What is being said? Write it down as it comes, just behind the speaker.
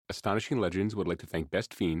Astonishing Legends would like to thank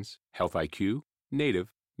Best Fiends, Health IQ,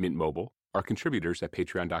 Native, Mint Mobile, our contributors at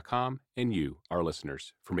patreon.com, and you, our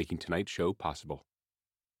listeners, for making tonight's show possible.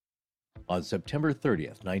 On September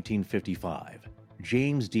 30th, 1955,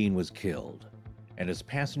 James Dean was killed, and his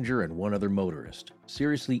passenger and one other motorist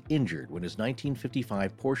seriously injured when his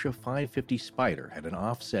 1955 Porsche 550 Spyder had an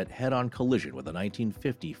offset head-on collision with a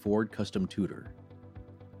 1950 Ford Custom Tudor.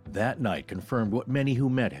 That night confirmed what many who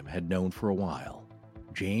met him had known for a while.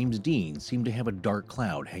 James Dean seemed to have a dark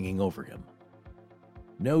cloud hanging over him.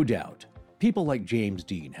 No doubt, people like James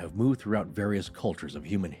Dean have moved throughout various cultures of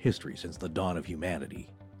human history since the dawn of humanity.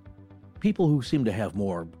 People who seem to have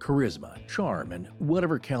more charisma, charm, and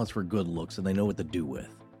whatever counts for good looks and they know what to do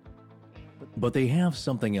with. But they have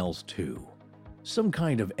something else too. Some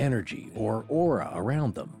kind of energy or aura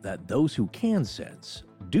around them that those who can sense,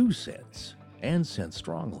 do sense, and sense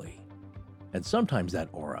strongly. And sometimes that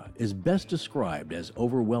aura is best described as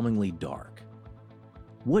overwhelmingly dark.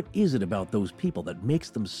 What is it about those people that makes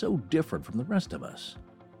them so different from the rest of us?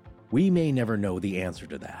 We may never know the answer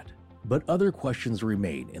to that, but other questions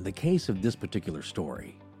remain in the case of this particular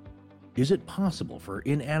story. Is it possible for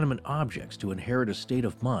inanimate objects to inherit a state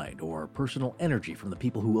of mind or personal energy from the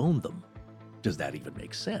people who own them? Does that even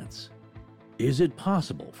make sense? Is it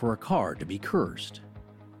possible for a car to be cursed?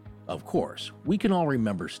 Of course, we can all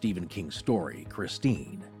remember Stephen King's story,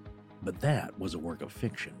 Christine, but that was a work of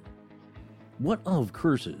fiction. What of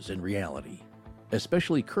curses in reality,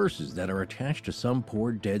 especially curses that are attached to some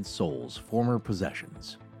poor dead soul's former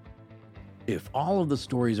possessions? If all of the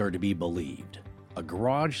stories are to be believed, a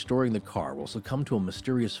garage storing the car will succumb to a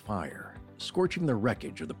mysterious fire, scorching the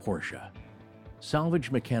wreckage of the Porsche.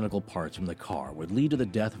 Salvaged mechanical parts from the car would lead to the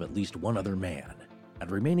death of at least one other man, and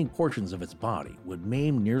remaining portions of its body would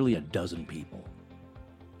maim nearly a dozen people.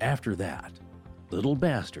 After that, Little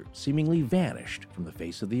Bastard seemingly vanished from the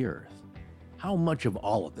face of the earth. How much of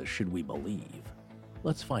all of this should we believe?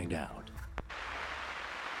 Let's find out.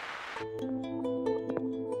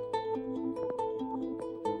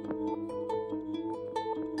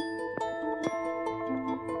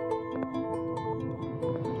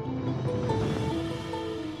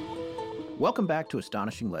 Welcome back to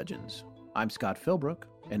Astonishing Legends. I'm Scott Philbrook,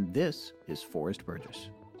 and this is Forrest Burgess.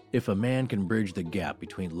 If a man can bridge the gap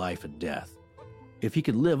between life and death, if he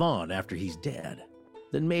can live on after he's dead,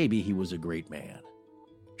 then maybe he was a great man.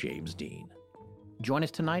 James Dean. Join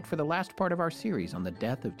us tonight for the last part of our series on the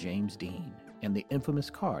death of James Dean and the infamous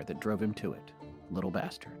car that drove him to it, Little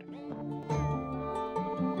Bastard.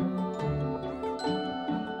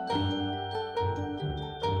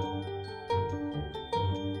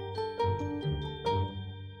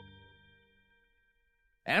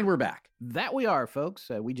 And we're back. That we are, folks.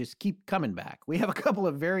 We just keep coming back. We have a couple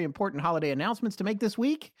of very important holiday announcements to make this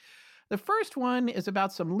week. The first one is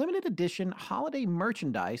about some limited edition holiday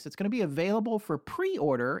merchandise that's going to be available for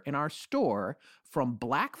pre-order in our store from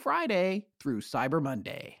Black Friday through Cyber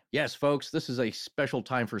Monday. Yes, folks, this is a special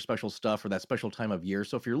time for special stuff for that special time of year.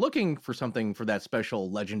 So if you're looking for something for that special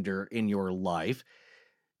legender in your life,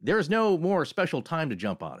 there's no more special time to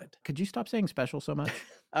jump on it. Could you stop saying special so much?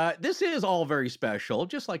 This is all very special,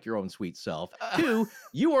 just like your own sweet self. Two,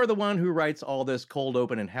 you are the one who writes all this cold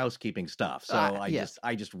open and housekeeping stuff, so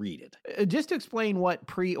I just read it. Just to explain what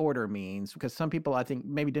pre-order means, because some people I think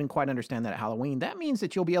maybe didn't quite understand that at Halloween, that means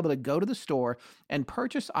that you'll be able to go to the store and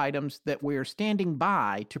purchase items that we're standing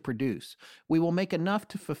by to produce. We will make enough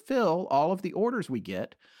to fulfill all of the orders we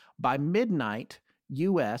get by midnight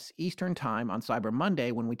U.S. Eastern Time on Cyber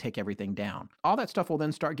Monday when we take everything down. All that stuff will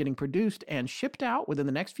then start getting produced and shipped out within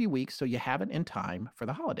the next few weeks, so you have it in time for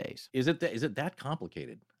the holidays. Is it that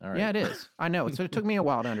complicated? All right. Yeah, it is. I know. So it took me a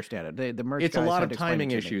while to understand it. The merch It's a lot of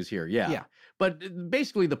timing issues here, yeah. But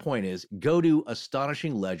basically the point is, go to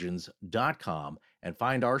astonishinglegends.com and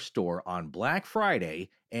find our store on Black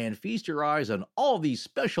Friday and feast your eyes on all these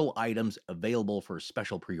special items available for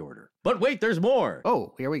special pre-order. But wait, there's more.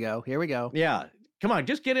 Oh, here we go. Yeah. Come on,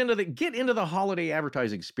 just get into the holiday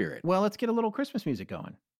advertising spirit. Well, let's get a little Christmas music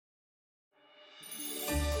going.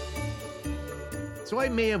 So I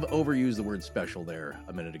may have overused the word special there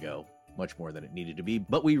a minute ago, much more than it needed to be,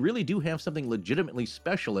 but we really do have something legitimately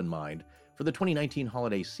special in mind for the 2019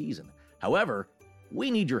 holiday season. However,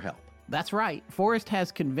 we need your help. That's right. Forrest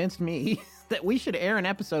has convinced me that we should air an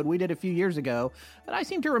episode we did a few years ago that I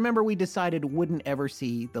seem to remember we decided wouldn't ever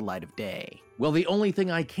see the light of day. Well, the only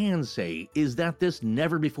thing I can say is that this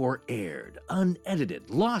never-before-aired, unedited,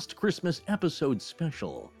 Lost Christmas episode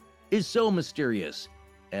special is so mysterious,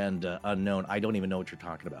 and unknown. I don't even know what you're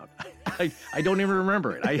talking about. I don't even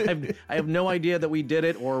remember it. I have no idea that we did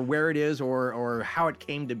it or where it is or how it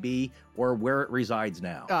came to be or where it resides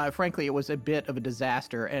now. Frankly, it was a bit of a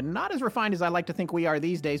disaster and not as refined as I like to think we are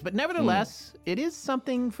these days. But nevertheless, it is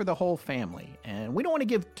something for the whole family. And we don't want to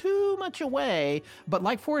give too much away. But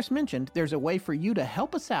like Forrest mentioned, there's a way for you to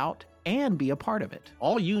help us out and be a part of it.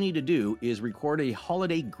 All you need to do is record a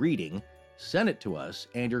holiday greeting, send it to us,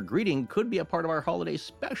 and your greeting could be a part of our holiday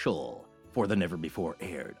special for the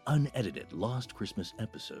never-before-aired, unedited Lost Christmas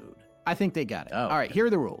episode. I think they got it. Oh, All right, here are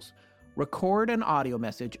the rules. Record an audio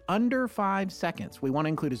message under 5 seconds. We want to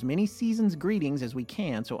include as many season's greetings as we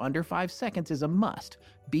can, so under 5 seconds is a must.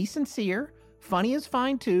 Be sincere, funny is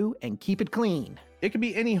fine too, and keep it clean. It can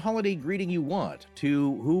be any holiday greeting you want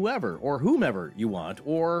to whoever or whomever you want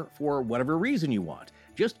or for whatever reason you want.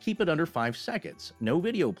 Just keep it under 5 seconds. No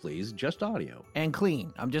video, please, just audio. And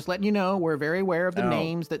clean. I'm just letting you know we're very aware of the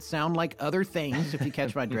names that sound like other things, if you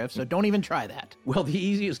catch my drift, so don't even try that. Well, the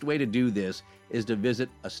easiest way to do this is to visit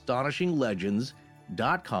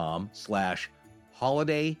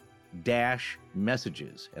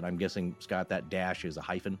astonishinglegends.com/holiday-messages. And I'm guessing, Scott, that dash is a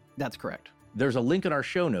hyphen? That's correct. There's a link in our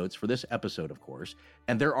show notes for this episode, of course,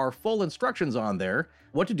 and there are full instructions on there,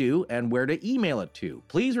 what to do and where to email it to.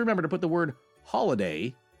 Please remember to put the word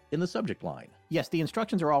holiday in the subject line. Yes, the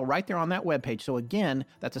instructions are all right there on that webpage. So again,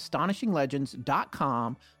 that's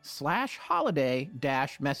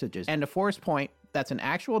astonishinglegends.com/holiday-messages. And to Forrest Point, that's an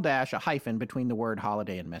actual dash, a hyphen between the word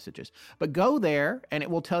holiday and messages. But go there and it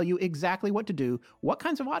will tell you exactly what to do, what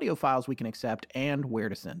kinds of audio files we can accept, and where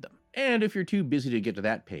to send them. And if you're too busy to get to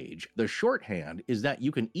that page, the shorthand is that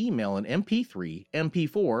you can email an MP3,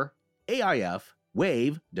 MP4, AIF,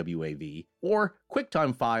 WAV, W-A-V, or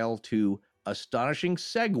QuickTime file to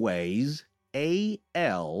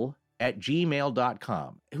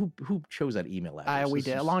AstonishingSegwaysAL@gmail.com. Who chose that email address? We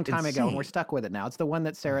did a long time ago, and we're stuck with it now. It's the one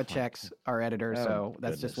that Sarah checks, our editor, so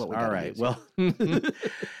that's just what we got. All right, well,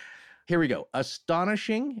 here we go.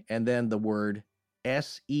 Astonishing, and then the word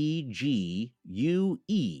SEGUES,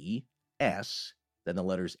 then the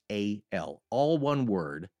letters AL, all one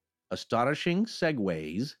word,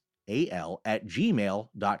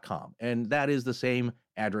 AstonishingSegwaysAL@gmail.com. And that is the same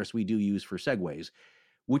address we do use for Segways,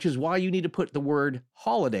 which is why you need to put the word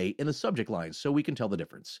holiday in the subject line so we can tell the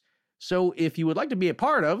difference. So if you would like to be a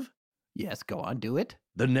part of... Yes, go on, do it.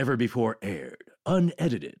 The never-before-aired,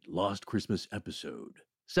 unedited Lost Christmas episode.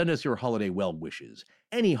 Send us your holiday well wishes,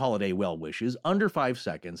 any holiday well wishes, under 5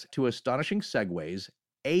 seconds to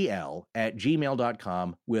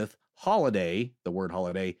AstonishingSegwaysAL@gmail.com with holiday, the word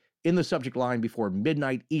holiday, in the subject line before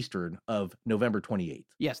midnight Eastern of November 28th.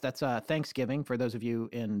 Yes, that's Thanksgiving for those of you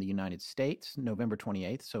in the United States, November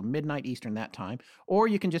 28th, so midnight Eastern that time. Or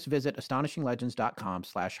you can just visit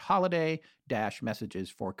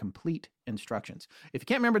astonishinglegends.com/holiday-messages for complete instructions. If you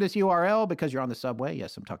can't remember this URL because you're on the subway,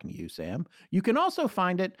 yes, I'm talking to you, Sam, you can also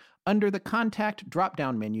find it under the Contact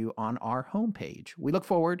drop-down menu on our homepage. We look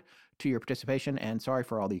forward to your participation, and sorry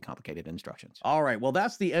for all the complicated instructions. All right, well,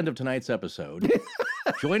 that's the end of tonight's episode.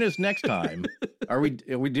 Join us next time.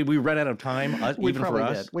 Did we run out of time? We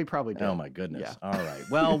probably did. Oh my goodness. Yeah. All right.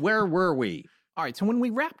 Well, where were we? All right. So when we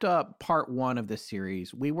wrapped up part 1 of this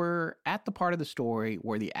series, we were at the part of the story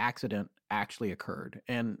where the accident actually occurred.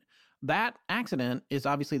 And that accident is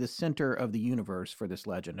obviously the center of the universe for this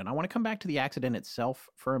legend. And I want to come back to the accident itself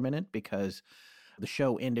for a minute because the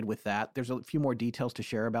show ended with that. There's a few more details to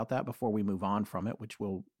share about that before we move on from it, which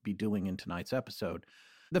we'll be doing in tonight's episode.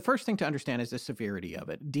 The first thing to understand is the severity of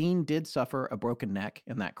it. Dean did suffer a broken neck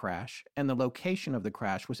in that crash, and the location of the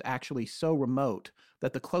crash was actually so remote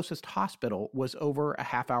that the closest hospital was over a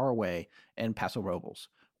half-hour away in Paso Robles,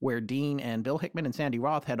 where Dean and Bill Hickman and Sandy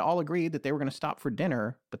Roth had all agreed that they were going to stop for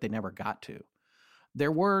dinner, but they never got to.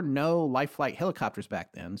 There were no life flight helicopters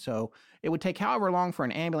back then, so it would take however long for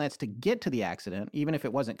an ambulance to get to the accident, even if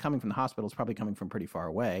it wasn't coming from the hospital, it's probably coming from pretty far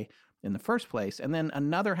away in the first place, and then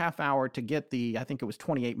another half hour to get I think it was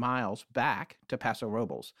 28 miles back to Paso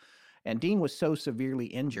Robles. And Dean was so severely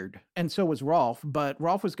injured, and so was Rolf, but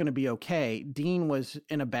Rolf was going to be okay. Dean was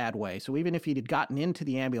in a bad way, so even if he had gotten into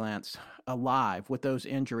the ambulance alive with those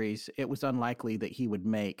injuries, it was unlikely that he would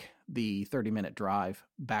make the 30-minute drive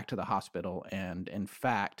back to the hospital, and in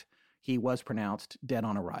fact, he was pronounced dead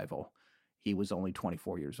on arrival. He was only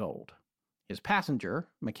 24 years old. His passenger,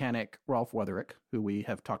 mechanic Rolf Wutherick, who we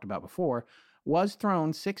have talked about before, was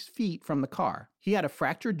thrown 6 feet from the car. He had a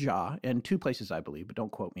fractured jaw in 2 places, I believe, but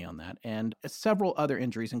don't quote me on that, and several other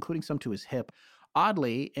injuries, including some to his hip.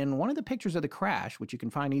 Oddly, in one of the pictures of the crash, which you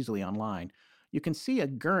can find easily online, you can see a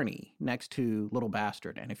gurney next to Little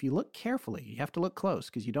Bastard, and if you look carefully, you have to look close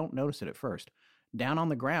because you don't notice it at first. down on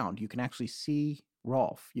the ground, you can actually see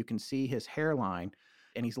Rolf. You can see his hairline,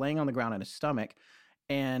 and he's laying on the ground on his stomach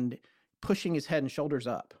and pushing his head and shoulders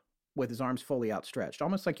up with his arms fully outstretched,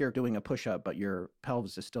 almost like you're doing a push-up, but your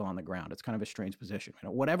pelvis is still on the ground. It's kind of a strange position.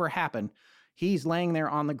 Whatever happened, he's laying there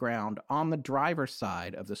on the ground on the driver's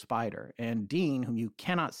side of the Spider. And Dean, whom you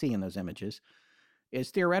cannot see in those images,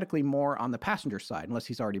 is theoretically more on the passenger side, unless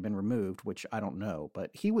he's already been removed, which I don't know. But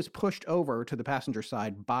he was pushed over to the passenger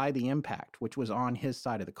side by the impact, which was on his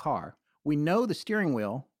side of the car. We know the steering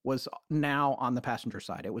wheel was now on the passenger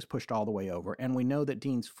side. It was pushed all the way over. And we know that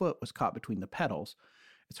Dean's foot was caught between the pedals.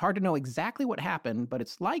 It's hard to know exactly what happened, but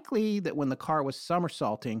it's likely that when the car was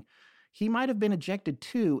somersaulting, he might have been ejected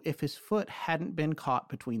too if his foot hadn't been caught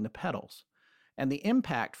between the pedals. And the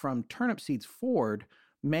impact from Turnipseed's Ford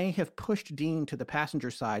may have pushed Dean to the passenger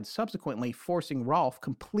side, subsequently forcing Rolf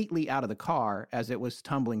completely out of the car as it was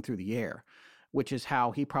tumbling through the air, which is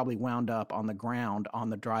how he probably wound up on the ground on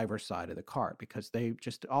the driver's side of the car, because they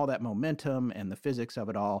just, all that momentum and the physics of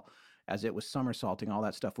it all, as it was somersaulting, all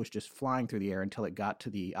that stuff was just flying through the air until it got to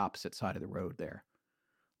the opposite side of the road there.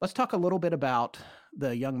 Let's talk a little bit about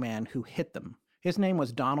the young man who hit them. His name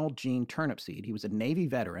was Donald Gene Turnipseed. He was a Navy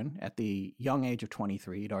veteran at the young age of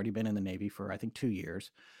 23. He'd already been in the Navy for, I think, 2 years.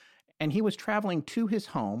 And he was traveling to his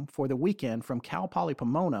home for the weekend from Cal Poly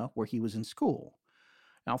Pomona, where he was in school.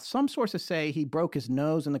 Now, some sources say he broke his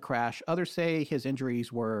nose in the crash. Others say his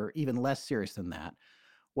injuries were even less serious than that.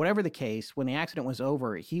 Whatever the case, when the accident was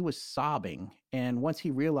over, he was sobbing. And once he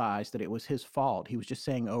realized that it was his fault, he was just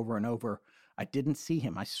saying over and over, "I didn't see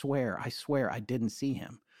him. I swear, I didn't see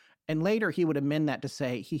him." And later he would amend that to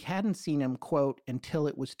say he hadn't seen him, quote, until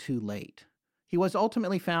it was too late. He was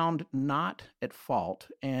ultimately found not at fault.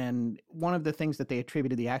 And one of the things that they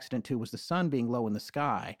attributed the accident to was the sun being low in the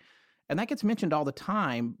sky. And that gets mentioned all the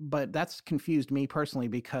time, but that's confused me personally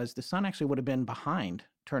because the sun actually would have been behind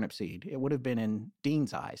Turnipseed. It would have been in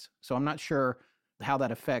Dean's eyes. So I'm not sure how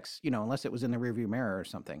that affects, unless it was in the rearview mirror or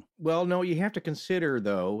something. Well, no, you have to consider,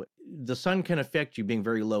 though, the sun can affect you being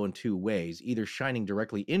very low in two ways, either shining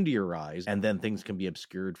directly into your eyes, and then things can be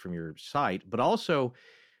obscured from your sight, but also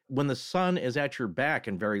when the sun is at your back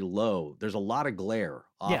and very low, there's a lot of glare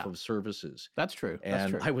off of surfaces. That's true.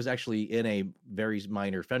 And I was actually in a very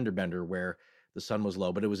minor fender bender where the sun was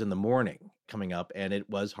low, but it was in the morning coming up, and it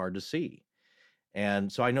was hard to see.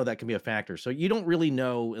 And so I know that can be a factor. So you don't really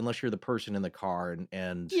know unless you're the person in the car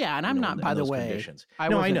and yeah, and I'm not, by the way, conditions. I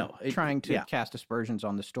wasn't trying to cast aspersions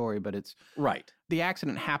on the story, but it's right. The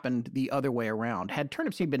accident happened the other way around. Had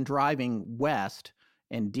Turnipseed been driving west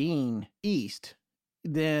and Dean east,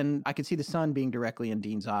 then I could see the sun being directly in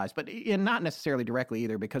Dean's eyes, but not necessarily directly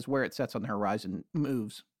either, because where it sets on the horizon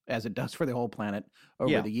moves as it does for the whole planet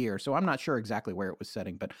over the year. So I'm not sure exactly where it was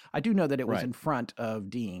setting, but I do know that it was in front of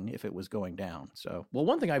Dean if it was going down. So, well,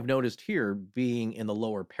 one thing I've noticed here, being in the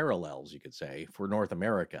lower parallels, you could say, for North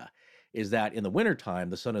America, is that in the wintertime,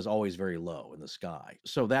 the sun is always very low in the sky.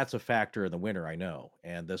 So that's a factor in the winter, I know.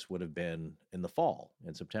 And this would have been in the fall,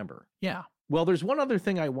 in September. Yeah. Well, there's one other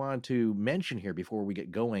thing I want to mention here before we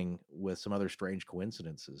get going with some other strange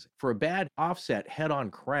coincidences. For a bad offset head-on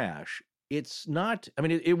crash, it's not,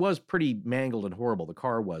 it was pretty mangled and horrible. The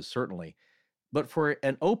car was, certainly. But for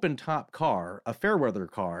an open-top car, a fair-weather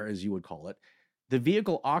car, as you would call it, the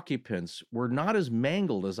vehicle occupants were not as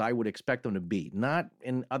mangled as I would expect them to be. Not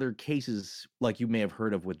in other cases like you may have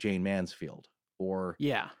heard of with Jane Mansfield, or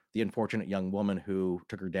the unfortunate young woman who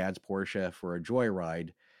took her dad's Porsche for a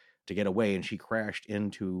joyride to get away, and she crashed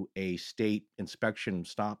into a state inspection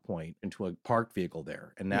stop point, into a parked vehicle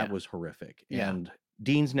there, and that was horrific. And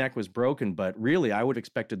Dean's neck was broken, but really I would have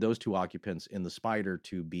expected those two occupants in the Spider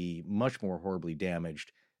to be much more horribly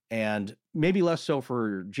damaged, and maybe less so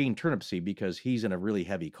for Gene Turnipseed because he's in a really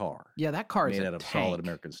heavy car. Yeah, that car is made out of tank. solid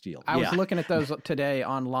American steel. I was looking at those today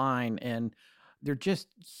online, and they're just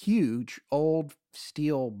huge, old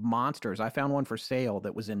steel monsters. I found one for sale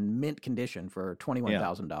that was in mint condition for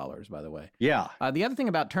 $21,000, by the way. Yeah. The other thing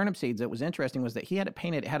about Turnipseeds that was interesting was that he had it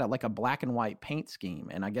painted, it had like a black and white paint scheme.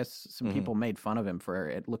 And I guess some people made fun of him for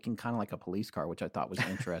it looking kind of like a police car, which I thought was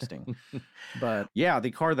interesting. But yeah, the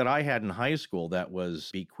car that I had in high school that was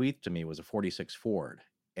bequeathed to me was a 46 Ford.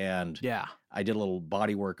 And I did a little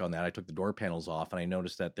body work on that. I took the door panels off, and I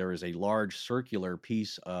noticed that there is a large circular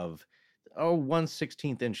piece of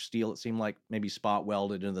 1/16 inch steel, it seemed like, maybe spot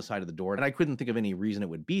welded into the side of the door. And I couldn't think of any reason it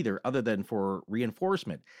would be there other than for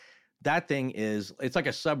reinforcement. That thing it's like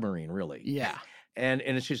a submarine, really. Yeah. And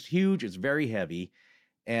it's just huge. It's very heavy.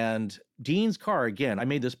 And Dean's car, again, I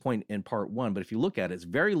made this point in part one, but if you look at it, it's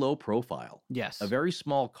very low profile. Yes. A very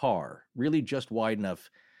small car, really just wide enough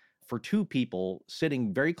for two people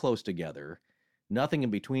sitting very close together, nothing in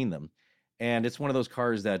between them. And it's one of those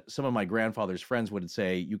cars that some of my grandfather's friends would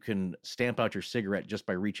say you can stamp out your cigarette just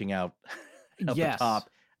by reaching out at the top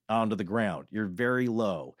onto the ground. You're very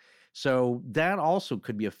low. So that also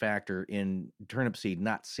could be a factor in Turnipseed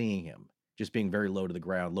not seeing him, just being very low to the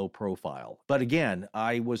ground, low profile. But again,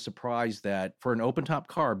 I was surprised that for an open-top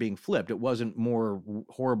car being flipped, it wasn't more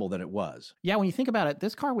horrible than it was. Yeah, when you think about it,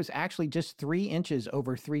 this car was actually just 3 inches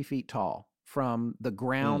over 3 feet tall from the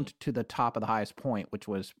ground to the top of the highest point, which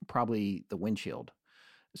was probably the windshield.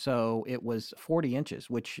 So it was 40 inches,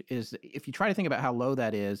 which is, if you try to think about how low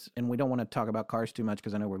that is, and we don't want to talk about cars too much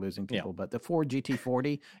because I know we're losing people, but the Ford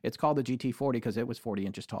GT40, it's called the GT40 because it was 40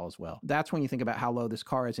 inches tall as well. That's when you think about how low this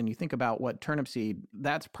car is, and you think about what Turnipseed,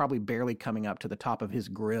 that's probably barely coming up to the top of his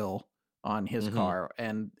grill on his car,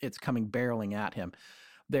 and it's coming barreling at him.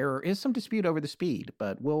 There is some dispute over the speed,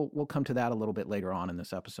 but we'll come to that a little bit later on in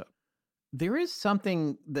this episode. There is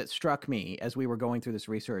something that struck me as we were going through this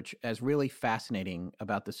research as really fascinating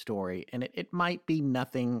about the story. And it might be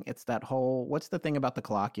nothing. It's that whole, what's the thing about the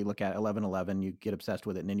clock? You look at 11:11, you get obsessed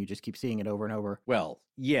with it, and then you just keep seeing it over and over. Well,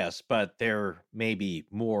 yes, but there may be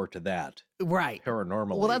more to that. Right.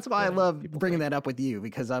 Paranormal. Well, that's why I love bringing that up with you,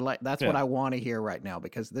 because that's what I want to hear right now,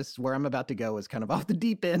 because this is where I'm about to go is kind of off the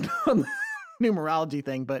deep end on the numerology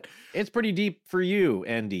thing, but it's pretty deep for you,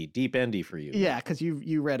 Andy. Deep Andy for you. Yeah, because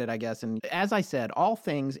you read it, I guess. And as I said, all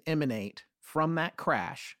things emanate from that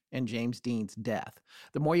crash and James Dean's death.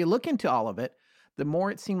 The more you look into all of it, the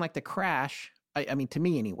more it seemed like the crash, I mean, to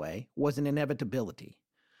me anyway, was an inevitability.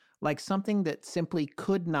 Like something that simply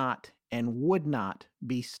could not and would not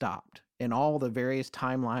be stopped. In all the various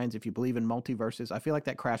timelines, if you believe in multiverses, I feel like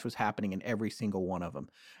that crash was happening in every single one of them.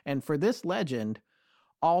 And for this legend,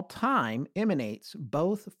 all time emanates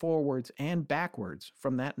both forwards and backwards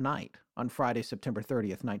from that night on Friday, September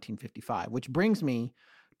 30th, 1955, which brings me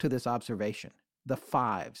to this observation. The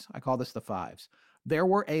fives. I call this the fives. There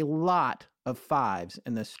were a lot of fives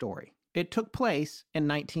in this story. It took place in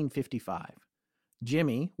 1955.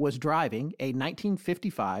 Jimmy was driving a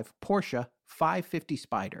 1955 Porsche 550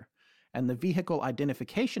 Spyder, and the vehicle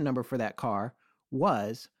identification number for that car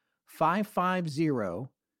was 550-0055.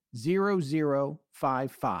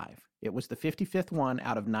 It was the 55th one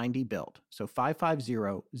out of 90 built. So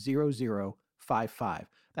 550-0055.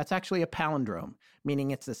 That's actually a palindrome,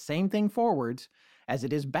 meaning it's the same thing forwards as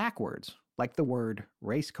it is backwards, like the word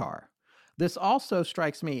race car. This also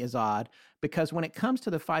strikes me as odd because when it comes to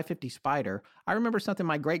the 550 Spyder, I remember something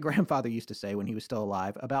my great-grandfather used to say when he was still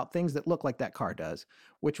alive about things that look like that car does,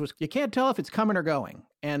 which was, you can't tell if it's coming or going.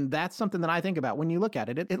 And that's something that I think about when you look at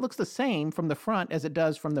it. It looks the same from the front as it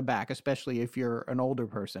does from the back, especially if you're an older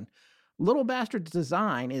person. Little Bastard's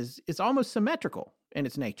design is almost symmetrical in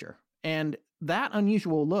its nature. And that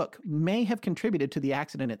unusual look may have contributed to the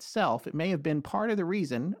accident itself. It may have been part of the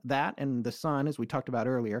reason that, and the sun, as we talked about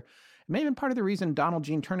earlier, it may have been part of the reason Donald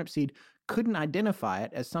Gene Turnipseed couldn't identify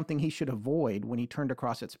it as something he should avoid when he turned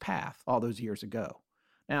across its path all those years ago.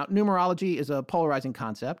 Now, numerology is a polarizing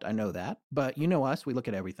concept, I know that, but you know us, we look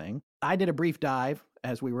at everything. I did a brief dive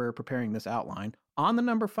as we were preparing this outline on the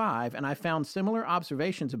number 5, and I found similar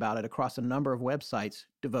observations about it across a number of websites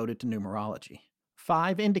devoted to numerology.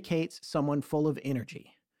 5 indicates someone full of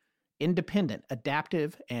energy, independent,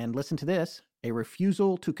 adaptive, and listen to this, a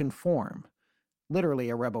refusal to conform. Literally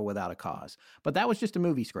a rebel without a cause. But that was just a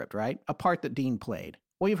movie script, right? A part that Dean played.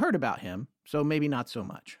 Well, you've heard about him, so maybe not so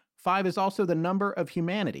much. 5 is also the number of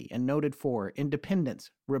humanity and noted for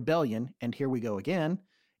independence, rebellion, and here we go again,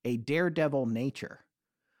 a daredevil nature.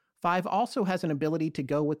 5 also has an ability to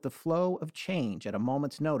go with the flow of change at a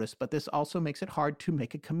moment's notice, but this also makes it hard to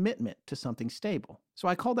make a commitment to something stable. So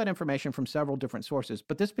I called that information from several different sources,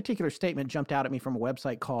 but this particular statement jumped out at me from a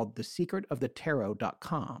website called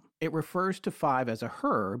thesecretofthetarot.com. It refers to 5 as a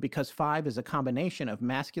her because 5 is a combination of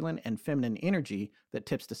masculine and feminine energy that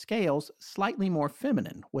tips the scales slightly more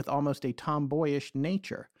feminine with almost a tomboyish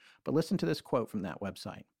nature. But listen to this quote from that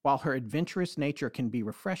website. While her adventurous nature can be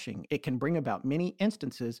refreshing, it can bring about many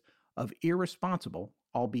instances of irresponsible,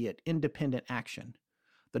 albeit independent action.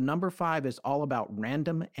 The number 5 is all about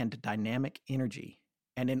random and dynamic energy.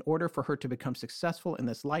 And in order for her to become successful in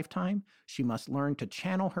this lifetime, she must learn to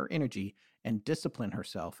channel her energy and discipline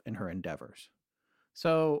herself in her endeavors.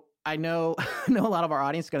 So I know a lot of our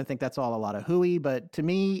audience is going to think that's all a lot of hooey, but to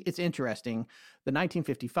me, it's interesting. The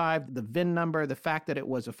 1955, the VIN number, the fact that it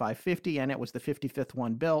was a 550 and it was the 55th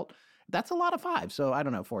one built, that's a lot of 5. So I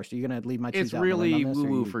don't know, Forrest, are you going to leave my choose It's out really on this,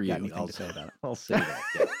 woo-woo for you. Anything to say about it? I'll say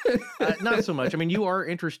that. Yeah. Not so much. I mean, you are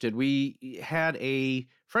interested. We had a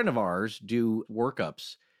friend of ours do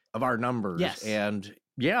workups of our numbers. Yes. And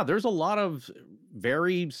yeah, there's a lot of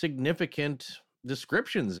very significant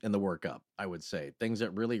descriptions in the workup, I would say. Things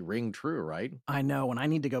that really ring true, right? I know. When I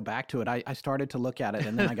need to go back to it, I started to look at it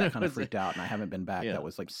and then I got kind of freaked out and I haven't been back. Yeah. That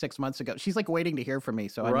was like 6 months ago. She's like waiting to hear from me.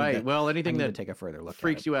 So Right. Well, anything I need that to take a further look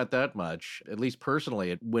freaks at it. you out that much, at least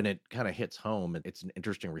personally, when it kind of hits home, it's an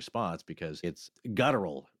interesting response because it's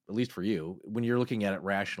guttural, at least for you. When you're looking at it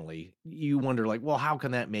rationally, you wonder like, well, how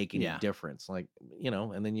can that make any difference? Like,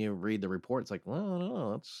 and then you read the report, it's like, well,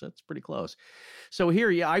 no, that's pretty close. So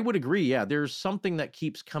here, yeah, I would agree. Yeah, there's something that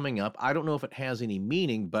keeps coming up. I don't know if it has any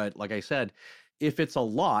meaning, but like I said, if it's a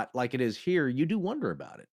lot like it is here, you do wonder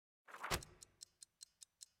about it.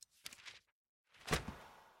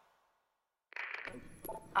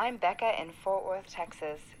 I'm Becca in Fort Worth,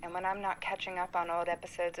 Texas, and when I'm not catching up on old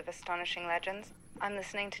episodes of Astonishing Legends, I'm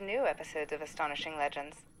listening to new episodes of Astonishing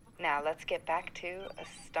Legends. Now let's get back to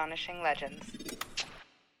Astonishing Legends.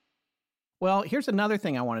 Well, here's another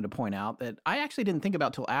thing I wanted to point out that I actually didn't think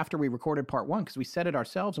about till after we recorded part 1 because we said it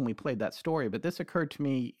ourselves and we played that story. But this occurred to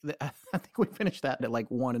me, I think we finished that at like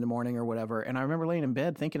 1 in the morning or whatever. And I remember laying in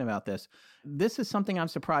bed thinking about this. This is something I'm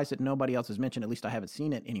surprised that nobody else has mentioned. At least I haven't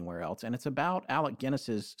seen it anywhere else. And it's about Alec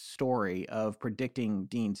Guinness's story of predicting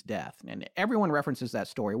Dean's death. And everyone references that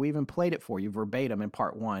story. We even played it for you verbatim in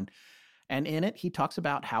part 1. And in it, he talks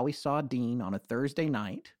about how he saw Dean on a Thursday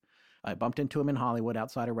night. I bumped into him in Hollywood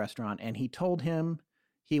outside a restaurant, and he told him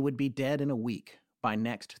he would be dead in a week by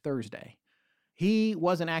next Thursday. He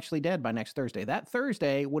wasn't actually dead by next Thursday. That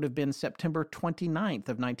Thursday would have been September 29th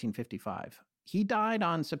of 1955. He died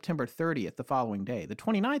on September 30th, the following day. The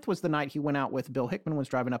 29th was the night he went out with Bill Hickman, was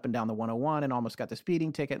driving up and down the 101 and almost got the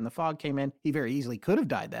speeding ticket, and the fog came in. He very easily could have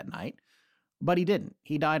died that night. But he didn't.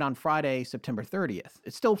 He died on Friday, September 30th.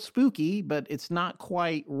 It's still spooky, but it's not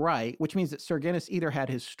quite right, which means that Sir Guinness either had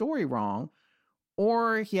his story wrong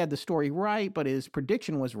or he had the story right, but his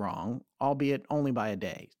prediction was wrong, albeit only by a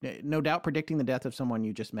day. No doubt predicting the death of someone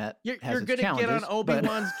you just met You're has its going to get challenges, on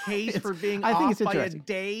Obi-Wan's case for being I think off it's by a interesting.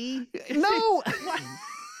 day? No!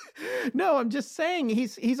 No, I'm just saying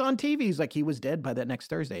he's on TV. He's like, he was dead by that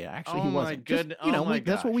next Thursday. Actually, he wasn't.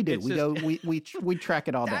 That's what we did. We track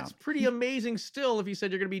it all down. That's pretty amazing still if you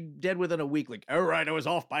said you're going to be dead within a week. Like, all right, I was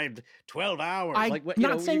off by 12 hours.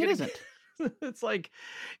 Not saying it isn't. It's like,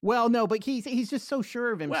 well, no, but he's just so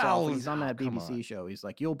sure of himself. Well, he's on that BBC show. He's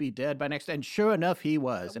like, you'll be dead by next. And sure enough, he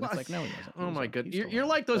was. And it's like, no, he wasn't. Oh my goodness. You're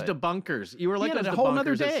like those debunkers. You were like those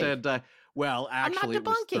debunkers that said, well, actually, it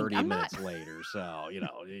was 30 minutes later. So,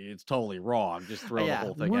 it's totally wrong. Just throw the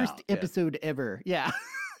whole thing worst out. Episode ever. Yeah.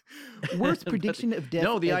 Worst prediction of death.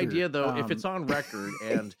 No, the ever. idea, though, if it's on record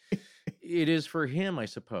and it is for him, I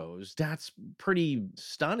suppose, that's pretty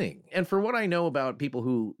stunning. And for what I know about people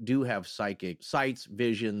who do have psychic sights,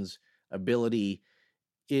 visions, ability,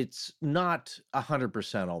 it's not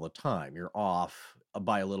 100% all the time. You're off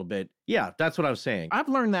by a little bit. Yeah, that's what I was saying. I've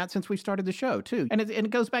learned that since we started the show, too. And it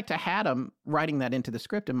goes back to Haddam writing that into the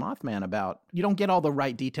script in Mothman about you don't get all the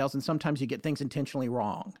right details, and sometimes you get things intentionally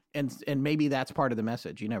wrong. And maybe that's part of the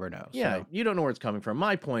message. You never know. Yeah, so. You don't know where it's coming from.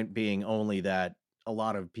 My point being only that a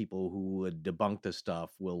lot of people who would debunk this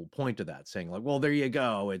stuff will point to that, saying like, well, there you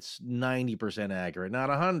go. It's 90% accurate, not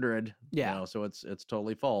 100. Yeah. So it's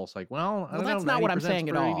totally false. Like, well, I don't that's know, not what I'm saying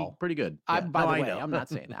at all. Pretty good. By the way, I'm not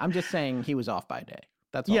saying that. I'm just saying he was off by a day.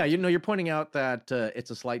 That's all. Yeah, you're pointing out that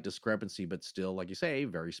it's a slight discrepancy, but still, like you say,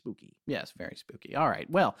 very spooky. Yes, very spooky. All right.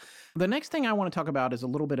 Well, the next thing I want to talk about is a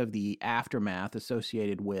little bit of the aftermath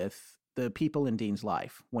associated with the people in Dean's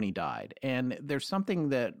life when he died. And there's something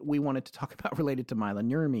that we wanted to talk about related to Mila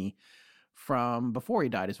Nurmi from before he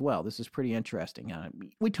died as well. This is pretty interesting.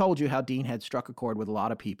 We told you how Dean had struck a chord with a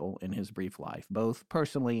lot of people in his brief life, both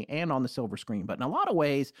personally and on the silver screen. But in a lot of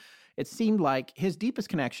ways, it seemed like his deepest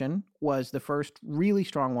connection was the first really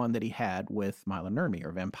strong one that he had with Mila Nurmi,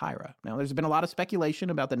 or Vampira. Now, there's been a lot of speculation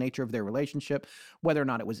about the nature of their relationship, whether or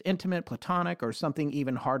not it was intimate, platonic, or something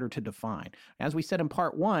even harder to define. As we said in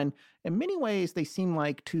part 1, in many ways, they seem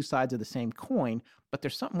like two sides of the same coin, but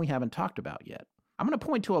there's something we haven't talked about yet. I'm going to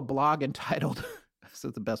point to a blog entitled, this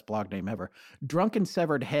is the best blog name ever,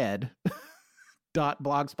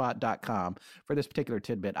 drunkenseveredhead.blogspot.com for this particular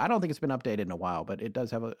tidbit. I don't think it's been updated in a while, but it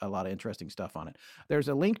does have a lot of interesting stuff on it. There's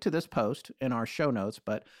a link to this post in our show notes,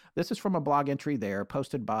 but this is from a blog entry there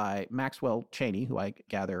posted by Maxwell Cheney, who I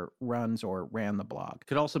gather runs or ran the blog.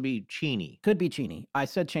 Could also be Cheney. Could be Cheney. I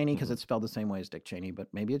said Cheney because it's spelled the same way as Dick Cheney, but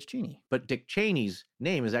maybe it's Cheney. But Dick Cheney's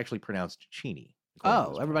name is actually pronounced Cheney.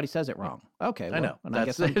 Oh, everybody says it wrong. Okay, well, I know. And I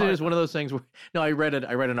guess it is one of those things where, no, I read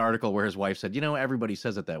an article where his wife said, everybody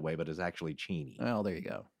says it that way, but it's actually Cheney. Well, there you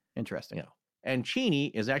go. Interesting. Yeah. And Cheney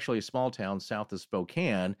is actually a small town south of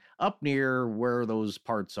Spokane, up near where those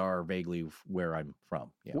parts are vaguely where I'm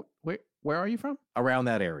from. Yeah. Where are you from? Around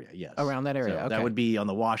that area, yes. Around that area, So okay. that would be on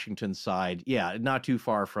the Washington side. Yeah, not too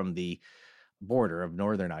far from the border of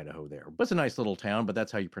northern Idaho there. But it's a nice little town, but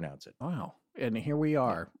that's how you pronounce it. Wow. And here we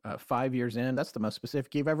are, 5 years in. That's the most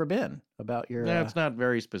specific you've ever been about your... It's not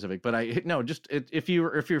very specific, but if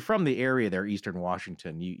you're from the area there, Eastern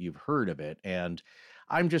Washington, you've heard of it. And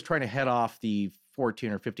I'm just trying to head off the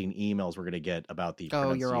 14 or 15 emails we're going to get about the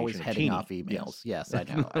pronunciation you're always of heading Cheney. off emails. Yes, I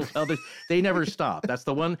know. Well, they never stop.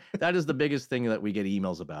 That is the biggest thing that we get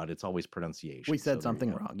emails about. It's always pronunciation. We said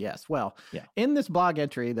something wrong. Yes. Well, yeah. In this blog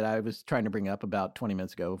entry that I was trying to bring up about 20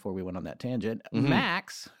 minutes ago before we went on that tangent,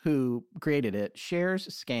 Max, who created it,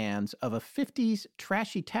 shares scans of a 50s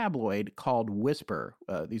trashy tabloid called Whisper.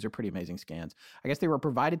 These are pretty amazing scans. I guess they were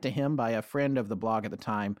provided to him by a friend of the blog at the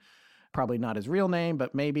time. Probably not his real name,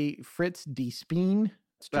 but maybe Fritz D. Speen.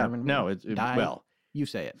 It's German. No, well, you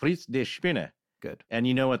say it. Fritz der Spinne. Good. And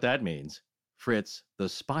you know what that means? Fritz the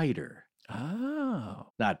Spider. Oh.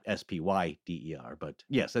 Not Spyder, but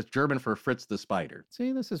yes, that's German for Fritz the Spider.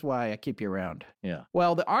 See, this is why I keep you around. Yeah.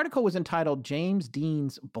 Well, the article was entitled James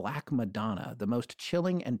Dean's Black Madonna, the most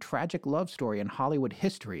chilling and tragic love story in Hollywood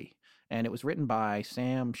history. And it was written by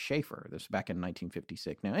Sam Schaefer. This was back in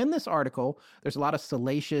 1956. Now, in this article, there's a lot of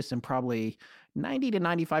salacious and probably 90 to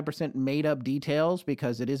 95% made-up details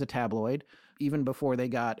because it is a tabloid, even before they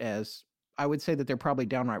got as... I would say that they're probably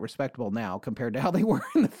downright respectable now compared to how they were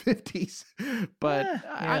in the 50s. But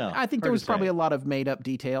I think there was probably a lot of made-up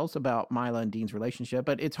details about Mila and Dean's relationship,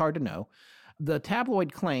 but it's hard to know. The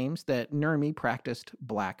tabloid claims that Nurmi practiced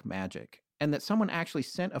black magic and that someone actually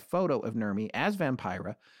sent a photo of Nurmi as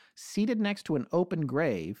Vampira seated next to an open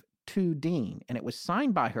grave to Dean, and it was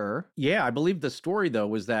signed by her. Yeah, I believe the story, though,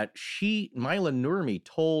 was that Mila Nurmi,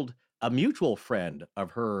 told a mutual friend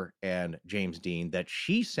of her and James Dean that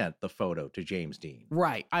she sent the photo to James Dean.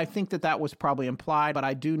 Right. I think that was probably implied, but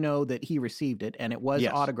I do know that he received it, and it was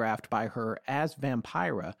autographed by her as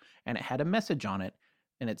Vampira, and it had a message on it,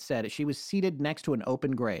 and it said she was seated next to an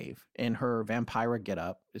open grave in her Vampira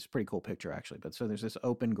getup. It's a pretty cool picture, actually. But so there's this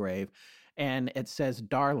open grave, and it says,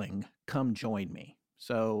 "Darling, come join me."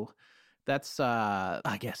 So that's,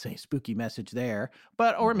 I guess, a spooky message there.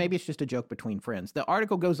 Or maybe it's just a joke between friends. The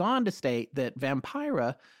article goes on to state that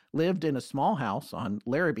Vampira lived in a small house on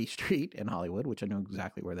Larrabee Street in Hollywood, which I know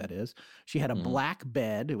exactly where that is. She had a black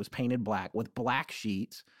bed. It was painted black with black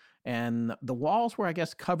sheets. And the walls were, I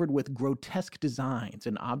guess, covered with grotesque designs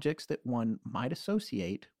and objects that one might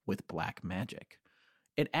associate with black magic.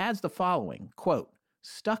 It adds the following, quote,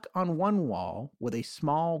 "Stuck on one wall with a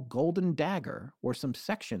small golden dagger were some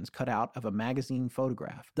sections cut out of a magazine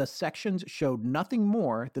photograph. The sections showed nothing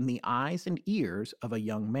more than the eyes and ears of a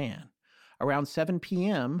young man. Around 7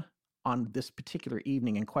 p.m. on this particular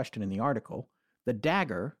evening in question in the article, the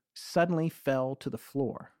dagger suddenly fell to the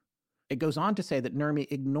floor." It goes on to say that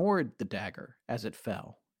Nurmi ignored the dagger as it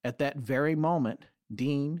fell. At that very moment,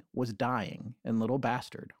 Dean was dying in Little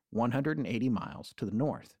Bastard, 180 miles to the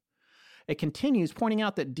north. It continues, pointing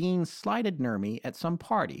out that Dean slighted Nurmi at some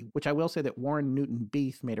party, which I will say that Warren Newton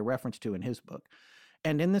Beath made a reference to in his book.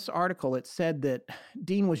 And in this article, it said that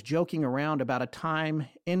Dean was joking around about a time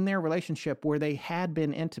in their relationship where they had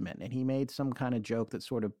been intimate, and he made some kind of joke that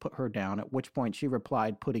sort of put her down, at which point she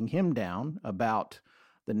replied, putting him down about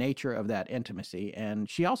the nature of that intimacy. And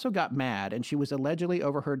she also got mad, and she was allegedly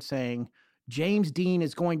overheard saying, "James Dean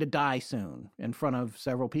is going to die soon," in front of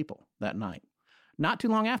several people that night. Not too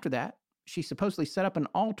long after that, she supposedly set up an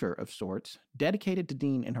altar of sorts dedicated to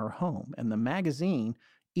Dean in her home, and the magazine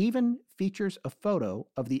even features a photo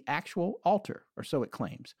of the actual altar, or so it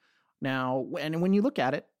claims. Now, and when you look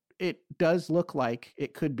at it, it does look like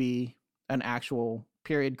it could be an actual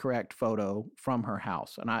period-correct photo from her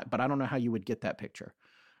house, but I don't know how you would get that picture.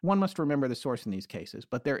 One must remember the source in these cases,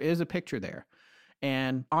 but there is a picture there.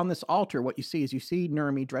 And on this altar, what you see is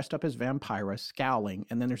Nurmi dressed up as Vampira, scowling,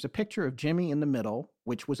 and then there's a picture of Jimmy in the middle,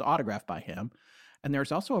 which was autographed by him. And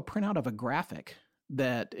there's also a printout of a graphic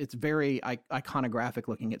that it's very iconographic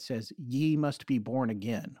looking. It says, "Ye must be born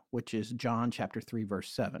again," which is John chapter 3,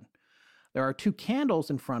 verse 7. There are 2 candles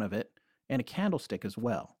in front of it and a candlestick as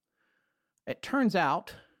well. It turns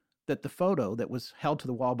out that the photo that was held to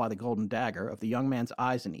the wall by the golden dagger of the young man's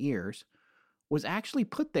eyes and ears was actually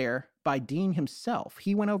put there by Dean himself.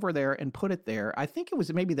 He went over there and put it there. I think it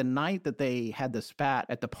was maybe the night that they had the spat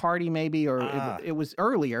at the party, maybe, or it was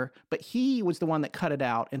earlier, but he was the one that cut it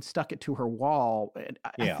out and stuck it to her wall.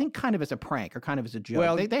 I think kind of as a prank or kind of as a joke.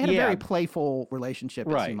 Well, they had a very playful relationship,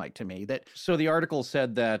 it seemed like to me. So the article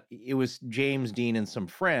said that it was James Dean and some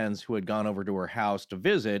friends who had gone over to her house to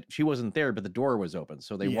visit. She wasn't there, but the door was open.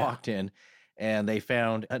 So they walked in, And they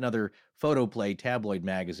found another photoplay tabloid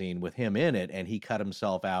magazine with him in it, and he cut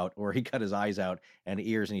himself out, or he cut his eyes out and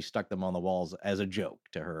ears, and he stuck them on the walls as a joke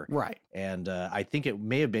to her. Right. And I think it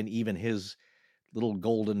may have been even his little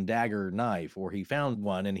golden dagger knife, or he found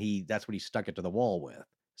one, and that's what he stuck it to the wall with.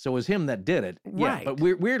 So it was him that did it. Yeah, Right. but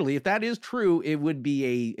weirdly, if that is true, it would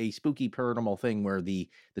be a spooky paranormal thing where the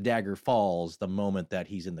dagger falls the moment that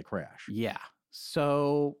he's in the crash. Yeah.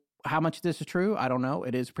 So how much of this is true? I don't know.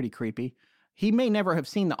 It is pretty creepy. He may never have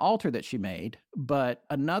seen the altar that she made, but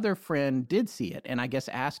another friend did see it and I guess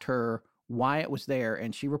asked her why it was there.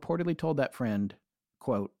 And she reportedly told that friend,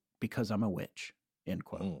 quote, "Because I'm a witch," end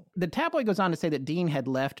quote. Mm. The tabloid goes on to say that Dean had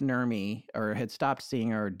left Nurmi or had stopped seeing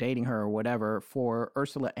her or dating her or whatever for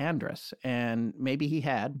Ursula Andress. And maybe he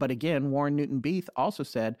had. But again, Warren Newton Beath also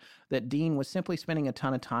said that Dean was simply spending a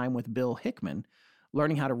ton of time with Bill Hickman,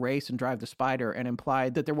 learning how to race and drive the Spider, and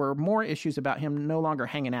implied that there were more issues about him no longer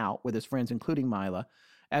hanging out with his friends, including Mila,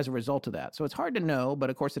 as a result of that. So it's hard to know, but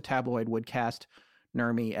of course the tabloid would cast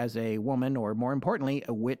Nurmi as a woman, or more importantly,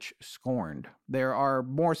 a witch scorned. There are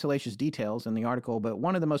more salacious details in the article, but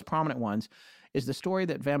one of the most prominent ones is the story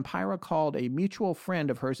that Vampira called a mutual friend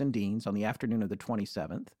of hers and Dean's on the afternoon of the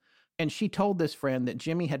 27th. And she told this friend that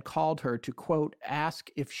Jimmy had called her to, quote, ask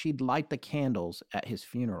if she'd light the candles at his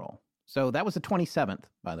funeral. So that was the 27th,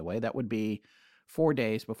 by the way. That would be 4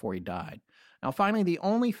 days before he died. Now, finally, the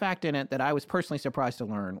only fact in it that I was personally surprised to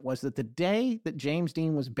learn was that the day that James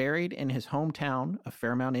Dean was buried in his hometown of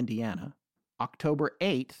Fairmount, Indiana, October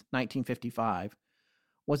 8th, 1955,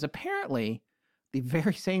 was apparently the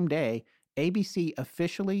very same day ABC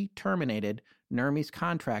officially terminated Nurmi's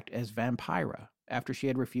contract as Vampira after she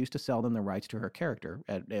had refused to sell them the rights to her character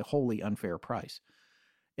at a wholly unfair price.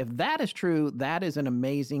 If that is true, that is an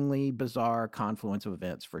amazingly bizarre confluence of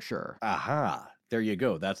events for sure. Aha. There you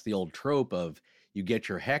go. That's the old trope of you get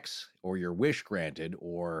your hex or your wish granted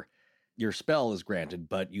or your spell is granted,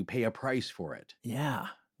 but you pay a price for it. Yeah.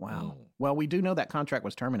 Wow. Well, we do know that contract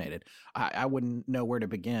was terminated. I wouldn't know where to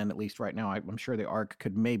begin, at least right now. I'm sure the ARC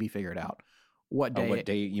could maybe figure it out. What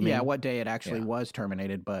day you mean? Yeah, what day it actually was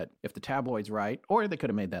terminated. But if the tabloid's right, or they could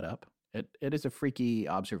have made that up, it is a freaky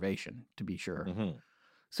observation, to be sure. Mm-hmm.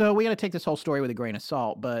 So we got to take this whole story with a grain of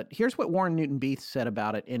salt, but here's what Warren Newton Beath said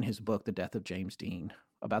about it in his book, The Death of James Dean,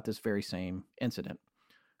 about this very same incident.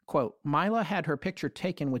 Quote, Mila had her picture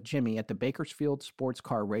taken with Jimmy at the Bakersfield sports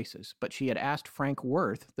car races, but she had asked Frank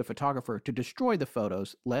Worth, the photographer, to destroy the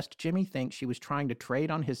photos lest Jimmy think she was trying to trade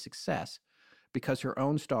on his success because her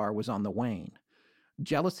own star was on the wane.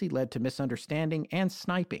 Jealousy led to misunderstanding and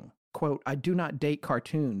sniping. Quote, I do not date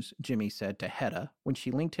cartoons, Jimmy said to Hedda when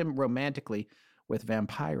she linked him romantically with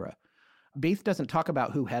Vampira. Beath doesn't talk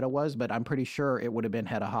about who Hedda was, but I'm pretty sure it would have been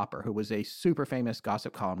Hedda Hopper, who was a super famous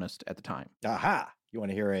gossip columnist at the time. Aha! You want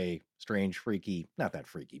to hear a strange, freaky, not that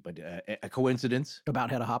freaky, but a coincidence? About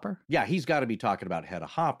Hedda Hopper? Yeah, he's got to be talking about Hedda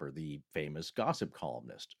Hopper, the famous gossip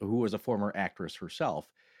columnist, who was a former actress herself.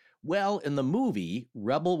 Well, in the movie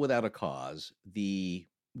Rebel Without a Cause, the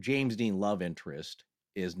James Dean love interest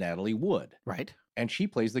is Natalie Wood. Right. And she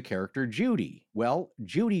plays the character Judy. Well,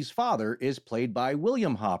 Judy's father is played by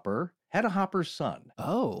William Hopper, Hedda Hopper's son.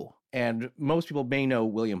 Oh. And most people may know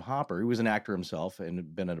William Hopper. He was an actor himself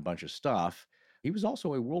and been in a bunch of stuff. He was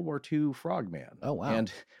also a World War II frogman. Oh, wow.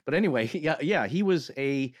 But anyway, yeah, he was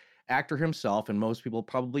a actor himself, and most people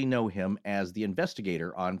probably know him as the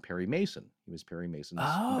investigator on Perry Mason. He was Perry Mason's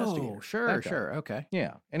investigator. Oh, sure. Okay.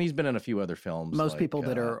 Yeah, and he's been in a few other films. Most people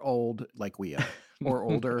that are old, like we are, or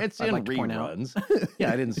older, it's I'd in like to point out. reruns.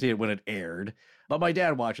 Yeah, I didn't see it when it aired, but my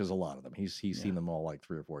dad watches a lot of them. He's seen them all like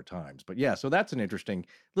 3 or 4 times. But yeah, so that's an interesting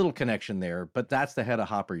little connection there. But that's the Hedda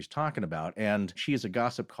Hopper he's talking about, and she is a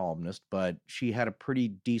gossip columnist, but she had a pretty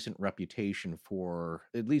decent reputation for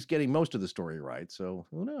at least getting most of the story right. So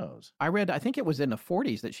who knows? I read, I think it was in the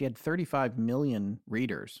 40s that she had 35 million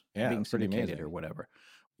readers being pretty syndicated amazing. or whatever.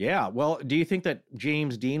 Yeah. Well, do you think that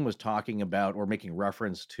James Dean was talking about or making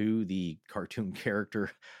reference to the cartoon character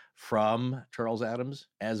from Charles Addams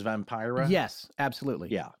as Vampira? Yes, absolutely.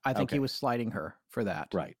 Yeah. I think he was slighting her for that.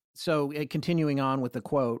 Right. So continuing on with the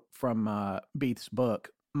quote from Beath's book,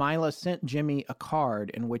 Mila sent Jimmy a card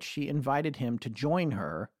in which she invited him to join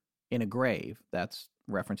her in a grave. That's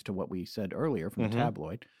reference to what we said earlier from the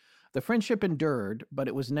tabloid. The friendship endured, but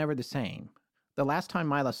it was never the same. The last time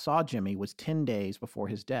Mila saw Jimmy was 10 days before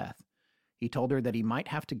his death. He told her that he might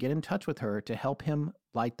have to get in touch with her to help him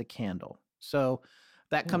light the candle. So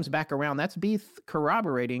that comes back around. That's Beath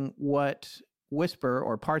corroborating what Whisper,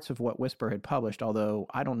 or parts of what Whisper had published, although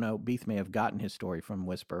I don't know, Beath may have gotten his story from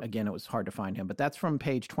Whisper. Again, it was hard to find him, but that's from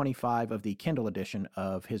page 25 of the Kindle edition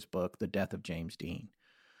of his book, The Death of James Dean.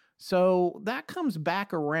 So that comes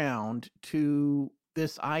back around to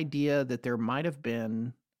this idea that there might have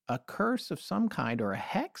been a curse of some kind or a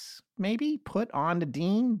hex, maybe, put on to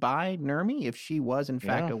Dean by Nurmi if she was, in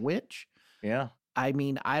fact, Yeah. a witch. Yeah. I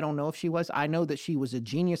mean, I don't know if she was. I know that she was a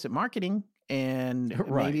genius at marketing, and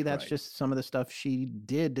Right, maybe that's right. just some of the stuff she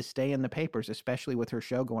did to stay in the papers, especially with her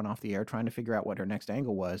show going off the air, trying to figure out what her next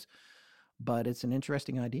angle was. But it's an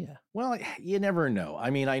interesting idea. Well, you never know. I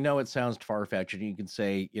mean, I know it sounds far-fetched, and you can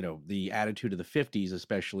say, the attitude of the 50s,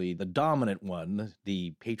 especially the dominant one,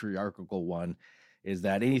 the patriarchal one, is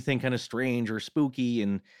that anything kind of strange or spooky,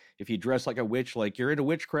 and if you dress like a witch, like you're into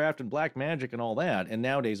witchcraft and black magic and all that. And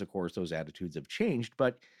nowadays, of course, those attitudes have changed,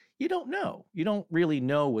 but you don't know. You don't really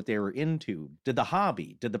know what they were into. Did the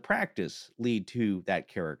hobby, did the practice lead to that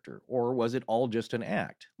character? Or was it all just an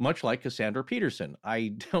act? Much like Cassandra Peterson, I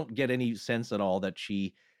don't get any sense at all that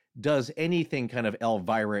she does anything kind of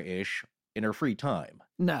Elvira-ish in her free time.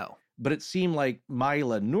 No. But it seemed like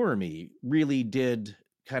Mila Nurmi really did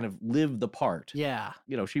kind of live the part. Yeah.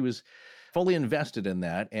 She was fully invested in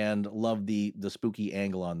that and loved the spooky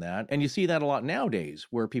angle on that. And you see that a lot nowadays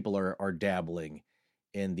where people are dabbling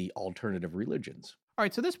in the alternative religions. All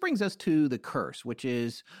right, so this brings us to the curse, which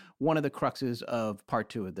is one of the cruxes of part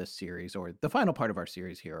 2 of this series, or the final part of our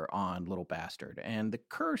series here on Little Bastard. And the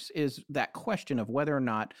curse is that question of whether or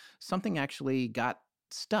not something actually got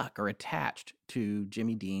stuck or attached to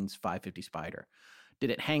Jimmy Dean's 550 Spider. Did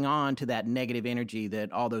it hang on to that negative energy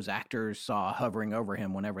that all those actors saw hovering over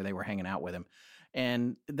him whenever they were hanging out with him?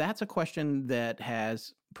 And that's a question that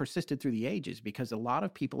has persisted through the ages because a lot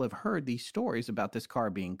of people have heard these stories about this car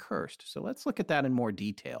being cursed. So let's look at that in more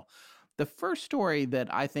detail. The first story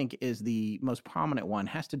that I think is the most prominent one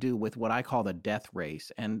has to do with what I call the death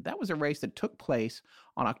race. And that was a race that took place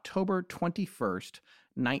on October 21st,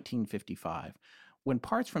 1955. When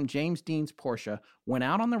parts from James Dean's Porsche went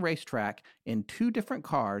out on the racetrack in 2 different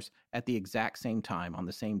cars at the exact same time on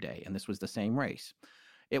the same day. And this was the same race.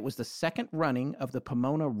 It was the second running of the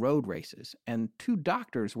Pomona road races, and 2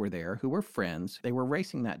 doctors were there who were friends. They were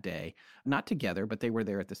racing that day, not together, but they were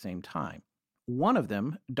there at the same time. One of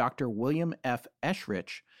them, Dr. William F.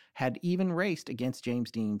 Eshrich, had even raced against James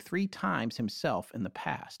Dean 3 times himself in the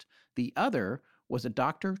past. The other was a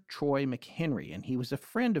Dr. Troy McHenry, and he was a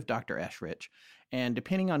friend of Dr. Eshrich, and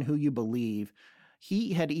depending on who you believe,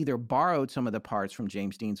 he had either borrowed some of the parts from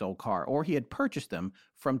James Dean's old car or he had purchased them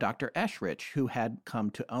from Dr. Eshrich, who had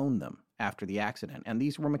come to own them after the accident. And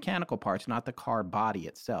these were mechanical parts, not the car body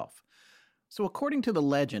itself. So according to the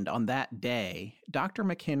legend, on that day, Dr.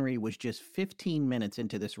 McHenry was just 15 minutes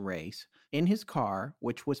into this race in his car,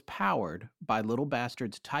 which was powered by Little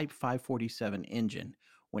Bastard's Type 547 engine,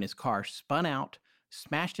 when his car spun out,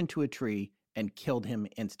 smashed into a tree, and killed him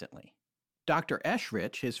instantly. Dr.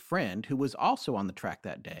 Eshrich, his friend, who was also on the track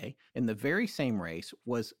that day in the very same race,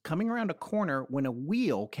 was coming around a corner when a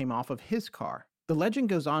wheel came off of his car. The legend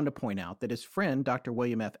goes on to point out that his friend, Dr.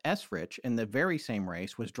 William F. Eshrich, in the very same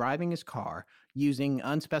race, was driving his car using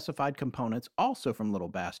unspecified components also from Little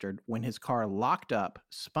Bastard when his car locked up,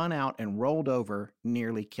 spun out, and rolled over,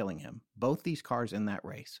 nearly killing him. Both these cars in that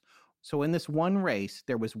race. So in this one race,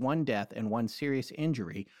 there was 1 death and 1 serious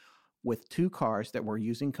injury with 2 cars that were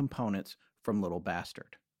using components from Little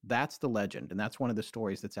Bastard. That's the legend, and that's one of the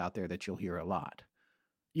stories that's out there that you'll hear a lot.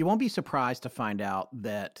 You won't be surprised to find out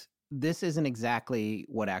that this isn't exactly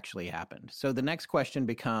what actually happened. So the next question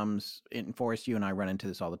becomes, and Forrest, you and I run into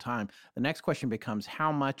this all the time, the next question becomes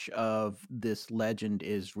how much of this legend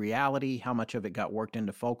is reality, how much of it got worked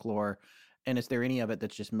into folklore, and is there any of it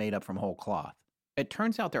that's just made up from whole cloth? It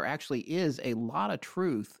turns out there actually is a lot of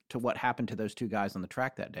truth to what happened to those 2 guys on the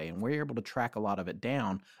track that day, and we're able to track a lot of it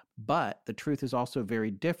down, but the truth is also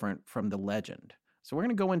very different from the legend. So we're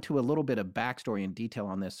going to go into a little bit of backstory and detail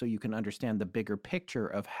on this so you can understand the bigger picture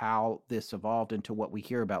of how this evolved into what we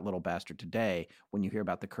hear about Little Bastard today when you hear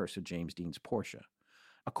about the curse of James Dean's Porsche.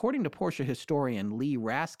 According to Porsche historian Lee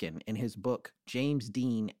Raskin in his book James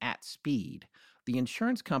Dean at Speed, the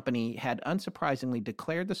insurance company had unsurprisingly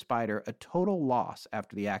declared the Spider a total loss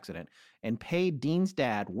after the accident and paid Dean's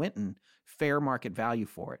dad, Winton, fair market value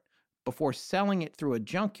for it before selling it through a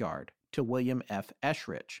junkyard to William F.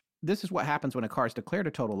 Eshrich. This is what happens when a car is declared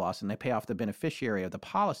a total loss and they pay off the beneficiary of the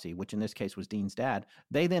policy, which in this case was Dean's dad.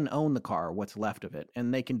 They then own the car, what's left of it,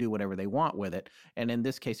 and they can do whatever they want with it. And in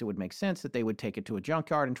this case, it would make sense that they would take it to a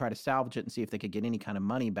junkyard and try to salvage it and see if they could get any kind of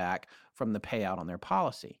money back from the payout on their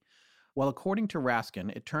policy. Well, according to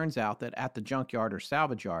Raskin, it turns out that at the junkyard or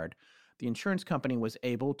salvage yard, the insurance company was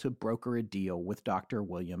able to broker a deal with Dr.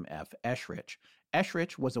 William F. Eschrich.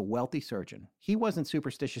 Eschrich was a wealthy surgeon. He wasn't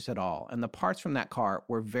superstitious at all, and the parts from that car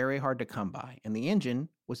were very hard to come by, and the engine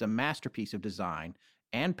was a masterpiece of design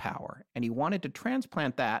and power, and he wanted to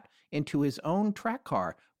transplant that into his own track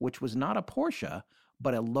car, which was not a Porsche,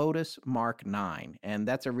 but a Lotus Mark 9. And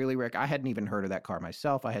that's a really rare, I hadn't even heard of that car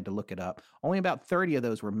myself. I had to look it up. Only about 30 of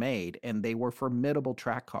those were made, and they were formidable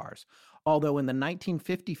track cars. Although in the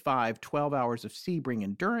 1955 12 Hours of Sebring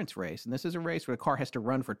endurance race, and this is a race where the car has to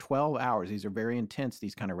run for 12 hours. These are very intense,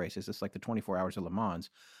 these kind of races. It's like the 24 Hours of Le Mans.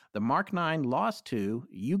 The Mark 9 lost to,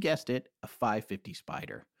 you guessed it, a 550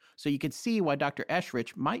 Spider. So you could see why Dr.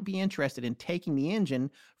 Eschrich might be interested in taking the engine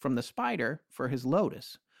from the Spider for his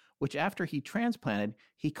Lotus, which after he transplanted,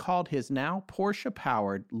 he called his now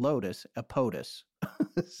Porsche-powered Lotus a POTUS.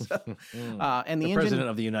 And the engine, President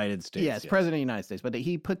of the United States. Yes, President of the United States. But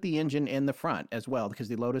he put the engine in the front as well, because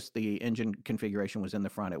the Lotus, the engine configuration was in the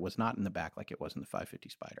front. It was not in the back like it was in the 550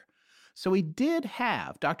 Spider. So he did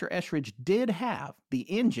have, Dr. Eschrich did have the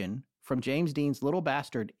engine from James Dean's Little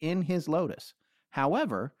Bastard in his Lotus.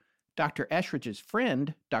 However, Dr. Eschrich's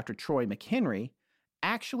friend, Dr. Troy McHenry,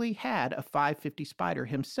 actually had a 550 Spider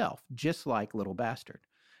himself, just like Little Bastard.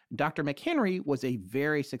 Dr. McHenry was a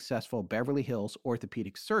very successful Beverly Hills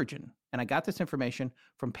orthopedic surgeon, and I got this information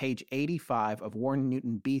from page 85 of Warren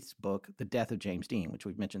Newton Beath's book, The Death of James Dean, which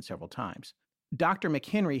we've mentioned several times. Dr.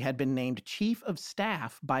 McHenry had been named chief of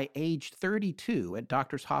staff by age 32 at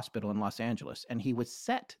Doctors Hospital in Los Angeles, and he was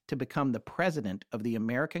set to become the president of the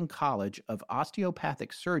American College of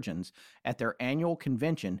Osteopathic Surgeons at their annual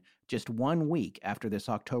convention just 1 week after this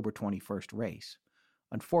October 21st race.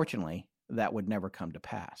 Unfortunately, that would never come to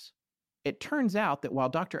pass. It turns out that while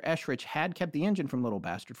Dr. Eschrich had kept the engine from Little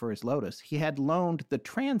Bastard for his Lotus, he had loaned the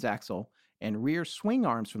transaxle and rear swing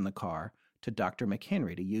arms from the car to Dr.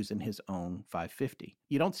 McHenry to use in his own 550.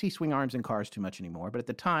 You don't see swing arms in cars too much anymore, but at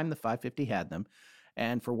the time, the 550 had them.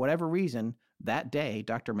 And for whatever reason, that day,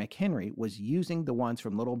 Dr. McHenry was using the ones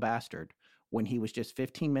from Little Bastard when he was just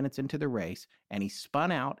 15 minutes into the race, and he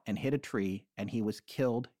spun out and hit a tree, and he was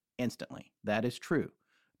killed instantly. That is true.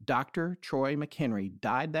 Dr. Troy McHenry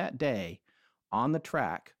died that day on the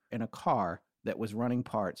track in a car that was running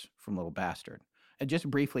parts from Little Bastard. And just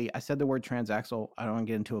briefly, I said the word transaxle. I don't want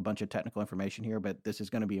to get into a bunch of technical information here, but this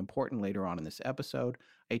is going to be important later on in this episode.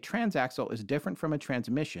 A transaxle is different from a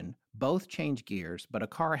transmission. Both change gears, but a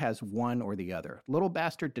car has one or the other. Little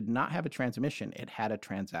Bastard did not have a transmission. It had a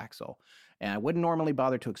transaxle. And I wouldn't normally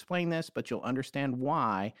bother to explain this, but you'll understand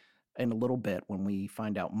why in a little bit when we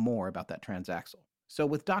find out more about that transaxle. So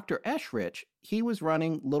with Dr. Eschrich, he was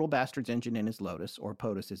running Little Bastard's engine in his Lotus, or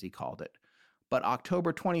POTUS as he called it. But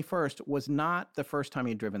October 21st was not the first time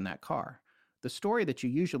he'd driven that car. The story that you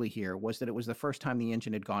usually hear was that it was the first time the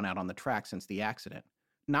engine had gone out on the track since the accident.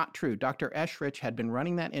 Not true. Dr. Eschrich had been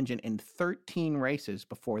running that engine in 13 races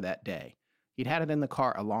before that day. He'd had it in the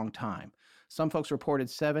car a long time. Some folks reported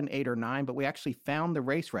 7, 8, or 9, but we actually found the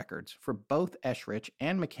race records for both Eschrich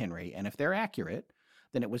and McHenry, and if they're accurate,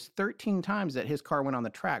 then it was 13 times that his car went on the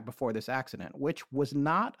track before this accident, which was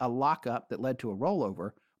not a lockup that led to a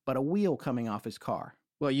rollover, but a wheel coming off his car.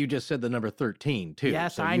 Well, you just said the number 13, too.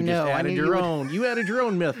 Yes, so I you know. Just added you added your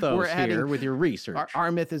own mythos here with your research.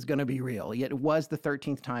 Our myth is going to be real. It was the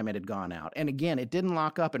 13th time it had gone out. And again, it didn't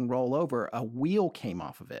lock up and roll over. A wheel came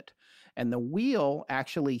off of it. And the wheel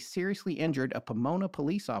actually seriously injured a Pomona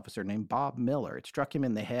police officer named Bob Miller. It struck him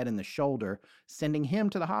in the head and the shoulder, sending him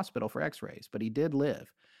to the hospital for x-rays, but he did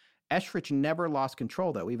live. Eschrich never lost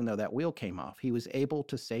control, though, even though that wheel came off. He was able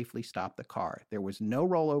to safely stop the car. There was no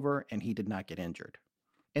rollover, and he did not get injured.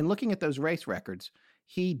 In looking at those race records,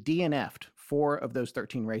 he DNF'd 4 of those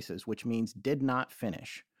 13 races, which means did not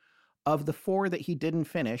finish. Of the 4 that he didn't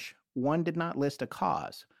finish, 1 did not list a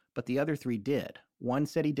cause, but the other 3 did. 1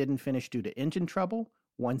 said he didn't finish due to engine trouble.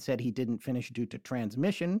 1 said he didn't finish due to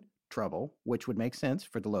transmission trouble, which would make sense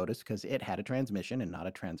for the Lotus because it had a transmission and not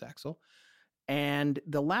a transaxle. And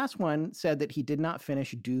the last one said that he did not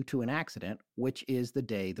finish due to an accident, which is the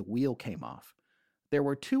day the wheel came off. There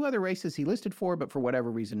were 2 other races he listed for, but for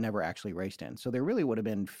whatever reason never actually raced in. So there really would have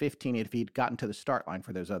been 15 if he'd gotten to the start line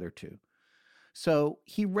for those other 2. So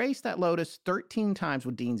he raced that Lotus 13 times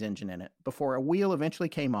with Dean's engine in it before a wheel eventually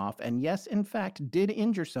came off and yes, in fact, did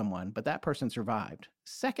injure someone, but that person survived.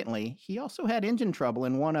 Secondly, he also had engine trouble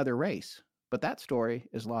in 1 other race. But that story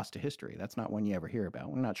is lost to history. That's not one you ever hear about.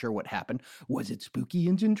 We're not sure what happened. Was it spooky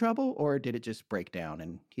engine trouble, or did it just break down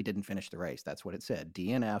and he didn't finish the race? That's what it said,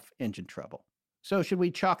 DNF, engine trouble. So should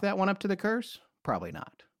we chalk that one up to the curse? Probably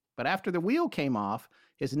not. But after the wheel came off,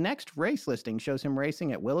 His next race listing shows him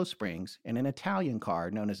racing at Willow Springs in an Italian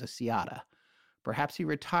car known as a Seata. Perhaps he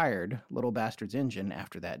retired Little Bastard's engine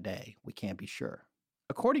after that day. We can't be sure.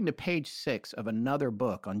 According to page 6 of another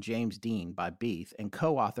book on James Dean by Beath and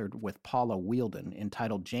co-authored with Paula Wheeldon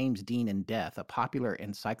entitled James Dean and Death, a popular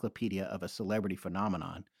encyclopedia of a celebrity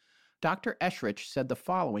phenomenon, Dr. Eshrich said the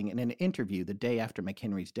following in an interview the day after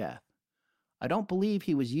McHenry's death. I don't believe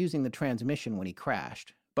he was using the transmission when he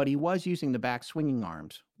crashed, but he was using the back swinging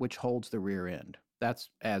arms, which holds the rear end. That's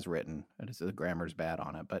as written. The grammar's bad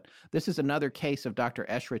on it. But this is another case of Dr.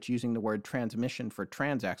 Eshrich using the word transmission for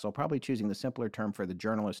transaxle, probably choosing the simpler term for the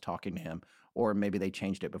journalist talking to him, or maybe they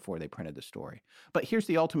changed it before they printed the story. But here's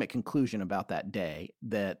the ultimate conclusion about that day,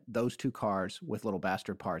 that those two cars with Little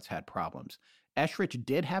Bastard parts had problems. Eshrich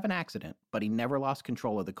did have an accident, but he never lost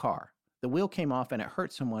control of the car. The wheel came off and it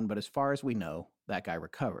hurt someone, but as far as we know, that guy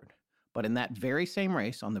recovered. But in that very same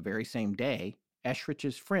race, on the very same day,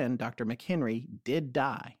 Eschrich's friend, Dr. McHenry, did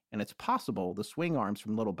die, and it's possible the swing arms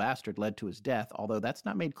from Little Bastard led to his death, although that's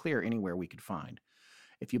not made clear anywhere we could find.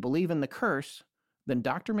 If you believe in the curse, then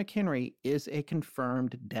Dr. McHenry is a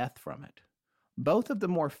confirmed death from it. Both of the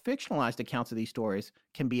more fictionalized accounts of these stories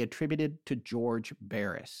can be attributed to George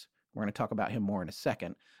Barris. We're going to talk about him more in a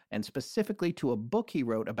second, and specifically to a book he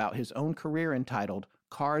wrote about his own career entitled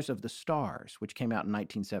Cars of the Stars, which came out in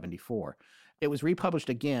 1974. It was republished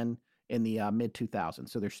again in the mid-2000s,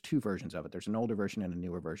 so there's two versions of it. There's an older version and a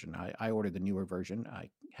newer version. I ordered the newer version. I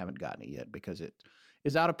haven't gotten it yet because it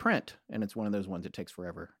is out of print, and it's one of those ones that takes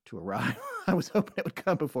forever to arrive. I was hoping it would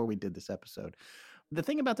come before we did this episode. The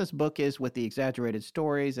thing about this book is with the exaggerated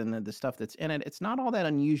stories and the stuff that's in it, it's not all that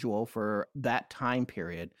unusual for that time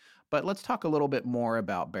period. But let's talk a little bit more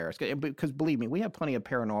about Barris, because believe me, we have plenty of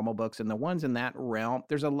paranormal books, and the ones in that realm,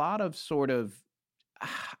 there's a lot of sort of,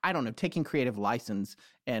 I don't know, taking creative license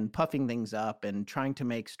and puffing things up and trying to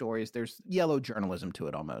make stories. There's yellow journalism to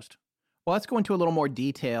it almost. Well, let's go into a little more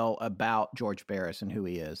detail about George Barris and who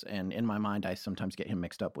he is. And in my mind, I sometimes get him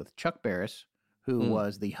mixed up with Chuck Barris, who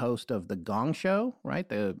was the host of The Gong Show, right?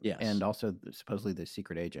 Yes. And also supposedly The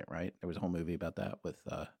Secret Agent, right? There was a whole movie about that with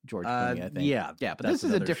George Clooney, I think. Yeah, but this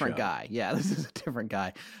is a different guy. Yeah, this is a different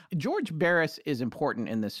guy. George Barris is important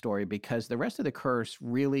in this story because the rest of the curse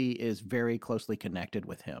really is very closely connected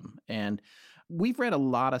with him. And we've read a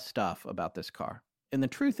lot of stuff about this car. And the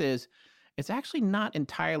truth is, it's actually not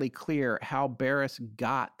entirely clear how Barris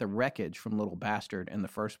got the wreckage from Little Bastard in the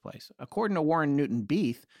first place. According to Warren Newton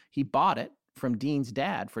Beath, he bought it from Dean's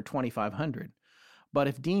dad for $2,500. But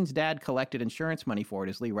if Dean's dad collected insurance money for it,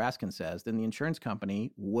 as Lee Raskin says, then the insurance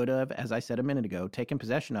company would have, as I said a minute ago, taken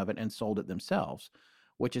possession of it and sold it themselves,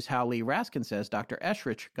 which is how Lee Raskin says Dr.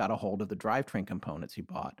 Eshrich got a hold of the drivetrain components he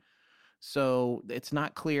bought. So it's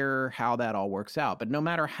not clear how that all works out. But no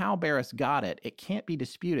matter how Barris got it, it can't be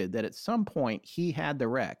disputed that at some point he had the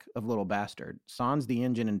wreck of Little Bastard, sans the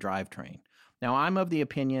engine and drivetrain. Now, I'm of the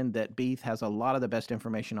opinion that Beath has a lot of the best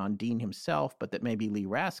information on Dean himself, but that maybe Lee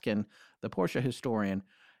Raskin, the Porsche historian,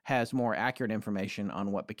 has more accurate information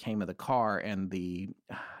on what became of the car and the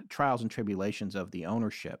trials and tribulations of the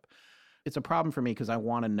ownership. It's a problem for me because I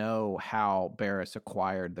want to know how Barris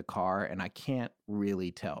acquired the car, and I can't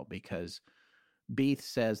really tell because Beath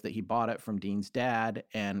says that he bought it from Dean's dad,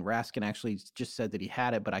 and Raskin actually just said that he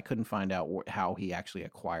had it, but I couldn't find out how he actually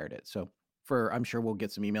acquired it. So I'm sure we'll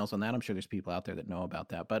get some emails on that. I'm sure there's people out there that know about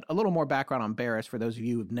that. But a little more background on Barris for those of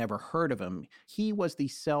you who've never heard of him. He was the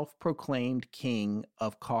self-proclaimed king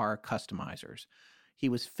of car customizers. He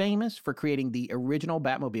was famous for creating the original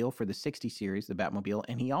Batmobile for the 60 series, the Batmobile,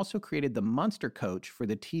 and he also created the Munster coach for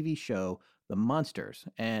the TV show The Munsters.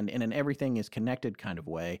 And in an everything is connected kind of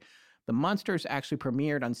way, the Munsters actually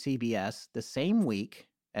premiered on CBS the same week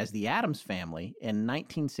as The Addams Family in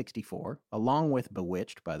 1964, along with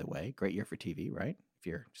Bewitched, by the way. Great year for TV, right? If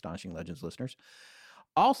you're Astonishing Legends listeners.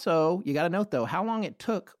 Also, you got to note, though, how long it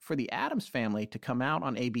took for The Addams Family to come out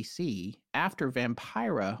on ABC after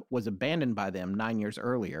Vampira was abandoned by them 9 years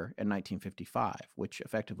earlier in 1955, which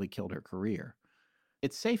effectively killed her career.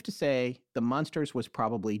 It's safe to say The Munsters was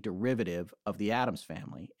probably derivative of The Addams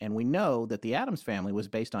Family, and we know that The Addams Family was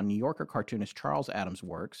based on New Yorker cartoonist Charles Addams'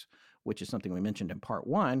 works, which is something we mentioned in part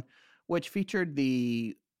one, which featured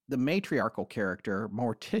the matriarchal character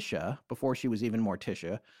Morticia before she was even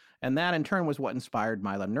Morticia, and that in turn was what inspired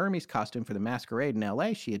Mila Nurmi's costume for the masquerade in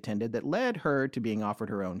L.A. she attended that led her to being offered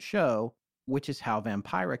her own show, which is how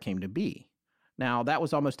Vampira came to be. Now, that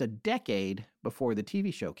was almost a decade before the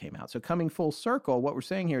TV show came out. So coming full circle, what we're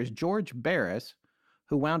saying here is George Barris,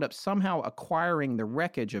 who wound up somehow acquiring the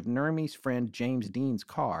wreckage of Nurmi's friend James Dean's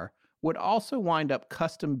car, would also wind up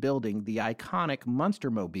custom building the iconic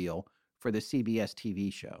Munstermobile for the CBS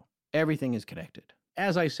TV show. Everything is connected.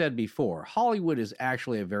 As I said before, Hollywood is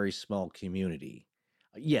actually a very small community.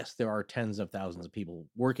 Yes, there are tens of thousands of people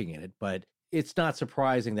working in it, but it's not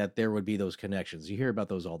surprising that there would be those connections. You hear about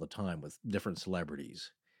those all the time with different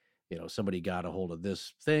celebrities. Somebody got a hold of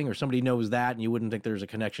this thing or somebody knows that and you wouldn't think there's a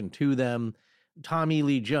connection to them. Tommy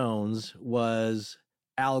Lee Jones was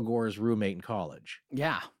Al Gore's roommate in college.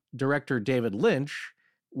 Yeah. Director David Lynch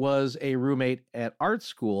was a roommate at art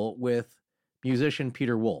school with musician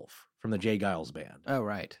Peter Wolf from the Jay Giles Band. Oh,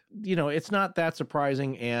 right. It's not that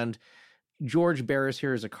surprising. And George Barris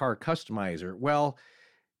here is a car customizer. Well,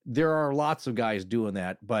 there are lots of guys doing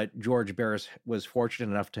that, but George Barris was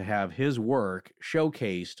fortunate enough to have his work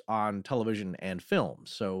showcased on television and film.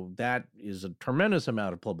 So that is a tremendous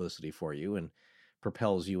amount of publicity for you and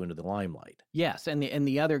propels you into the limelight. Yes, and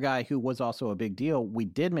the other guy who was also a big deal, we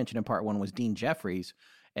did mention in part one, was Dean Jeffries.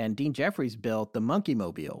 And Dean Jeffries built the Monkey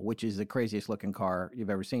Mobile, which is the craziest looking car you've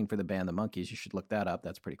ever seen for the band The Monkees. You should look that up.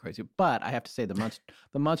 That's pretty crazy. But I have to say the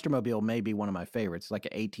Monster Mobile may be one of my favorites. It's like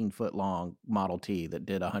an 18-foot long Model T that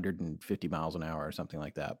did 150 miles an hour or something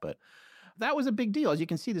like that. But that was a big deal. As you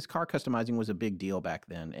can see, this car customizing was a big deal back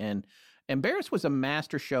then. And Barris was a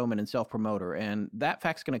master showman and self-promoter, and that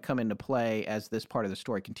fact's going to come into play as this part of the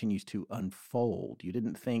story continues to unfold. You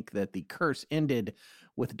didn't think that the curse ended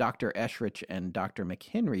with Dr. Eshrich and Dr.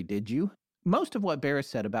 McHenry, did you? Most of what Barris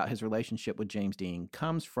said about his relationship with James Dean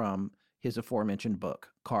comes from his aforementioned book,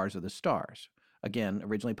 Cars of the Stars. Again,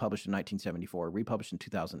 originally published in 1974, republished in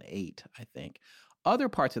 2008, I think. Other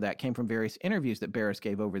parts of that came from various interviews that Barris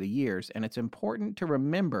gave over the years, and it's important to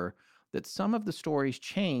remember that some of the stories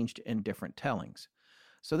changed in different tellings.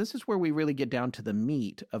 So this is where we really get down to the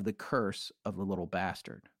meat of the curse of the little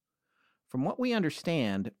bastard. From what we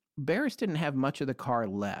understand, Barris didn't have much of the car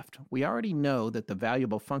left. We already know that the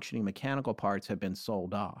valuable functioning mechanical parts had been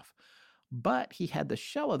sold off. But he had the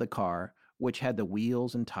shell of the car, which had the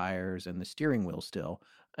wheels and tires and the steering wheel still,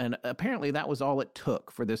 and apparently that was all it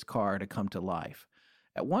took for this car to come to life.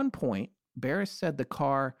 At one point, Barris said the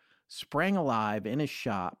car sprang alive in his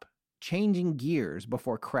shop, changing gears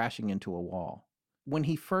before crashing into a wall. When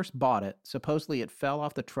he first bought it, supposedly it fell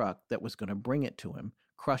off the truck that was going to bring it to him,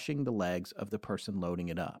 crushing the legs of the person loading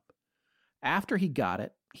it up. After he got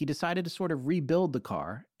it, he decided to sort of rebuild the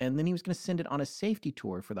car, and then he was going to send it on a safety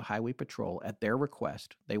tour for the Highway Patrol at their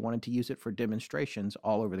request. They wanted to use it for demonstrations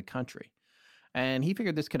all over the country. And he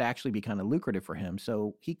figured this could actually be kind of lucrative for him,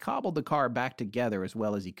 so he cobbled the car back together as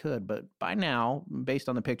well as he could. But by now, based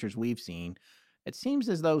on the pictures we've seen, it seems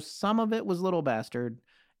as though some of it was Little Bastard,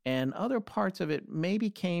 and other parts of it maybe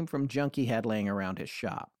came from junk he had laying around his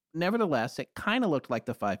shop. Nevertheless, it kind of looked like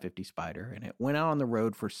the 550 Spider, and it went out on the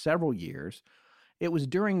road for several years. It was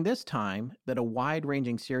during this time that a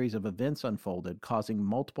wide-ranging series of events unfolded, causing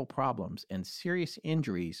multiple problems and serious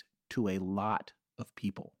injuries to a lot of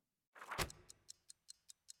people.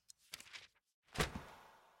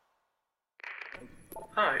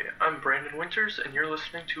 Hi, I'm Brandon Winters, and you're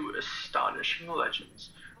listening to Astonishing Legends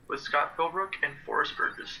with Scott Philbrook and Forrest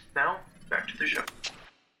Burgess. Now, back to the show.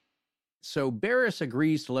 So Barris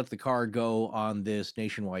agrees to let the car go on this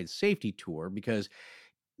nationwide safety tour because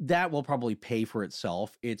that will probably pay for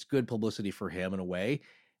itself. It's good publicity for him in a way.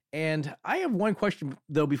 And I have one question,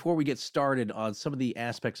 though, before we get started on some of the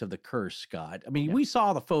aspects of the curse, Scott. I mean, we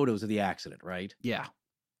saw the photos of the accident, right? Yeah.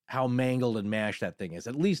 How mangled and mashed that thing is.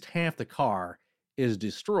 At least half the car is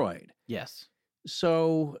destroyed. Yes.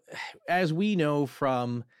 So, as we know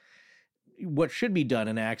from what should be done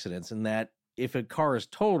in accidents, and that if a car is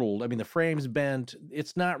totaled, I mean, the frame's bent,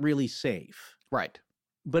 it's not really safe. Right.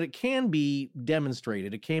 But it can be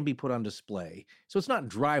demonstrated. It can be put on display. So it's not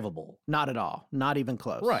drivable. Not at all. Not even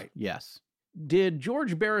close. Right. Yes. Did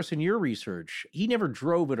George Barris, in your research, he never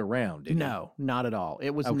drove it around, did he? No, not at all.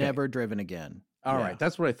 It was never driven again. All right.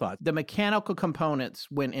 That's what I thought. The mechanical components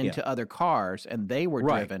went into other cars and they were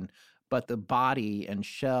driven, but the body and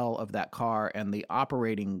shell of that car and the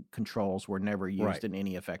operating controls were never used in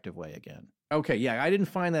any effective way again. Okay, yeah, I didn't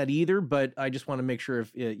find that either, but I just want to make sure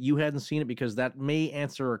if you hadn't seen it, because that may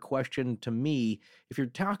answer a question to me. If you're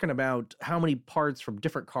talking about how many parts from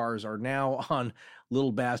different cars are now on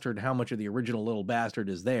Little Bastard, how much of the original Little Bastard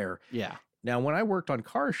is there? Yeah. Now, when I worked on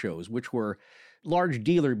car shows, which were large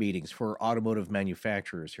dealer meetings for automotive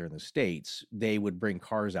manufacturers here in the States, they would bring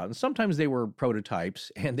cars out. And sometimes they were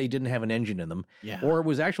prototypes and they didn't have an engine in them. Yeah. Or it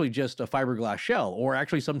was actually just a fiberglass shell, or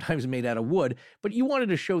actually sometimes made out of wood. But you wanted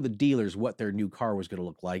to show the dealers what their new car was going to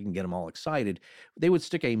look like and get them all excited. They would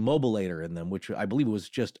stick a mobilator in them, which I believe was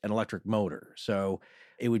just an electric motor. So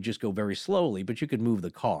it would just go very slowly, but you could move the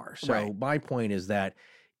car. So my point is that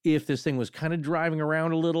if this thing was kind of driving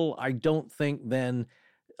around a little, I don't think then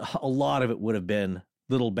a lot of it would have been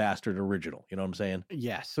Little Bastard original. You know what I'm saying?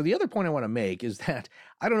 Yes. So the other point I want to make is that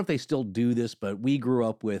I don't know if they still do this, but we grew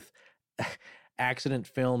up with accident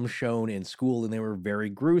films shown in school, and they were very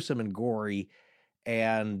gruesome and gory.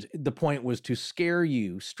 And the point was to scare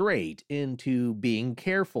you straight into being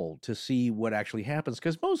careful to see what actually happens,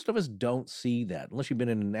 because most of us don't see that unless you've been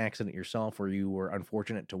in an accident yourself or you were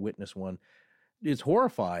unfortunate to witness one. It's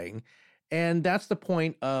horrifying. And that's the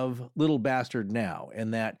point of Little Bastard now,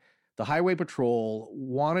 and that the Highway Patrol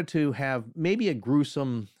wanted to have maybe a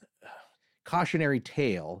gruesome cautionary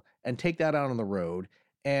tale and take that out on the road.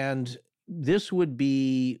 And this would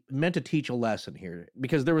be meant to teach a lesson here,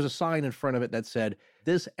 because there was a sign in front of it that said,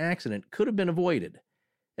 this accident could have been avoided.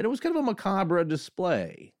 And it was kind of a macabre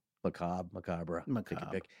display. Macabre. Pick a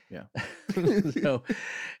pick. Yeah. So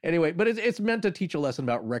anyway, but it's meant to teach a lesson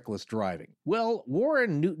about reckless driving. Well,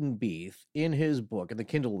 Warren Newton Beath, in his book, in the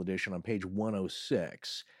Kindle edition on page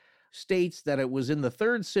 106, states that it was in the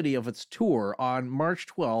third city of its tour on March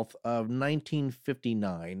 12th of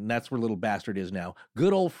 1959. That's where Little Bastard is now.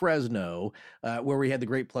 Good old Fresno, where we had the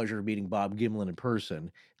great pleasure of meeting Bob Gimlin in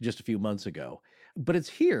person just a few months ago. But it's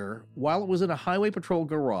here, while it was in a Highway Patrol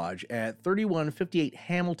garage at 3158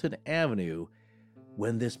 Hamilton Avenue,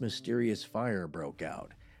 when this mysterious fire broke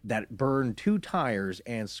out that burned 2 tires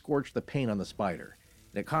and scorched the paint on the Spider.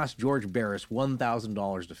 And it cost George Barris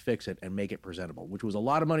 $1,000 to fix it and make it presentable, which was a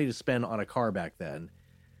lot of money to spend on a car back then.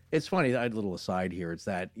 It's funny, I had a little aside here. It's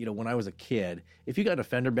that, when I was a kid, if you got a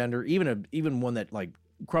fender bender, even one that like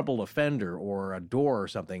crumpled a fender or a door or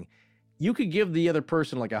something, you could give the other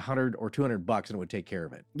person like $100 or $200 and it would take care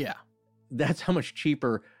of it. Yeah. That's how much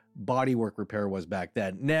cheaper bodywork repair was back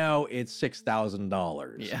then. Now it's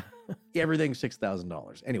 $6,000. Yeah. Everything's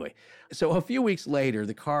 $6,000. Anyway, so a few weeks later,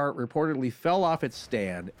 the car reportedly fell off its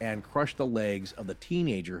stand and crushed the legs of the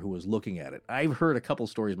teenager who was looking at it. I've heard a couple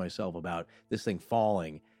stories myself about this thing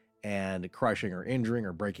falling and crushing or injuring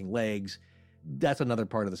or breaking legs. That's another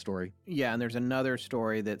part of the story. Yeah, and there's another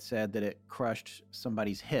story that said that it crushed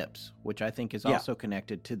somebody's hips, which I think is also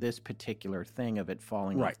connected to this particular thing of it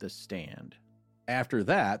falling off the stand. After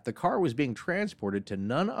that, the car was being transported to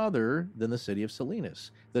none other than the city of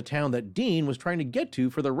Salinas, the town that Dean was trying to get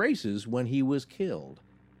to for the races when he was killed.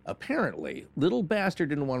 Apparently, Little Bastard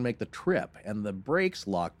didn't want to make the trip, and the brakes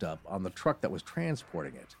locked up on the truck that was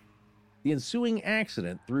transporting it. The ensuing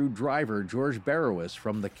accident threw driver George Barrowis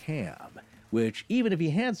from the cab, which, even if he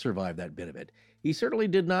had survived that bit of it, he certainly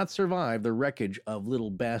did not survive the wreckage of Little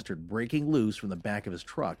Bastard breaking loose from the back of his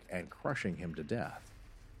truck and crushing him to death.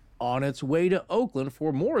 On its way to Oakland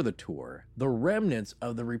for more of the tour, the remnants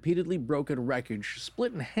of the repeatedly broken wreckage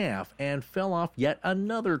split in half and fell off yet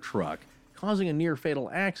another truck, causing a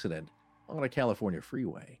near-fatal accident on a California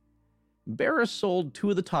freeway. Barris sold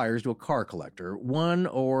 2 of the tires to a car collector. One,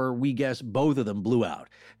 or we guess both of them, blew out.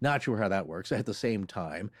 Not sure how that works at the same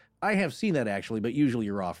time. I have seen that actually, but usually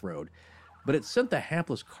you're off-road. But it sent the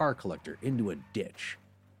hapless car collector into a ditch.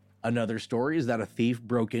 Another story is that a thief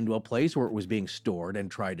broke into a place where it was being stored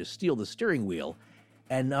and tried to steal the steering wheel,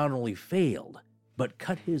 and not only failed, but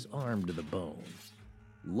cut his arm to the bone.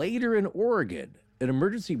 Later in Oregon, an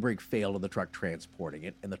emergency brake failed on the truck transporting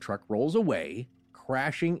it, and the truck rolls away,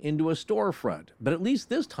 crashing into a storefront. But at least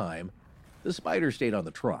this time, the Spider stayed on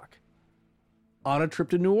the truck. On a trip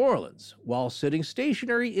to New Orleans, while sitting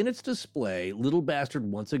stationary in its display, Little Bastard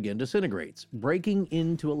once again disintegrates, breaking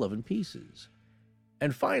into 11 pieces.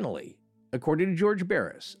 And finally, according to George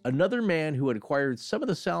Barris, another man who had acquired some of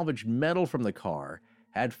the salvaged metal from the car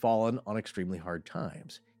had fallen on extremely hard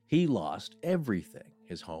times. He lost everything: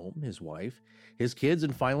 his home, his wife, his kids,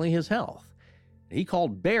 and finally his health. He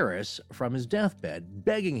called Barris from his deathbed,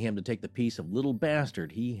 begging him to take the piece of Little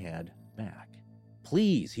Bastard he had back.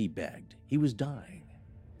 Please, he begged. He was dying.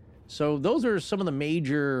 So those are some of the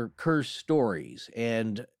major curse stories,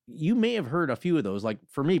 and you may have heard a few of those. Like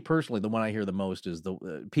for me personally, the one I hear the most is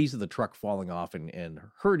the piece of the truck falling off and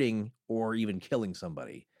hurting or even killing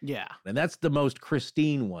somebody. Yeah. And that's the most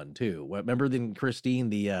Christine one too. Remember then Christine,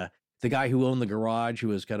 the guy who owned the garage, who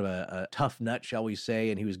was kind of a tough nut, shall we say,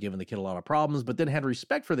 and he was giving the kid a lot of problems, but then had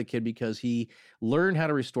respect for the kid because he learned how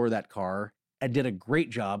to restore that car and did a great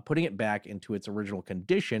job putting it back into its original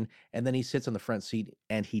condition. And then he sits in the front seat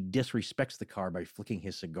and he disrespects the car by flicking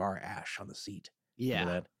his cigar ash on the seat. Yeah.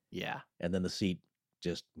 Remember that? Yeah. And then the seat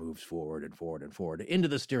just moves forward and forward and forward into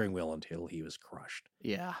the steering wheel until he was crushed.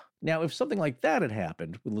 Yeah. Now, if something like that had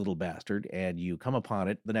happened with Little Bastard and you come upon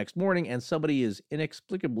it the next morning and somebody is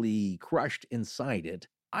inexplicably crushed inside it,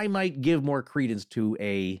 I might give more credence to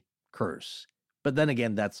a curse. But then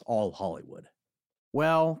again, that's all Hollywood.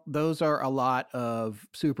 Well, those are a lot of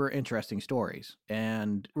super interesting stories.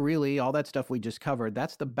 And really, all that stuff we just covered,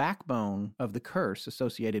 that's the backbone of the curse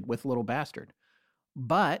associated with Little Bastard.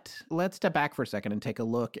 But let's step back for a second and take a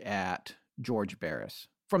look at George Barris.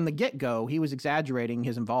 From the get-go, he was exaggerating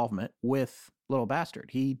his involvement with Little Bastard.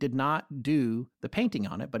 He did not do the painting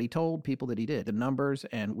on it, but he told people that he did. The numbers,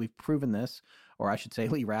 and we've proven this, or I should say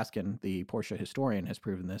Lee Raskin, the Porsche historian, has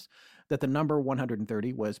proven this, that the number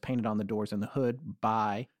 130 was painted on the doors and the hood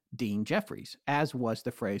by Dean Jeffries, as was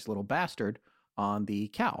the phrase Little Bastard on the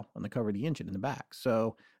cowl, on the cover of the engine in the back.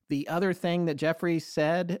 So the other thing that Jeffries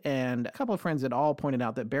said, and a couple of friends had all pointed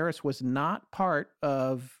out, that Barris was not part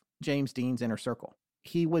of James Dean's inner circle.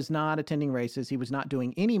 He was not attending races. He was not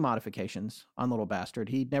doing any modifications on Little Bastard.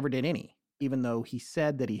 He never did any, even though he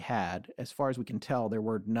said that he had. As far as we can tell, there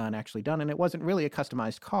were none actually done. And it wasn't really a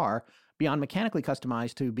customized car, beyond mechanically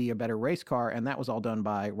customized to be a better race car. And that was all done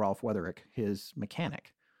by Rolf Weatherick, his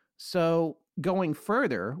mechanic. So going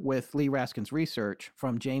further with Lee Raskin's research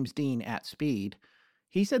from James Dean at Speed,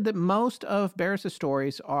 he said that most of Barris's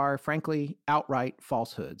stories are, frankly, outright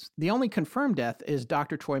falsehoods. The only confirmed death is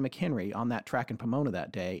Dr. Troy McHenry on that track in Pomona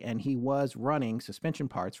that day, and he was running suspension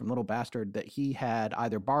parts from Little Bastard that he had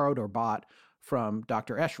either borrowed or bought from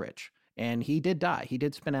Dr. Eshrich. And he did die. He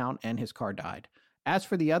did spin out, and his car died. As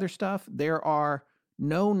for the other stuff, there are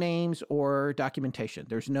no names or documentation.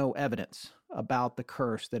 There's no evidence about the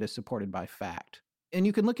curse that is supported by fact. And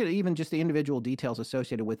you can look at even just the individual details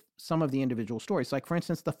associated with some of the individual stories. Like, for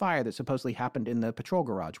instance, the fire that supposedly happened in the patrol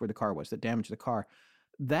garage where the car was, that damaged the car.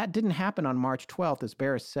 That didn't happen on March 12th, as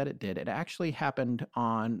Barris said it did. It actually happened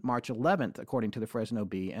on March 11th, according to the Fresno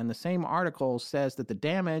Bee. And the same article says that the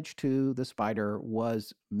damage to the Spider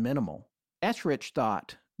was minimal. Eshrich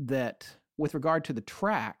thought that with regard to the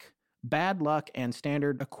track, bad luck and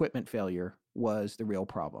standard equipment failure was the real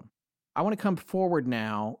problem. I want to come forward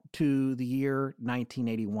now to the year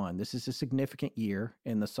 1981. This is a significant year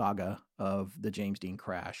in the saga of the James Dean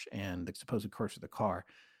crash and the supposed curse of the car.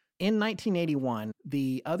 In 1981,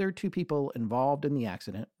 the other two people involved in the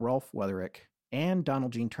accident, Rolf Weatherick and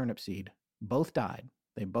Donald Gene Turnipseed, both died.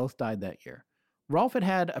 They both died that year. Rolf had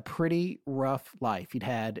had a pretty rough life. He'd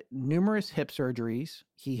had numerous hip surgeries.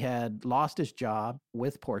 He had lost his job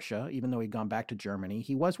with Porsche, even though he'd gone back to Germany.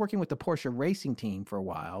 He was working with the Porsche racing team for a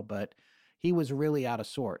while, but he was really out of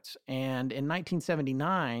sorts. And in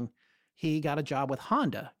 1979, he got a job with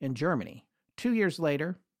Honda in Germany. 2 years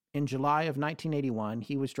later, in July of 1981,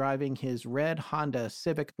 he was driving his red Honda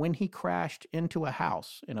Civic when he crashed into a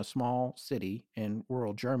house in a small city in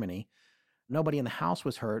rural Germany. Nobody in the house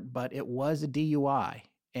was hurt, but it was a DUI,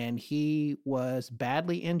 and he was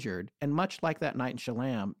badly injured. And much like that night in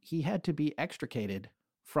Chelam, he had to be extricated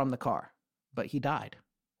from the car, but he died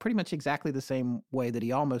pretty much exactly the same way that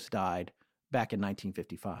he almost died back in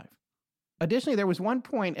 1955. Additionally, there was one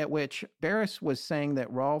point at which Barris was saying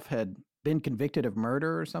that Rolf had been convicted of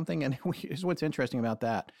murder or something, and here's what's interesting about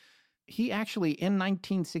that. He actually, in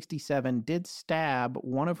 1967, did stab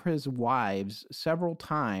one of his wives several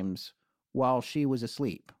times while she was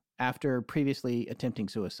asleep, after previously attempting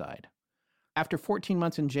suicide. After 14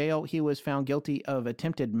 months in jail, he was found guilty of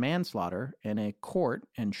attempted manslaughter in a court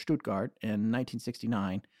in Stuttgart in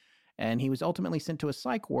 1969, and he was ultimately sent to a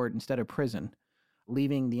psych ward instead of prison,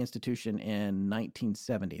 leaving the institution in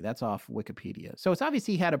 1970. That's off Wikipedia. So it's obvious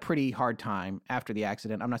he had a pretty hard time after the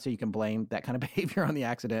accident. I'm not saying you can blame that kind of behavior on the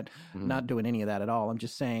accident, not doing any of that at all. I'm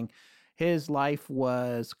just saying his life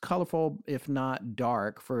was colorful, if not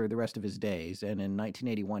dark, for the rest of his days, and in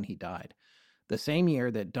 1981 he died. The same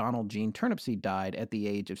year that Donald Gene Turnipseed died at the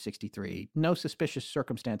age of 63. No suspicious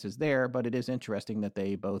circumstances there, but it is interesting that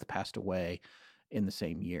they both passed away in the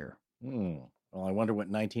same year. Well, I wonder what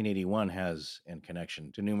 1981 has in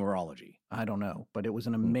connection to numerology. I don't know, but it was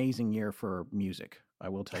an amazing year for music. I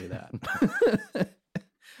will tell you that.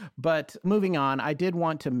 But moving on, I did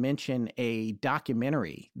want to mention a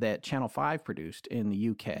documentary that Channel 5 produced in the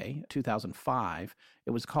UK, 2005.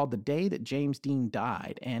 It was called The Day That James Dean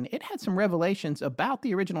Died, and it had some revelations about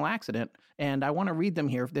the original accident, and I want to read them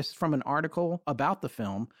here. This is from an article about the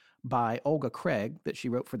film by Olga Craig that she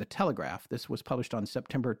wrote for The Telegraph. This was published on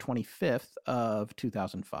September 25th of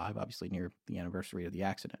 2005, obviously near the anniversary of the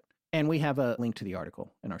accident. And we have a link to the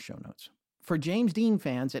article in our show notes. For James Dean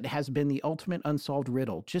fans, it has been the ultimate unsolved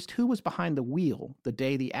riddle. Just who was behind the wheel the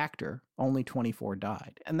day the actor, only 24,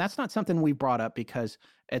 died? And that's not something we brought up because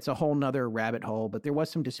it's a whole nother rabbit hole, but there was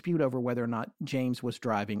some dispute over whether or not James was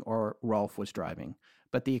driving or Rolf was driving.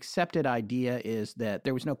 But the accepted idea is that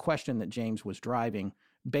there was no question that James was driving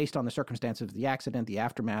based on the circumstances of the accident, the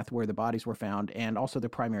aftermath, where the bodies were found, and also the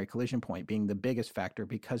primary collision point being the biggest factor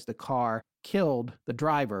because the car killed the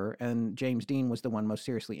driver and James Dean was the one most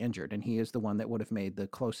seriously injured, and he is the one that would have made the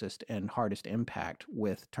closest and hardest impact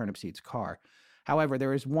with Turnipseed's car. However,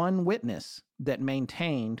 there is one witness that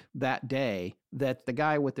maintained that day that the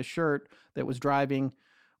guy with the shirt that was driving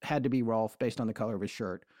had to be Rolf based on the color of his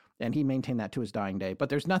shirt, and he maintained that to his dying day. But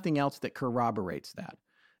there's nothing else that corroborates that.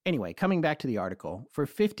 Anyway, coming back to the article, for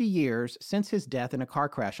 50 years since his death in a car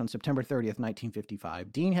crash on September 30th,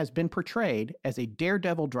 1955, Dean has been portrayed as a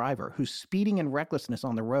daredevil driver whose speeding and recklessness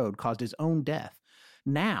on the road caused his own death.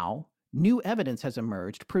 Now, new evidence has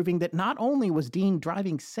emerged proving that not only was Dean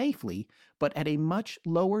driving safely, but at a much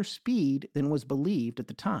lower speed than was believed at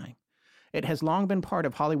the time. It has long been part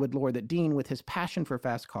of Hollywood lore that Dean, with his passion for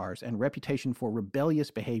fast cars and reputation for rebellious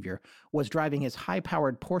behavior, was driving his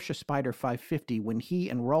high-powered Porsche Spyder 550 when he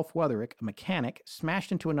and Rolf Wutherick, a mechanic,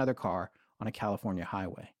 smashed into another car on a California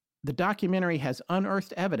highway. The documentary has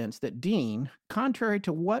unearthed evidence that Dean, contrary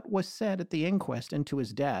to what was said at the inquest into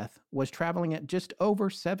his death, was traveling at just over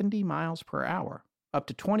 70 miles per hour, up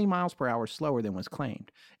to 20 miles per hour slower than was claimed.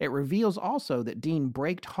 It reveals also that Dean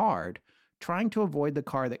braked hard, trying to avoid the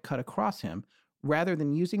car that cut across him, rather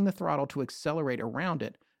than using the throttle to accelerate around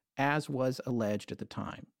it, as was alleged at the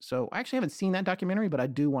time. So I actually haven't seen that documentary, but I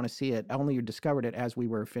do want to see it. I only discovered it as we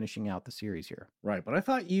were finishing out the series here. Right, but I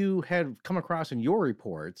thought you had come across in your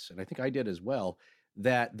reports, and I think I did as well,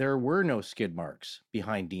 that there were no skid marks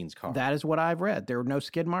behind Dean's car. That is what I've read. There were no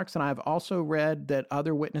skid marks, and I've also read that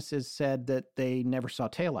other witnesses said that they never saw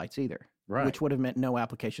taillights either, Right. which would have meant no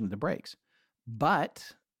application of the brakes.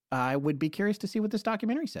 But I would be curious to see what this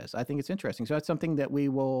documentary says. I think it's interesting. So that's something that we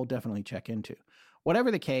will definitely check into.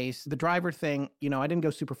 Whatever the case, the driver thing, I didn't go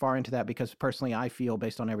super far into that because personally I feel,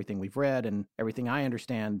 based on everything we've read and everything I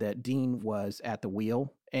understand, that Dean was at the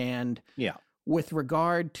wheel. And Yeah. with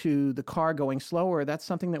regard to the car going slower, that's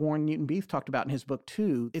something that Warren Newton Beef talked about in his book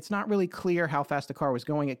too. It's not really clear how fast the car was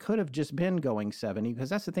going. It could have just been going 70, because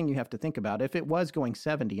that's the thing you have to think about. If it was going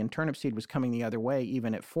 70 and Turnipseed was coming the other way,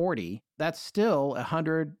 even at 40, that's still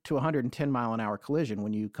 100 to 110 mile an hour collision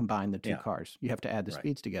when you combine the two cars. You have to add the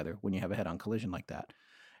speeds together when you have a head-on collision like that.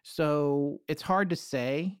 So it's hard to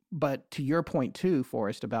say, but to your point too,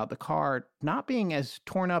 Forrest, about the car not being as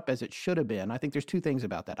torn up as it should have been, I think there's two things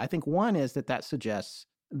about that. I think one is that suggests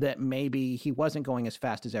that maybe he wasn't going as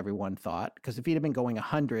fast as everyone thought, because if he'd have been going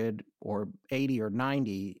 100 or 80 or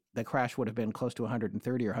 90, the crash would have been close to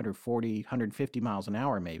 130 or 140, 150 miles an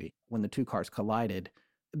hour maybe when the two cars collided.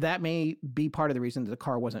 That may be part of the reason that the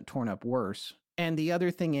car wasn't torn up worse. And the other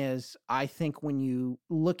thing is, I think when you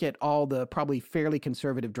look at all the probably fairly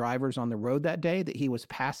conservative drivers on the road that day that he was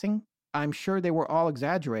passing, I'm sure they were all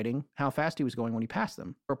exaggerating how fast he was going when he passed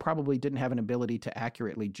them, or probably didn't have an ability to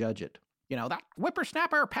accurately judge it. That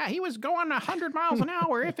whippersnapper, he was going 100 miles an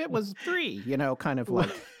hour if it was 3, kind of like.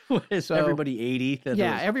 Is everybody 80?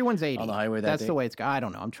 Everyone's 80. On the highway That's day? the way it's going. I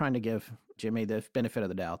don't know. I'm trying to give Jimmy the benefit of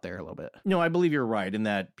the doubt there a little bit. No, I believe you're right in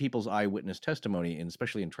that people's eyewitness testimony, and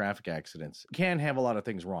especially in traffic accidents, can have a lot of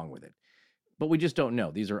things wrong with it. But we just don't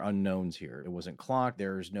know. These are unknowns here. It wasn't clocked.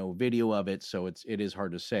 There's no video of it, so it is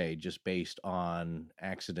hard to say just based on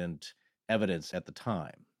accident evidence at the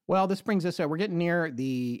time. Well, this brings us, we're getting near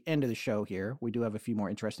the end of the show here. We do have a few more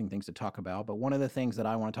interesting things to talk about, but one of the things that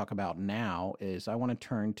I want to talk about now is I want to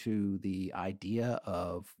turn to the idea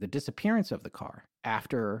of the disappearance of the car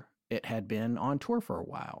after it had been on tour for a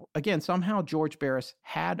while. Again, somehow George Barris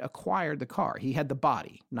had acquired the car. He had the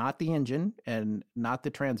body, not the engine and not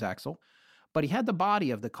the transaxle, but he had the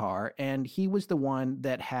body of the car, and he was the one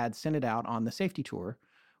that had sent it out on the safety tour.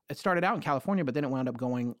 It started out in California, but then it wound up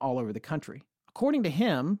going all over the country. According to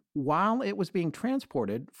him, while it was being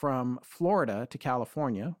transported from Florida to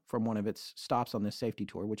California from one of its stops on this safety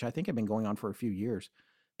tour, which I think had been going on for a few years,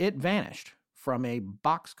 it vanished from a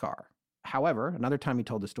boxcar. However, another time he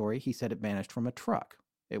told the story, he said it vanished from a truck.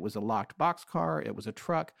 It was a locked boxcar. It was a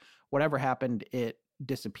truck. Whatever happened, it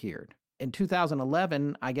disappeared. In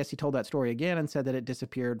 2011, I guess he told that story again and said that it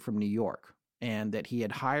disappeared from New York, and that he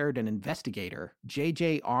had hired an investigator,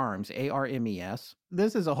 J.J. Arms, A-R-M-E-S.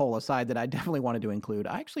 This is a whole aside that I definitely wanted to include.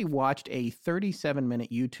 I actually watched a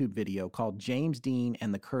 37-minute YouTube video called James Dean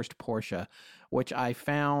and the Cursed Porsche, which I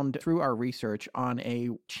found through our research on a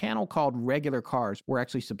channel called Regular Cars. We're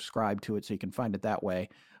actually subscribed to it, so you can find it that way.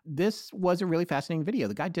 This was a really fascinating video.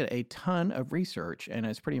 The guy did a ton of research, and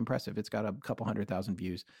it's pretty impressive. It's got a couple 100,000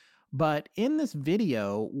 views. But in this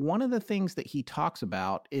video, one of the things that he talks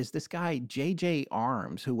about is this guy, J.J.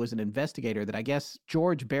 Arms, who was an investigator that I guess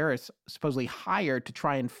George Barris supposedly hired to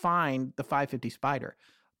try and find the 550 Spider.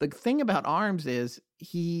 The thing about Arms is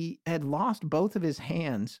he had lost both of his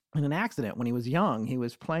hands in an accident when he was young. He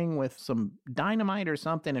was playing with some dynamite or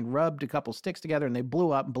something and rubbed a couple sticks together and they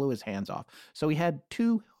blew up and blew his hands off. So he had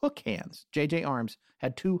two hook hands. J.J. Arms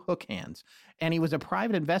had two hook hands. And he was a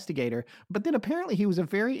private investigator, but then apparently he was a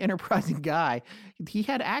very enterprising guy. He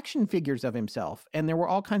had action figures of himself, and there were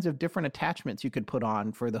all kinds of different attachments you could put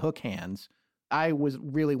on for the hook hands. I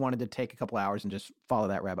really wanted to take a couple hours and just follow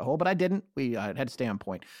that rabbit hole, but I didn't. We had to stay on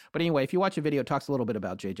point. But anyway, if you watch a video, it talks a little bit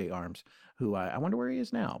about J.J. Arms, who I wonder where he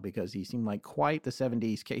is now, because he seemed like quite the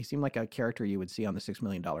 70s. He seemed like a character you would see on the $6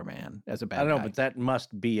 Million Man as a bad guy. I don't know, but that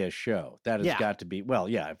must be a show. That has got to be. Well,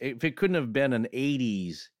 yeah, if it couldn't have been an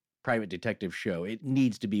 80s private detective show, it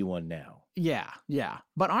needs to be one now. Yeah.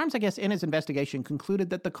 But Arms, I guess, in his investigation concluded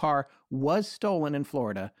that the car was stolen in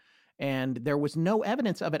Florida, and there was no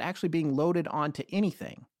evidence of it actually being loaded onto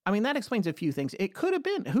anything. I mean, that explains a few things. It could have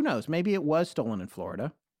been, who knows, maybe it was stolen in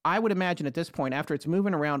Florida. I would imagine at this point, after it's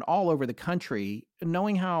moving around all over the country,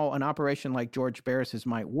 knowing how an operation like George Barris's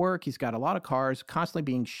might work, he's got a lot of cars constantly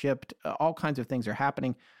being shipped, all kinds of things are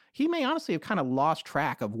happening. He may honestly have kind of lost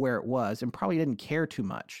track of where it was and probably didn't care too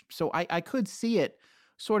much. So I could see it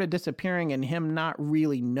sort of disappearing and him not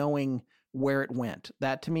really knowing where it went.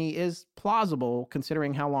 That to me is plausible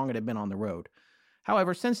considering how long it had been on the road.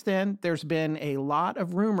 However, since then, there's been a lot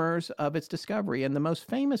of rumors of its discovery. And the most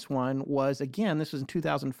famous one was, again, this was in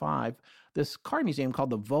 2005, this car museum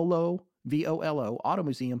called the Volo, V-O-L-O, Auto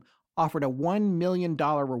Museum, offered a $1 million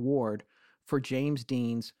reward for James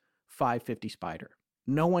Dean's 550 Spider.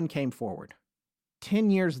 No one came forward.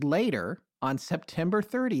 10 years later, on September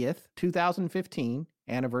 30th, 2015,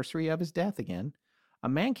 anniversary of his death again, a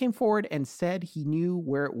man came forward and said he knew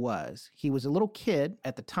where it was. He was a little kid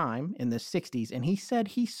at the time in the 60s, and he said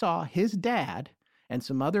he saw his dad and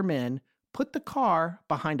some other men put the car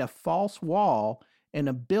behind a false wall in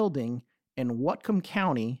a building in Whatcom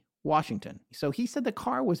County, Washington. So he said the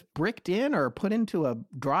car was bricked in or put into a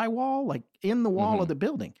drywall, like in the wall of the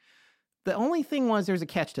building. The only thing was there's a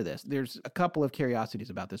catch to this. There's a couple of curiosities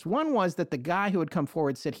about this. One was that the guy who had come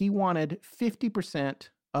forward said he wanted 50%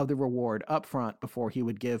 of the reward up front before he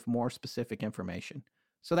would give more specific information.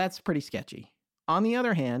 So that's pretty sketchy. On the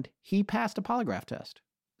other hand, he passed a polygraph test.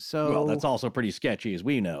 So well, that's also pretty sketchy, as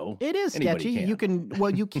we know. It is sketchy. You can.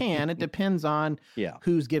 It depends on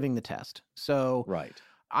who's giving the test. So right.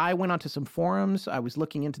 I went onto some forums. I was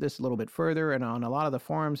looking into this a little bit further, and on a lot of the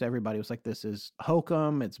forums, everybody was like, this is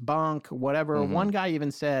hokum, it's bunk, whatever. One guy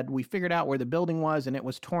even said, we figured out where the building was, and it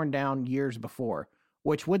was torn down years before,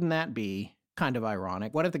 which wouldn't that be kind of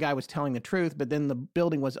ironic? What if the guy was telling the truth, but then the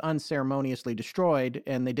building was unceremoniously destroyed,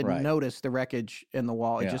 and they didn't notice the wreckage in the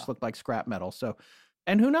wall? It just looked like scrap metal. So,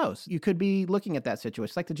 and who knows? You could be looking at that situation.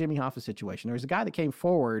 It's like the Jimmy Hoffa situation. There was a guy that came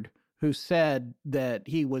forward who said that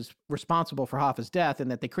he was responsible for Hoffa's death and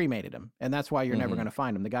that they cremated him. And that's why you're never going to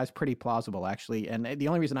find him. The guy's pretty plausible, actually. And the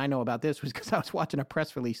only reason I know about this was because I was watching a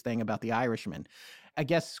press release thing about The Irishman. I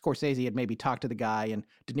guess Scorsese had maybe talked to the guy, and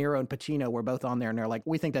De Niro and Pacino were both on there, and they're like,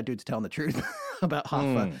 we think that dude's telling the truth about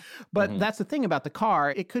Hoffa. But that's the thing about the car.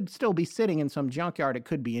 It could still be sitting in some junkyard. It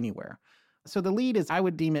could be anywhere. So the lead is, I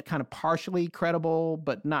would deem it kind of partially credible,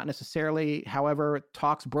 but not necessarily. However,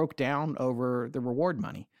 talks broke down over the reward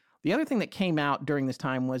money. The other thing that came out during this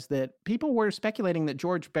time was that people were speculating that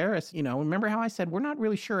George Barris, remember how I said we're not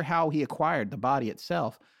really sure how he acquired the body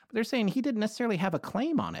itself, but they're saying he didn't necessarily have a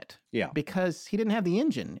claim on it. Yeah. Because he didn't have the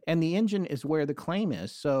engine, and the engine is where the claim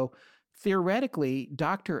is. So theoretically,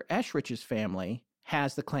 Dr. Eshrich's family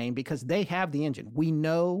has the claim because they have the engine. We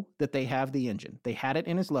know that they have the engine. They had it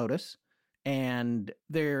in his Lotus, and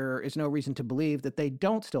there is no reason to believe that they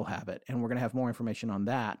don't still have it. And we're going to have more information on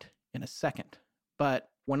that in a second. But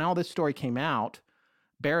when all this story came out,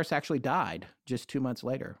 Barris actually died just 2 months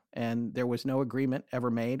later, and there was no agreement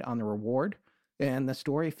ever made on the reward, and the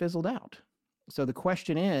story fizzled out. So the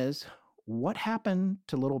question is, what happened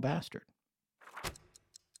to Little Bastard?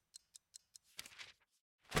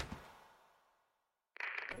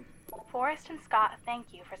 Forrest and Scott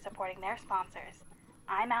thank you for supporting their sponsors.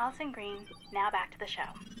 I'm Allison Green. Now back to the show.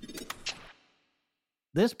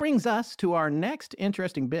 This brings us to our next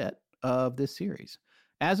interesting bit of this series.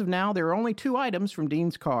 As of now, there are only 2 items from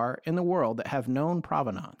Dean's car in the world that have known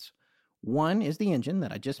provenance. One is the engine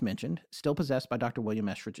that I just mentioned, still possessed by Dr. William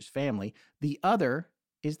Eshrich's family. The other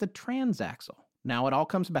is the transaxle. Now it all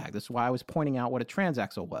comes back. This is why I was pointing out what a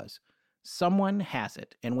transaxle was. Someone has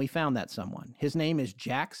it, and we found that someone. His name is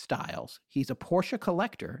Jack Stiles. He's a Porsche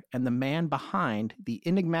collector and the man behind the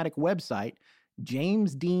enigmatic website,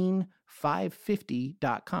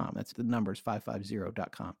 JamesDean550.com. That's the numbers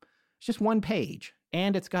 550.com. It's just one page,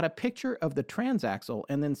 and it's got a picture of the transaxle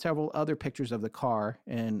and then several other pictures of the car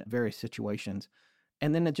in various situations.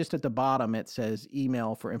 And then just at the bottom, it says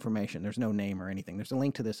email for information. There's no name or anything. There's a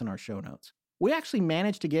link to this in our show notes. We actually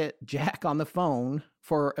managed to get Jack on the phone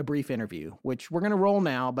for a brief interview, which we're going to roll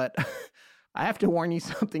now, but I have to warn you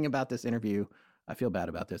something about this interview. I feel bad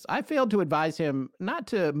about this. I failed to advise him not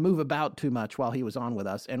to move about too much while he was on with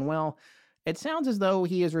us. And well, it sounds as though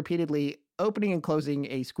he is repeatedly opening and closing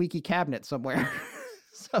a squeaky cabinet somewhere.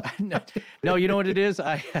 So, no, you know what it is?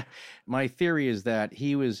 My theory is that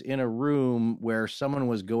he was in a room where someone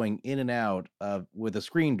was going in and out with a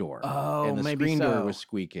screen door. Oh, and the maybe screen so. door was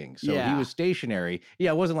squeaking. So Yeah. he was stationary.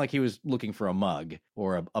 Yeah, it wasn't like he was looking for a mug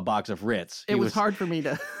or a box of Ritz. It was hard for me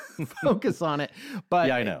to focus on it, but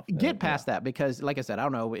Yeah, I know. Get past that because, like I said, I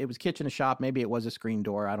don't know. It was kitchen to shop. Maybe it was a screen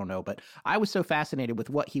door. I don't know. But I was so fascinated with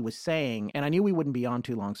what he was saying, and I knew we wouldn't be on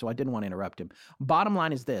too long, so I didn't want to interrupt him. Bottom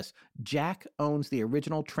line is this. Jack owns the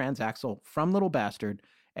original transaxle from Little Bastard,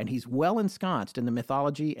 and he's well ensconced in the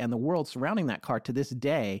mythology and the world surrounding that car to this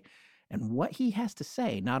day. And what he has to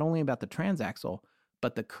say, not only about the transaxle,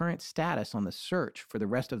 but the current status on the search for the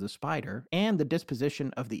rest of the Spider and the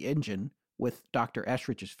disposition of the engine with Dr.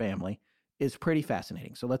 Eschrich's family is pretty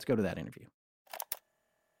fascinating. So let's go to that interview.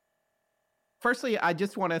 Firstly, I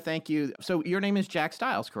just want to thank you. So your name is Jack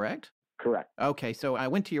Stiles, correct? Correct. Okay, so I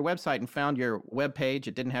went to your website and found your webpage.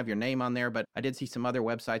 It didn't have your name on there, but I did see some other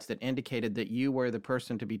websites that indicated that you were the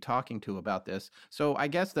person to be talking to about this. So I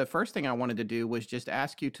guess the first thing I wanted to do was just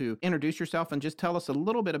ask you to introduce yourself and just tell us a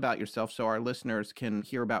little bit about yourself so our listeners can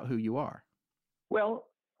hear about who you are. Well,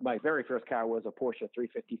 my very first car was a Porsche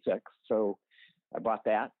 356, so I bought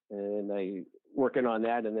that, and I working on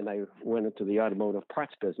that, and then I went into the automotive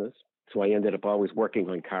parts business. So I ended up always working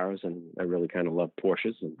on cars, and I really kind of loved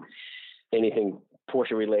Porsches, and anything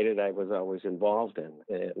Porsche related I was always involved in.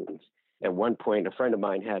 And at one point, a friend of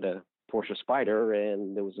mine had a Porsche Spider,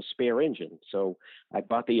 and there was a spare engine. So I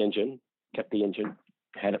bought the engine, kept the engine,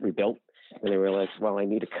 had it rebuilt, and I realized, well, I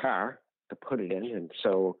need a car to put it in. And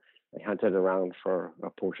so I hunted around for a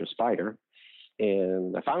Porsche Spider,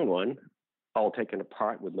 and I found one all taken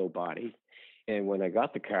apart with no body. And when I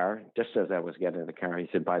got the car, just as I was getting the car, he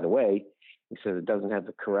said, by the way, he said, it doesn't have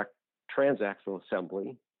the correct transaxle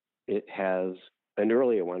assembly. It has an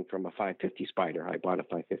earlier one from a 550 Spider. I bought a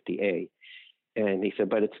 550A. And he said,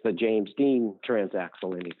 but it's the James Dean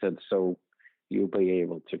transaxle. And he said, so you'll be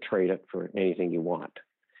able to trade it for anything you want.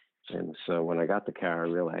 And so when I got the car, I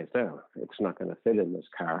realized, oh, it's not going to fit in this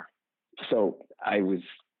car. So I was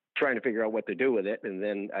trying to figure out what to do with it. And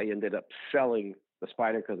then I ended up selling the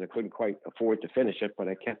Spider because I couldn't quite afford to finish it, but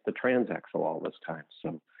I kept the transaxle all this time.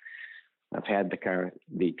 So I've had the car,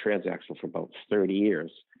 the transaxle, for about 30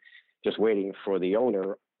 years, just waiting for the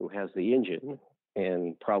owner who has the engine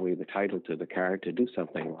and probably the title to the car to do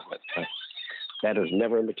something with it. But that has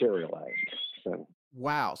never materialized. So.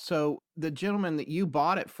 Wow. So the gentleman that you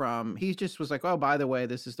bought it from, he just was like, oh, by the way,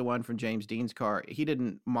 this is the one from James Dean's car. He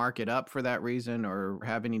didn't mark it up for that reason or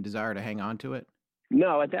have any desire to hang on to it?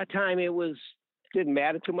 No, at that time didn't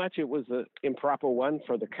matter too much. It was an improper one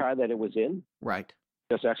for the car that it was in. Right.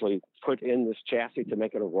 Just actually put in this chassis to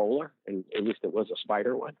make it a roller, and at least it was a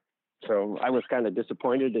Spider one. So I was kind of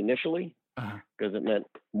disappointed initially because it meant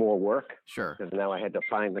more work. Sure. Because now I had to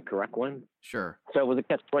find the correct one. Sure. So it was a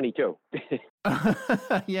catch-22.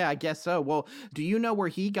 Yeah, I guess so. Well, do you know where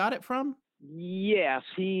he got it from? Yes,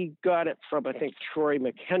 he got it from, I think, Troy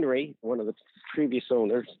McHenry, one of the previous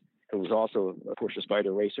owners, who was also a Porsche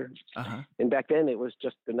Spider racer. And back then, it was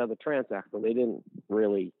just another transaxle. They didn't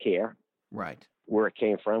really care where it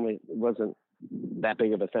came from. It wasn't that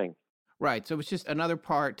big of a thing. Right. So it was just another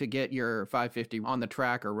part to get your 550 on the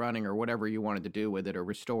track or running or whatever you wanted to do with it or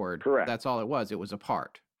restored. Correct. That's all it was. It was a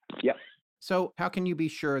part. Yep. So how can you be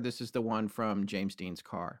sure this is the one from James Dean's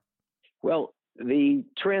car? Well, the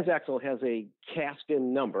transaxle has a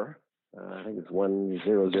cast-in number. I think it's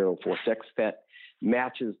 10046 that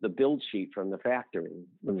matches the build sheet from the factory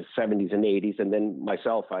in the 70s and 80s. And then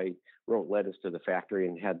myself, I wrote letters to the factory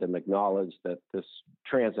and had them acknowledge that this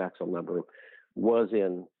transaxle number was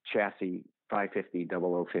in chassis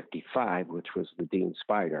 550-0055, which was the Dean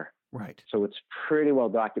Spider. Right. So it's pretty well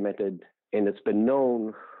documented, and it's been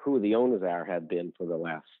known who the owners have been for the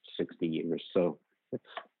last 60 years. So it's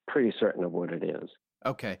pretty certain of what it is.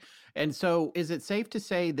 Okay. And so is it safe to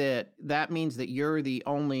say that that means that you're the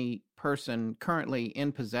only person currently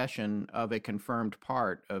in possession of a confirmed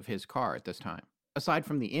part of his car at this time? Aside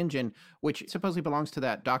from the engine, which supposedly belongs to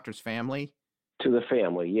that doctor's family. To the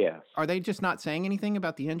family, yes. Are they just not saying anything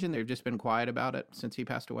about the engine? They've just been quiet about it since he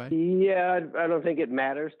passed away? Yeah, I don't think it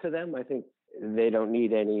matters to them. I think they don't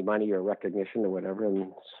need any money or recognition or whatever,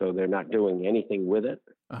 and so they're not doing anything with it.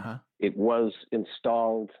 Uh-huh. It was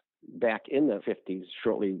installed back in the 50s,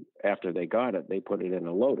 shortly after they got it. They put it in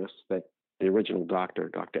a Lotus that the original doctor,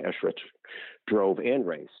 Dr. Eschrich, drove and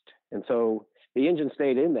raced. And so the engine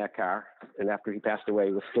stayed in that car, and after he passed away,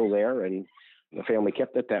 it was still there, and the family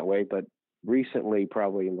kept it that way. But recently,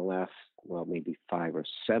 probably in the last, maybe 5 or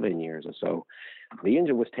 7 years or so, the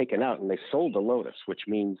engine was taken out, and they sold the Lotus, which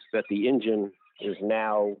means that the engine is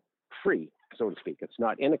now free, so to speak. It's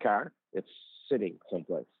not in a car. It's sitting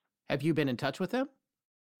someplace. Have you been in touch with them?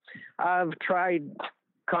 I've tried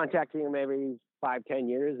contacting him every 5-10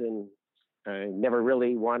 years, and never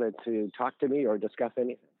really wanted to talk to me or discuss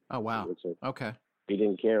anything. Oh, wow. Okay. He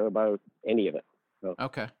didn't care about any of it. So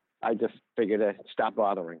okay. I just figured to stop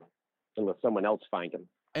bothering unless someone else find him.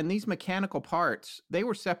 And these mechanical parts, they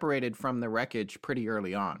were separated from the wreckage pretty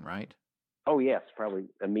early on, right? Oh, yes, probably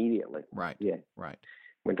immediately. Right. Yeah. Right.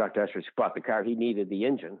 When Dr. Eschrich bought the car, he needed the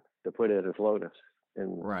engine to put in his Lotus.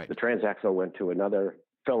 And right. The transaxle went to another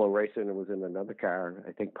fellow racer and was in another car,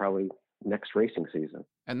 I think probably next racing season.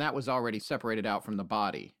 And that was already separated out from the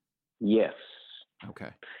body? Yes. Okay.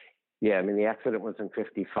 Yeah, I mean, the accident was in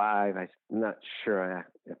 55. I'm not sure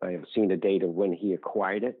if I have seen a date of when he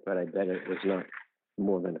acquired it, but I bet it was not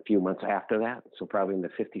more than a few months after that. So probably in the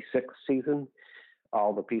 56 season,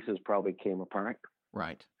 all the pieces probably came apart.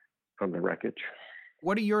 Right. From the wreckage.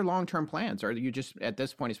 What are your long-term plans? Are you just, at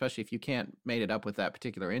this point, especially if you can't mate it up with that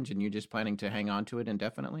particular engine, you're just planning to hang on to it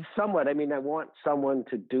indefinitely? Somewhat. I mean, I want someone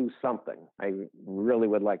to do something. I really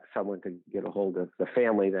would like someone to get a hold of the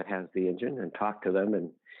family that has the engine and talk to them and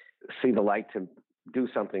see the light to do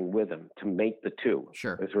something with them, to mate the two.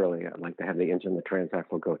 Sure. It's really, I'd like to have the engine and the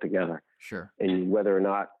transaxle go together. Sure. And whether or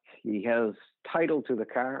not he has title to the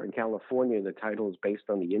car in California, the title is based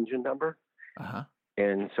on the engine number. Uh-huh.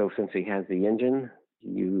 And so since he has the engine,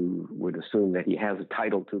 you would assume that he has a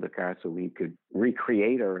title to the car so he could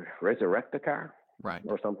recreate or resurrect the car. Right.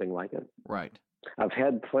 Or something like it. Right. I've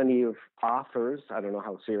had plenty of offers. I don't know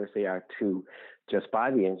how serious they are to just buy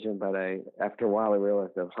the engine, but after a while I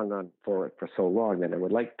realized I've hung on for it for so long that I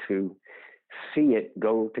would like to see it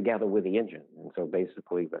go together with the engine. And so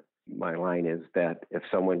basically my line is that if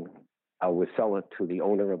someone, I would sell it to the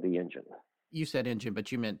owner of the engine. You said engine,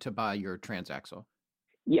 but you meant to buy your transaxle.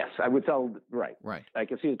 Yes, I would sell, right. Right. I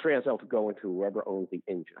can see the transaxle going to whoever owns the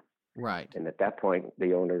engine. Right. And at that point,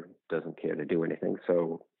 the owner doesn't care to do anything,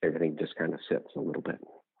 so everything just kind of sits a little bit.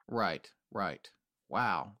 Right, right.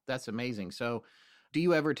 Wow, that's amazing. So do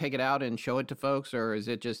you ever take it out and show it to folks, or is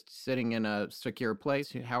it just sitting in a secure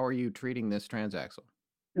place? How are you treating this transaxle?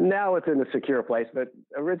 Now it's in a secure place, but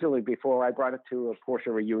originally before I brought it to a Porsche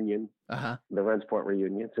reunion, the Rennsport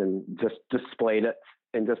reunions, and just displayed it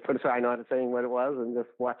and just put a sign on it saying what it was and just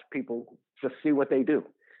watch people just see what they do.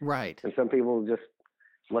 Right. And some people just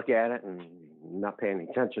look at it and not pay any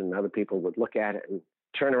attention. And other people would look at it and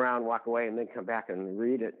turn around, walk away, and then come back and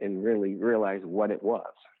read it and really realize what it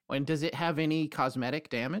was. And does it have any cosmetic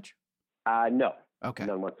damage? No. Okay.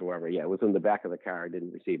 None whatsoever. Yeah, it was in the back of the car. It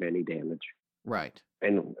didn't receive any damage. Right.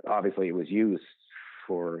 And obviously it was used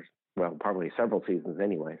for, probably several seasons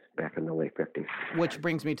anyways, back in the late 50s. Which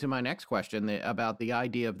brings me to my next question about the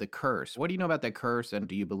idea of the curse. What do you know about the curse, and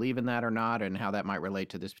do you believe in that or not, and how that might relate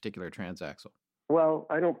to this particular transaxle? Well,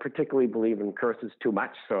 I don't particularly believe in curses too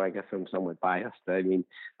much, so I guess I'm somewhat biased. I mean,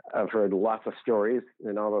 I've heard lots of stories,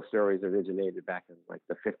 and all those stories originated back in like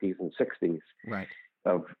the 50s and 60s. Right.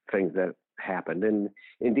 Of things that happened. And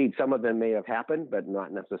indeed, some of them may have happened, but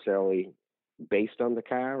not necessarily based on the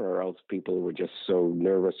car, or else people were just so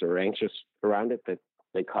nervous or anxious around it that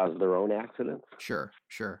they caused their own accidents. Sure.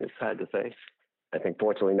 It's hard to say. I think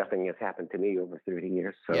fortunately nothing has happened to me over 30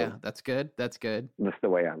 years. So yeah, that's good. That's the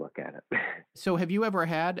way I look at it. So have you ever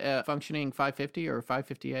had a functioning 550 or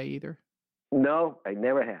 550A either? No, I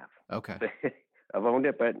never have. Okay. I've owned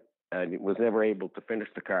it, but I was never able to finish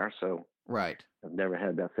the car, so right. I've never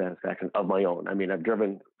had that satisfaction of my own. I mean, I've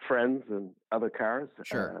driven friends and other cars,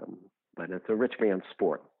 sure. But it's a rich man's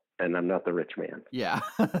sport, and I'm not the rich man. Yeah.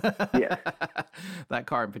 Yeah. That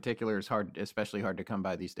car in particular is especially hard to come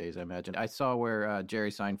by these days, I imagine. I saw where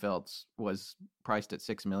Jerry Seinfeld's was priced at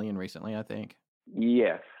 $6 million recently, I think.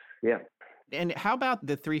 Yes. Yeah. And how about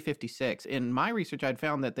the 356? In my research, I'd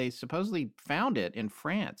found that they supposedly found it in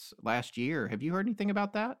France last year. Have you heard anything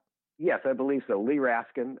about that? Yes, I believe so. Lee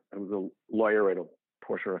Raskin, who's a lawyer and a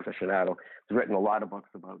Porsche aficionado, has written a lot of books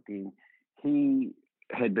about Dean. He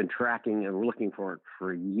had been tracking and looking for it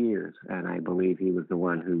for years, and I believe he was the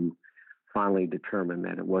one who finally determined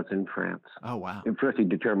that it was in France. Oh, wow. And first he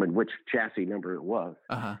determined which chassis number it was,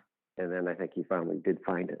 Uh-huh. and then I think he finally did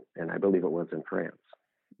find it, and I believe it was in France.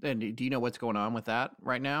 And do you know what's going on with that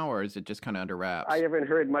right now, or is it just kind of under wraps? I haven't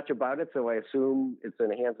heard much about it, so I assume it's in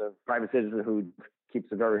the hands of a private citizen who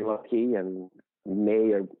keeps a very low key and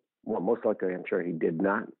may, or well, most likely, I'm sure he did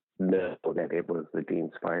not know that it was the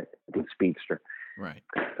Dean Speedster. Right.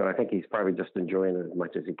 So I think he's probably just enjoying it as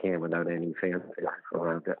much as he can without any fanfare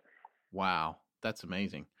around it. Wow. That's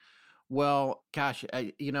amazing. Well, gosh,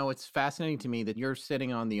 it's fascinating to me that you're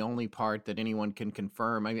sitting on the only part that anyone can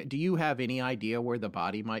confirm. I mean, do you have any idea where the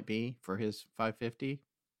body might be for his 550?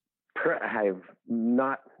 I have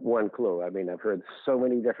not one clue. I mean, I've heard so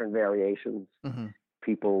many different variations. Mm-hmm.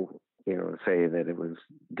 People, say that it was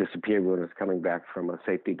disappeared when it was coming back from a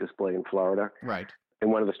safety display in Florida. Right.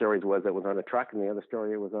 And one of the stories was it was on a truck, and the other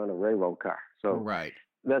story it was on a railroad car. So right.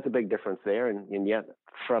 That's a big difference there. And yet,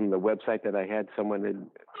 from the website that I had, someone had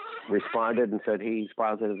responded and said he's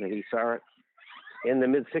positive that he saw it in the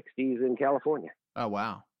mid-'60s in California. Oh,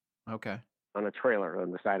 wow. Okay. On a trailer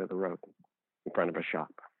on the side of the road in front of a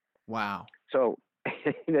shop. Wow. So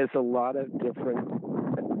there's a lot of different.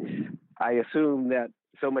 I assume that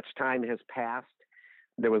so much time has passed.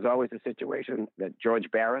 There was always a situation that George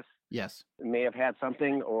Barris yes. may have had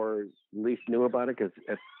something or at least knew about it, because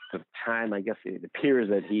at the time, I guess it appears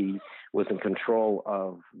that he was in control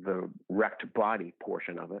of the wrecked body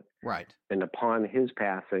portion of it. Right. And upon his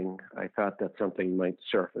passing, I thought that something might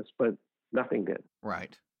surface, but nothing did.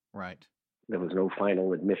 Right. Right. There was no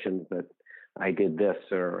final admission that I did this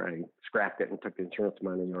or I scrapped it and took the insurance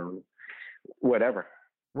money or whatever.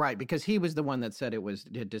 Right, because he was the one that said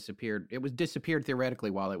it disappeared. It was disappeared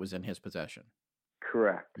theoretically while it was in his possession.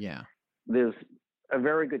 Correct. Yeah. There's a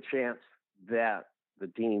very good chance that the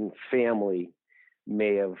Dean family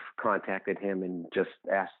may have contacted him and just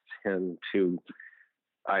asked him to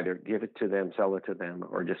either give it to them, sell it to them,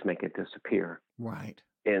 or just make it disappear. Right.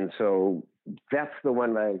 And so that's the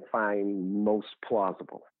one that I find most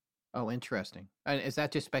plausible. Oh, interesting. And is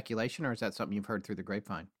that just speculation, or is that something you've heard through the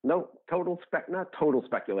grapevine? No, not total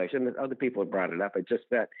speculation. Other people have brought it up. It's just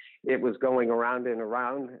that it was going around and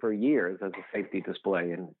around for years as a safety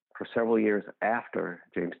display, and for several years after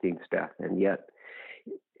James Dean's death. And yet,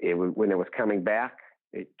 when it was coming back,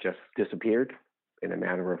 it just disappeared in a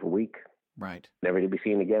matter of a week. Right. Never to be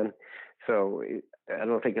seen again. So I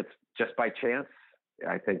don't think it's just by chance.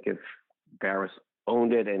 I think if Barris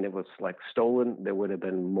owned it and it was like stolen, there would have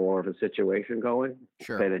been more of a situation going.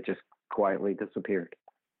 Sure. That it just quietly disappeared.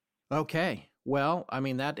 Okay. Well, I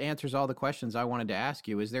mean, that answers all the questions I wanted to ask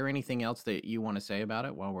you. Is there anything else that you want to say about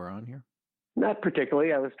it while we're on here? Not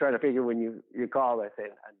particularly. I was trying to figure when you called, I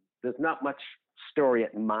said, there's not much story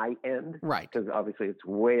at my end. Right. Because obviously it's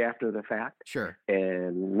way after the fact. Sure.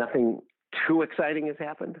 And nothing too exciting has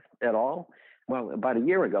happened at all. Well, about a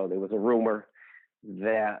year ago, there was a rumor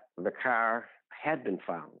that the car had been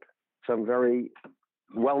found. Some very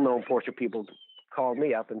well-known Porsche people called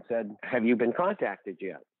me up and said, have you been contacted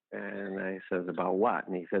yet? And I said, about what?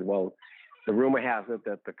 And he said, well, the rumor has it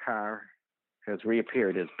that the car has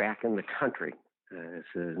reappeared, is back in the country. And I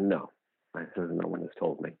said, no. I said, no one has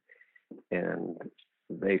told me. And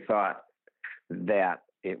they thought that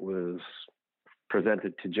it was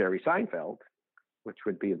presented to Jerry Seinfeld, which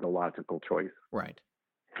would be the logical choice. Right.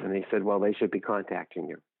 And he said, well, they should be contacting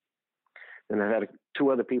you. And I had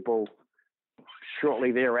two other people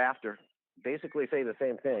shortly thereafter basically say the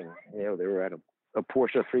same thing. They were at a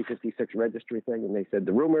Porsche 356 registry thing, and they said,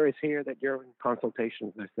 the rumor is here that you're in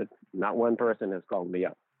consultations. I said, not one person has called me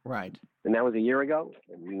up. Right. And that was a year ago,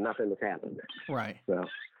 and nothing has happened. Right. So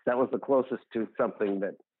that was the closest to something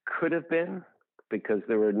that could have been, because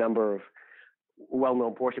there were a number of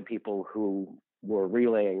well-known Porsche people who were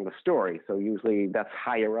relaying the story. So usually that's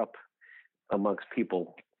higher up amongst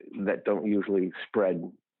people that don't usually spread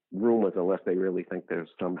rumors unless they really think there's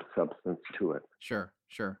some substance to it. Sure.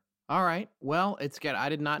 All right. Well, I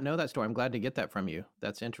did not know that story. I'm glad to get that from you.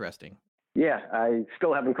 That's interesting. Yeah, I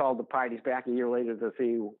still haven't called the parties back a year later to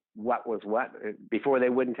see what was what. Before, they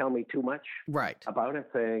wouldn't tell me too much about it,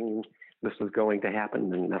 saying this was going to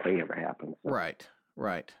happen, and nothing ever happened. So.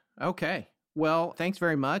 Right. Okay. Well, thanks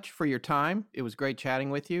very much for your time. It was great chatting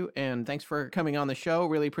with you, and thanks for coming on the show.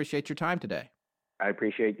 Really appreciate your time today. I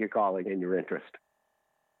appreciate your calling and your interest.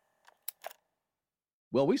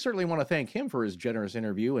 Well, we certainly want to thank him for his generous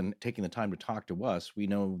interview and taking the time to talk to us. We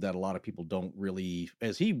know that a lot of people don't really,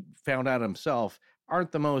 as he found out himself,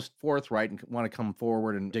 aren't the most forthright and want to come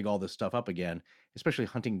forward and dig all this stuff up again, especially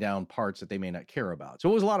hunting down parts that they may not care about. So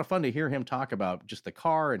it was a lot of fun to hear him talk about just the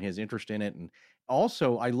car and his interest in it. And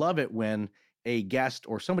also, I love it when a guest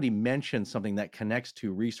or somebody mentions something that connects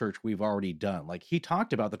to research we've already done. Like he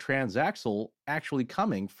talked about the transaxle actually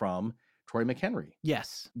coming from Troy McHenry.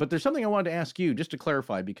 Yes. But there's something I wanted to ask you just to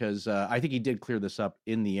clarify, because I think he did clear this up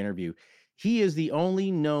in the interview. He is the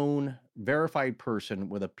only known verified person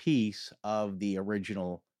with a piece of the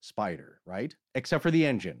original Spider, right? Except for the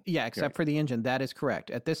engine. Yeah, except for the engine. That is correct.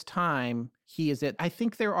 At this time, he is it. I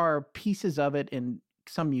think there are pieces of it in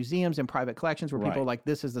some museums and private collections where people are like,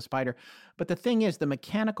 this is the Spider. But the thing is, the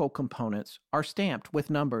mechanical components are stamped with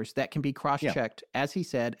numbers that can be cross-checked, as he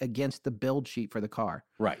said, against the build sheet for the car.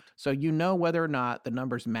 Right. So you know whether or not the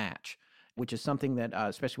numbers match, which is something that,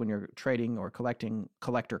 especially when you're trading or collecting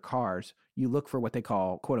collector cars, you look for what they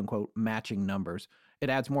call, quote unquote, matching numbers. It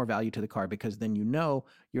adds more value to the car because then you know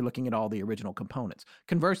you're looking at all the original components.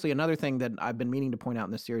 Conversely, another thing that I've been meaning to point out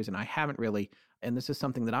in this series, and I haven't really, and this is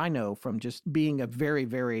something that I know from just being a very,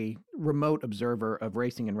 very remote observer of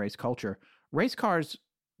racing and race culture, race cars,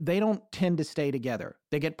 they don't tend to stay together.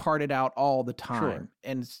 They get parted out all the time. Sure.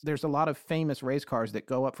 And there's a lot of famous race cars that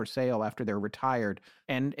go up for sale after they're retired.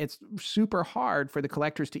 And it's super hard for the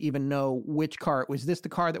collectors to even know which car. Was this the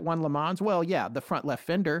car that won Le Mans? Well, yeah, the front left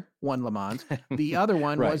fender won Le Mans. The other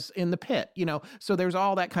one was in the pit, you know. So there's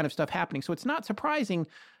all that kind of stuff happening. So it's not surprising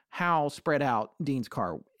how spread out Dean's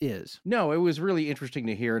car is. No, it was really interesting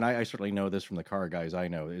to hear, and I certainly know this from the car guys I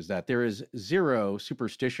know, is that there is zero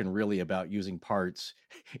superstition really about using parts.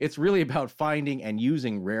 It's really about finding and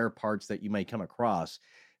using rare parts that you may come across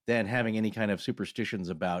than having any kind of superstitions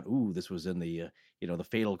about, ooh, this was in the, the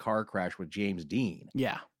fatal car crash with James Dean.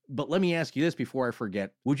 Yeah. But let me ask you this before I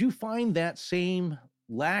forget. Would you find that same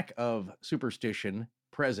lack of superstition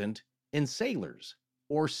present in sailors?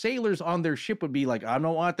 Or sailors on their ship would be like, I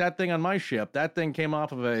don't want that thing on my ship. That thing came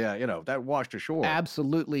off of a, that washed ashore.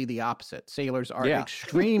 Absolutely the opposite. Sailors are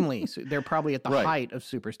extremely, they're probably at the height of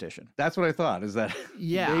superstition. That's what I thought, is that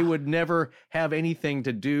they would never have anything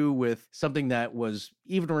to do with something that was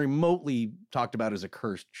even remotely talked about as a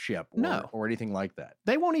cursed ship or anything like that.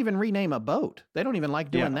 They won't even rename a boat. They don't even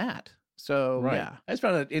like doing that. So, I just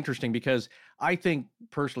found it interesting because I think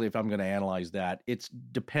personally, if I'm going to analyze that, it's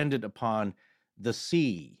dependent upon the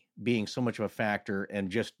sea being so much of a factor and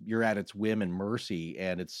just you're at its whim and mercy,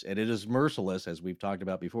 and it is merciless, as we've talked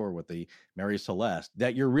about before with the Mary Celeste,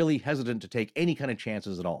 that you're really hesitant to take any kind of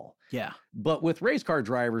chances at all. Yeah. But with race car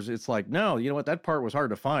drivers, it's like, no, you know what, that part was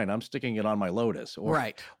hard to find. I'm sticking it on my Lotus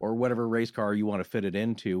or whatever race car you want to fit it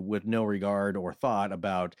into, with no regard or thought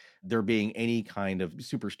about there being any kind of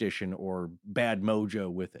superstition or bad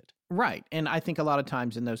mojo with it. Right. And I think a lot of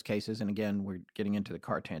times in those cases, and again, we're getting into the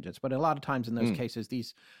car tangents, but a lot of times in those cases,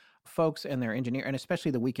 these folks and their engineer, and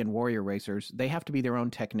especially the weekend warrior racers, they have to be their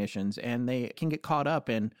own technicians, and they can get caught up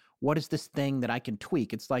in what is this thing that I can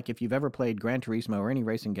tweak. It's like if you've ever played Gran Turismo or any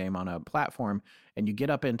racing game on a platform, and you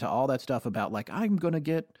get up into all that stuff about like, I'm going to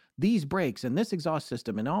get these brakes and this exhaust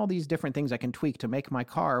system and all these different things I can tweak to make my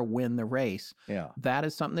car win the race. Yeah. That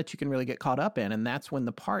is something that you can really get caught up in. And that's when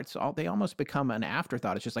the parts, they almost become an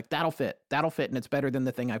afterthought. It's just like, that'll fit, and it's better than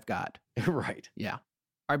the thing I've got. Right. Yeah.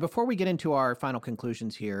 All right, before we get into our final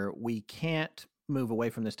conclusions here, we can't move away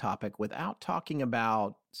from this topic without talking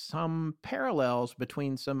about some parallels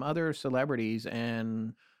between some other celebrities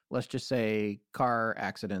and, let's just say, car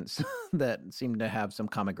accidents that seem to have some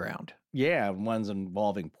common ground. Yeah, ones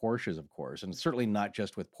involving Porsches, of course, and certainly not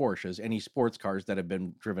just with Porsches. Any sports cars that have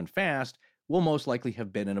been driven fast will most likely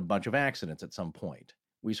have been in a bunch of accidents at some point.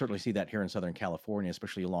 We certainly see that here in Southern California,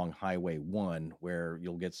 especially along Highway 1, where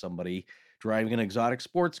you'll get somebody driving an exotic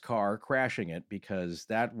sports car crashing it because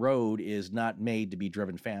that road is not made to be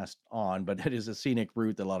driven fast on, but it is a scenic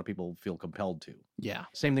route that a lot of people feel compelled to. Yeah.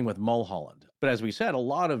 Same thing with Mulholland. But as we said, a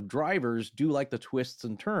lot of drivers do like the twists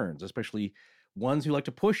and turns, especially ones who like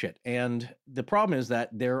to push it. And the problem is that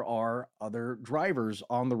there are other drivers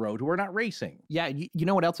on the road who are not racing. Yeah. You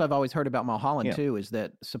know what else I've always heard about Mulholland, too, is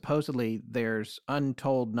that supposedly there's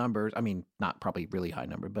untold numbers. I mean, not probably really high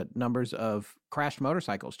number, but numbers of crashed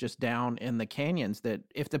motorcycles just down in the canyons that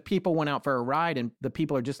if the people went out for a ride and the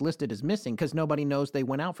people are just listed as missing because nobody knows they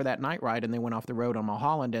went out for that night ride and they went off the road on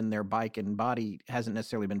Mulholland and their bike and body hasn't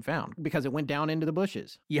necessarily been found because it went down into the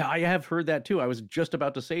bushes. Yeah, I have heard that too. I was just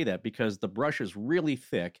about to say that because the brush is really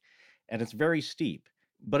thick and it's very steep.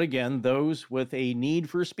 But again, those with a need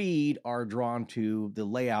for speed are drawn to the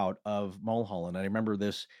layout of Mulholland. I remember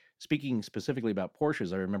this speaking specifically about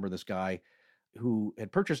Porsches, I remember this guy who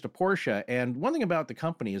had purchased a Porsche. And one thing about the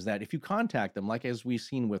company is that if you contact them, like as we've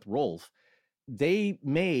seen with Rolf, they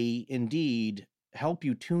may indeed help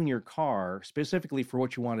you tune your car specifically for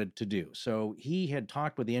what you wanted to do. So he had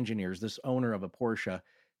talked with the engineers, this owner of a Porsche,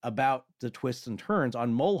 about the twists and turns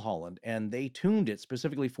on Mulholland, and they tuned it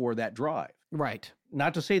specifically for that drive. Right.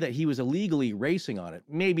 Not to say that he was illegally racing on it.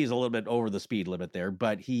 Maybe he's a little bit over the speed limit there,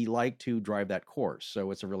 but he liked to drive that course. So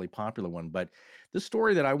it's a really popular one. But the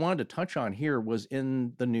story that I wanted to touch on here was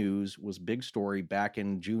in the news, was big story back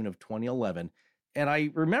in June of 2011. And I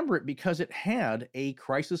remember it because it had a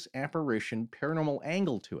crisis apparition paranormal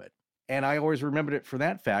angle to it. And I always remembered it for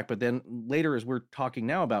that fact. But then later, as we're talking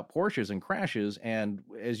now about Porsches and crashes, and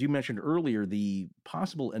as you mentioned earlier, the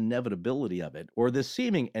possible inevitability of it, or the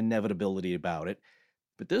seeming inevitability about it.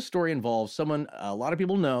 But this story involves someone a lot of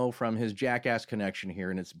people know from his Jackass connection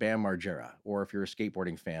here, and it's Bam Margera, or if you're a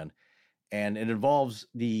skateboarding fan. And it involves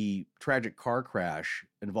the tragic car crash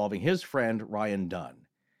involving his friend, Ryan Dunn.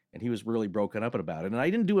 And he was really broken up about it. And I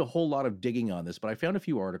didn't do a whole lot of digging on this, but I found a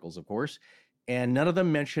few articles, of course, and none of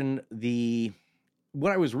them mention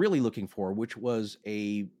what I was really looking for, which was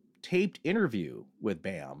a taped interview with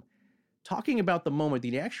Bam, talking about the moment that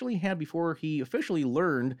he actually had before he officially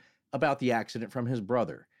learned about the accident from his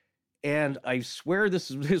brother. And I swear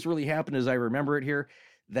this really happened as I remember it here,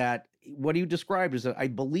 that what he described is that I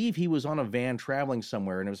believe he was on a van traveling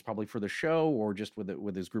somewhere, and it was probably for the show or just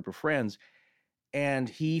with his group of friends. And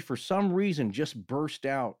he, for some reason, just burst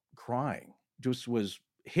out crying, just was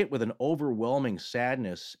hit with an overwhelming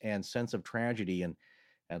sadness and sense of tragedy and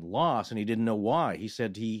loss, and he didn't know why. He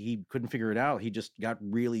said he couldn't figure it out. He just got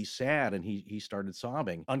really sad, and he started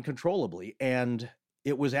sobbing uncontrollably. And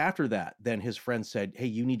it was after that, then his friend said, "Hey,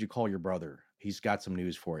 you need to call your brother. He's got some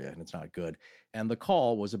news for you, and it's not good." And the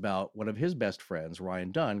call was about one of his best friends,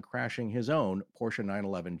 Ryan Dunn, crashing his own Porsche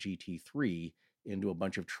 911 GT3 into a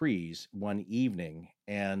bunch of trees one evening.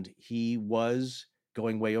 And he was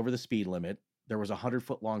going way over the speed limit. There was a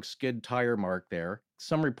 100-foot-long skid tire mark there.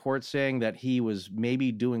 Some reports saying that he was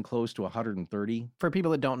maybe doing close to 130. For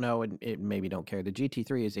people that don't know and maybe don't care, the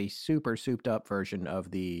GT3 is a super souped-up version of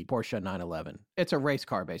the Porsche 911. It's a race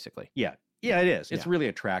car, basically. Yeah, it is. It's really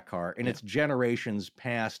a track car, and it's generations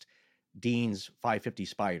past Dean's 550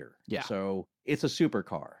 Spider. Yeah. So it's a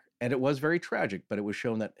supercar. And it was very tragic, but it was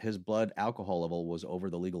shown that his blood alcohol level was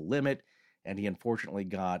over the legal limit, and he unfortunately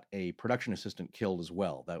got a production assistant killed as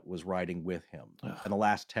well that was riding with him. Ugh. And the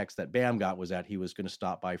last text that Bam got was that he was going to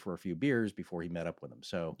stop by for a few beers before he met up with him.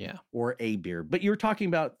 So, yeah. Or a beer. But you're talking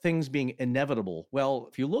about things being inevitable. Well,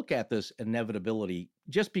 if you look at this inevitability,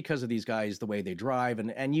 just because of these guys, the way they drive,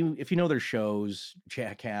 and if you know their shows,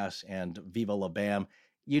 Jackass and Viva La Bam,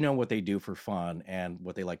 you know what they do for fun and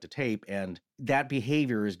what they like to tape. And that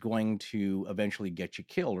behavior is going to eventually get you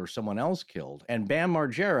killed or someone else killed. And Bam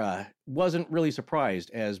Margera wasn't really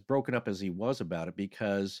surprised, as broken up as he was about it,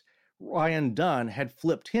 because Ryan Dunn had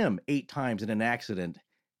flipped him 8 times in an accident.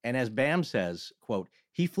 And as Bam says, quote,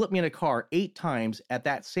 "He flipped me in a car 8 times at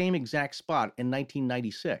that same exact spot in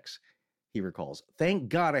 1996. He recalls, "Thank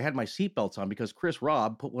God I had my seatbelts on because Chris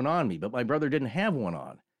Robb put one on me, but my brother didn't have one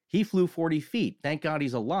on. He flew 40 feet. Thank God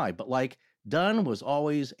he's alive." But Dunn was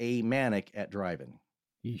always a manic at driving.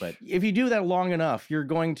 Yeesh. But if you do that long enough, you're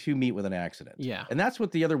going to meet with an accident. Yeah. And that's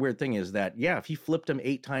what the other weird thing is, that, if he flipped him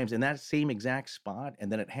 8 times in that same exact spot,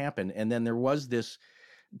 and then it happened, and then there was this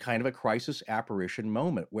kind of a crisis apparition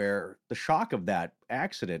moment where the shock of that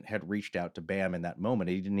accident had reached out to Bam in that moment.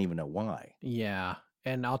 And he didn't even know why. Yeah.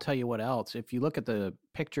 And I'll tell you what else. If you look at the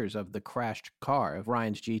pictures of the crashed car, of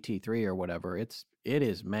Ryan's GT3 or whatever, it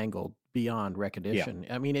is mangled beyond recognition.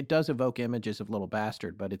 Yeah. I mean, it does evoke images of Little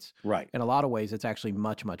Bastard, but it's right. In a lot of ways, it's actually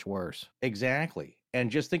much, much worse. Exactly. And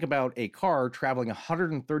just think about a car traveling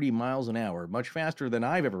 130 miles an hour, much faster than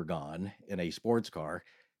I've ever gone in a sports car,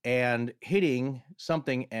 and hitting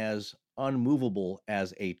something as unmovable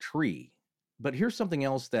as a tree. But here's something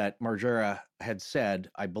else that Margera had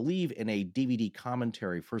said, I believe, in a DVD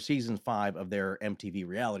commentary for season 5 of their MTV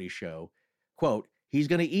reality show. Quote, "He's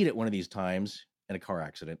going to eat it one of these times in a car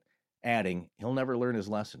accident," adding, "He'll never learn his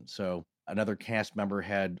lesson." So another cast member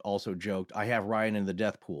had also joked, "I have Ryan in the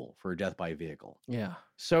death pool for a death by vehicle." Yeah.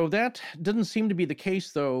 So that didn't seem to be the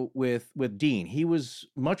case, though, with Dean. He was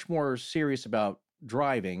much more serious about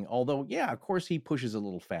driving, although, of course, he pushes a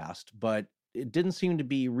little fast, but it didn't seem to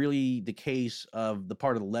be really the case of the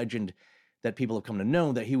part of the legend that people have come to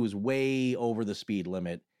know, that he was way over the speed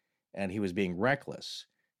limit and he was being reckless.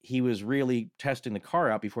 he was really testing the car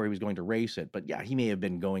out before he was going to race it. But yeah, he may have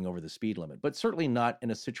been going over the speed limit, but certainly not in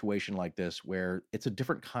a situation like this where it's a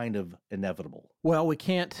different kind of inevitable. Well, we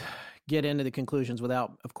can't get into the conclusions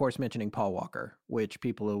without, of course, mentioning Paul Walker, which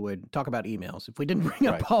people would talk about emails if we didn't bring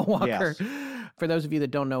up Paul Walker. Yes. For those of you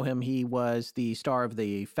that don't know him, he was the star of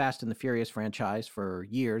the Fast and the Furious franchise for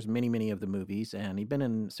years, many of the movies, and he'd been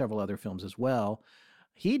in several other films as well.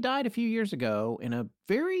 He died a few years ago in a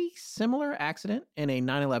very similar accident in a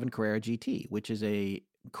 911 Carrera GT, which is a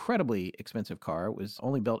incredibly expensive car. It was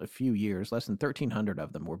only built a few years. Less than 1,300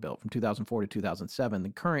 of them were built from 2004 to 2007. The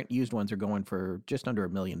current used ones are going for just under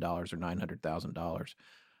 $1 million or $900,000.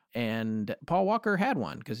 And Paul Walker had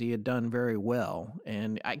one because he had done very well.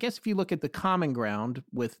 And I guess if you look at the common ground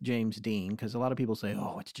with James Dean, because a lot of people say,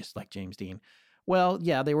 oh, it's just like James Dean. Well,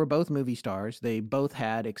 yeah, they were both movie stars. They both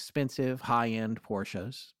had expensive, high-end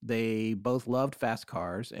Porsches. They both loved fast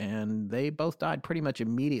cars, and they both died pretty much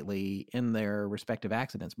immediately in their respective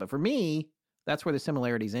accidents. But for me, that's where the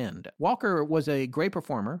similarities end. Walker was a great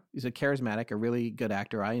performer. He's a charismatic, a really good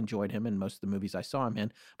actor. I enjoyed him in most of the movies I saw him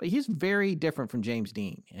in. But he's very different from James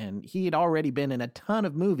Dean, and he had already been in a ton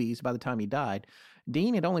of movies by the time he died.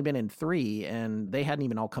 Dean had only been in 3, and they hadn't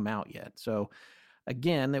even all come out yet. So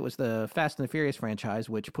again, it was the Fast and the Furious franchise,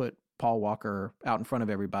 which put Paul Walker out in front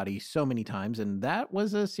of everybody so many times. And that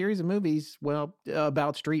was a series of movies, well,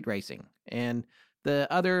 about street racing. And the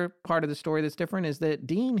other part of the story that's different is that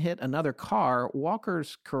Dean hit another car.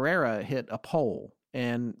 Walker's Carrera hit a pole.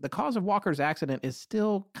 And the cause of Walker's accident is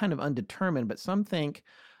still kind of undetermined, but some think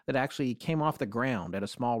that actually came off the ground at a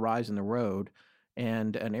small rise in the road,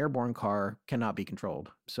 and an airborne car cannot be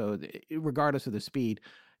controlled. So regardless of the speed,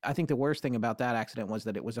 I think the worst thing about that accident was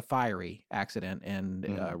that it was a fiery accident, and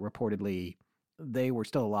reportedly they were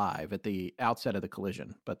still alive at the outset of the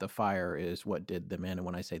collision, but the fire is what did them in. And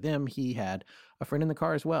when I say them, he had a friend in the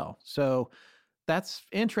car as well. So that's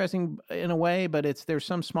interesting in a way, but there's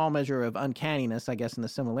some small measure of uncanniness, I guess, in the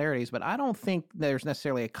similarities, but I don't think there's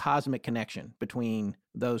necessarily a cosmic connection between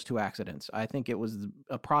those two accidents. I think it was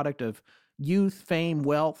a product of youth, fame,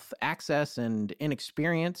 wealth, access, and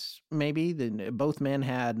inexperience, maybe. Both men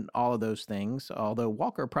had all of those things, although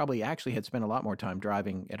Walker probably actually had spent a lot more time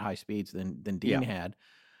driving at high speeds than Dean had.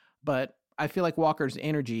 But I feel like Walker's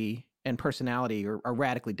energy and personality are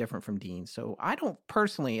radically different from Dean's. So I don't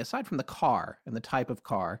personally, aside from the car and the type of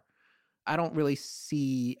car, I don't really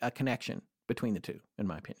see a connection between the two, in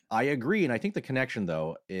my opinion. I agree. And I think the connection,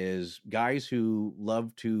 though, is guys who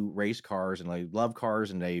love to race cars, and they love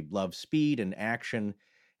cars, and they love speed and action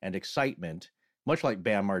and excitement, much like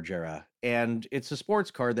Bam Margera. And it's a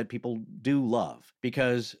sports car that people do love,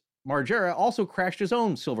 because Margera also crashed his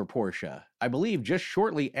own silver Porsche, I believe just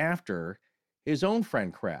shortly after his own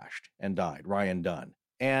friend crashed and died, Ryan Dunn.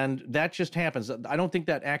 And that just happens. I don't think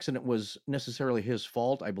that accident was necessarily his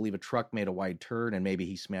fault. I believe a truck made a wide turn and maybe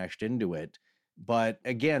he smashed into it. But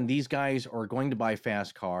again, these guys are going to buy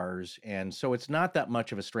fast cars, and so it's not that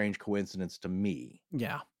much of a strange coincidence to me.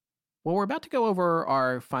 Yeah. Well, we're about to go over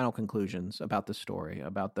our final conclusions about the story,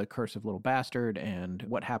 about the curse of Little Bastard and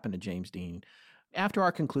what happened to James Dean. After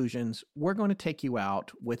our conclusions, we're going to take you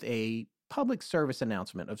out with a public service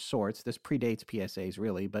announcement of sorts. This predates PSAs,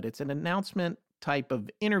 really, but it's an announcement type of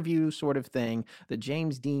interview sort of thing that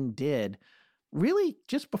James Dean did really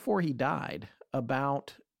just before he died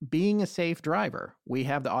about being a safe driver. We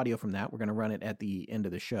have the audio from that. We're going to run it at the end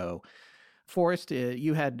of the show. Forrest,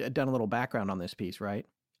 you had done a little background on this piece, right?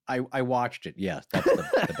 I watched it. Yes, that's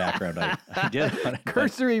the background I did on it.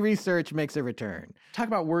 Cursory research makes a return. Talk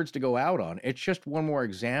about words to go out on. It's just one more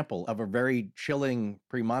example of a very chilling,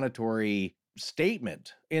 premonitory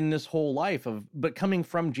statement in this whole life but coming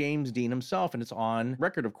from James Dean himself. And it's on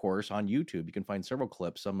record, of course, on YouTube. You can find several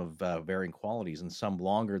clips, some of varying qualities and some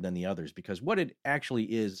longer than the others, because what it actually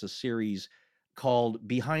is a series called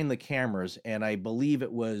Behind the Cameras, and I believe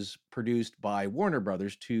it was produced by Warner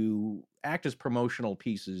Brothers to act as promotional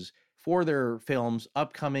pieces for their films,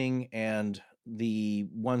 upcoming and the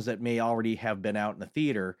ones that may already have been out in the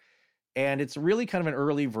theater. And it's really kind of an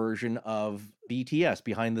early version of BTS,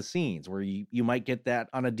 Behind the Scenes, where you might get that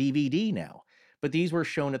on a DVD now. But these were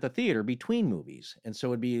shown at the theater between movies. And so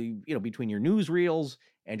it'd be, between your newsreels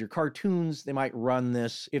and your cartoons, they might run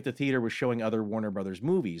this if the theater was showing other Warner Brothers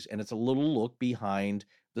movies. And it's a little look behind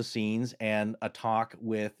the scenes and a talk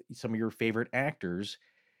with some of your favorite actors.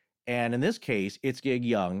 And in this case, it's Gig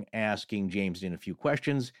Young asking James Dean a few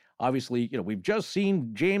questions. Obviously, we've just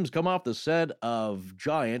seen James come off the set of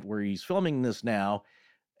Giant, where he's filming this now,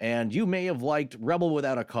 and you may have liked Rebel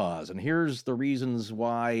Without a Cause. And here's the reasons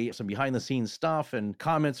why, some behind-the-scenes stuff and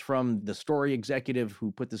comments from the story executive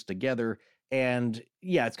who put this together. And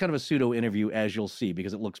yeah, it's kind of a pseudo interview, as you'll see,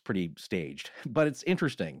 because it looks pretty staged. But it's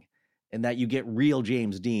interesting in that you get real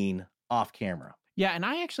James Dean off camera. Yeah, and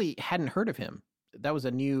I actually hadn't heard of him. That was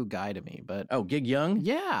a new guy to me, but... Oh, Gig Young?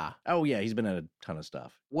 Yeah. Oh, yeah, he's been in a ton of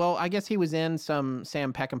stuff. Well, I guess he was in some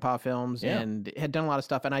Sam Peckinpah films Yeah. and had done a lot of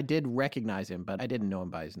stuff, and I did recognize him, but I didn't know him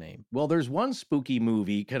by his name. Well, there's one spooky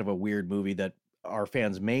movie, kind of a weird movie that our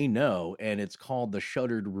fans may know, and it's called The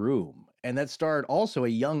Shuttered Room. And that starred also a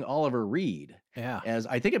young Oliver Reed, Yeah. as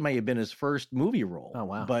I think it may have been his first movie role. Oh,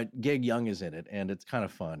 wow. But Gig Young is in it, and it's kind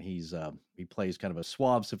of fun. He plays kind of a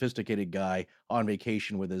suave, sophisticated guy on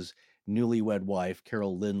vacation with his newlywed wife,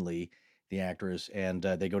 Carol Lindley, the actress, and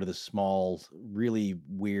they go to this small, really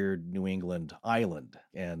weird New England island,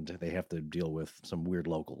 and they have to deal with some weird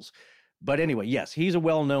locals. But anyway, yes, he's a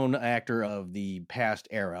well-known actor of the past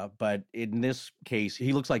era, but in this case,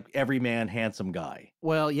 he looks like everyman handsome guy.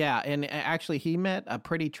 Well, yeah, and actually he met a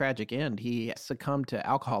pretty tragic end. He succumbed to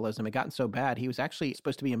alcoholism. It gotten so bad, he was actually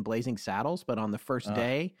supposed to be in Blazing Saddles, but on the first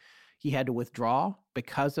day, he had to withdraw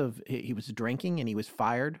because he was drinking, and he was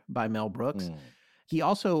fired by Mel Brooks. He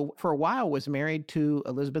also, for a while, was married to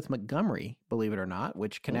Elizabeth Montgomery, believe it or not,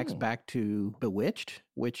 which connects back to Bewitched,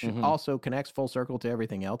 which also connects full circle to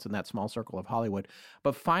everything else in that small circle of Hollywood.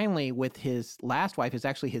 But finally, with his last wife, is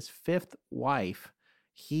actually his fifth wife,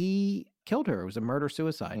 he killed her. It was a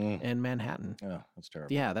murder-suicide in Manhattan. Oh, that's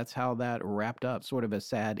terrible. Yeah, that's how that wrapped up. Sort of a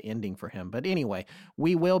sad ending for him. But anyway,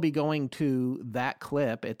 we will be going to that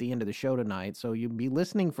clip at the end of the show tonight. So you'll be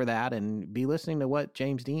listening for that and be listening to what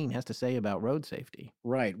James Dean has to say about road safety.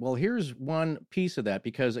 Right. Well, here's one piece of that,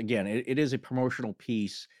 because again, it is a promotional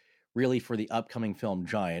piece really for the upcoming film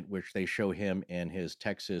Giant, which they show him in his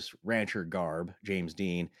Texas rancher garb, James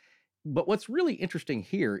Dean. But what's really interesting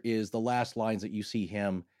here is the last lines that you see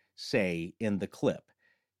him say in the clip,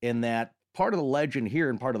 in that part of the legend here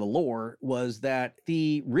and part of the lore was that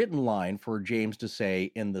the written line for James to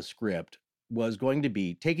say in the script was going to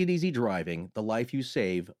be, "Take it easy driving, the life you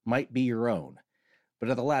save might be your own." But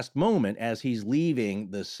at the last moment, as he's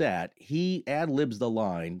leaving the set, he ad-libs the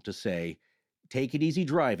line to say, "Take it easy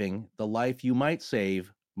driving, the life you might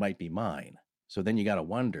save might be mine." So then you got to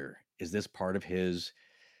wonder, is this part of his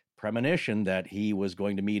premonition that he was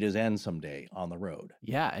going to meet his end someday on the road?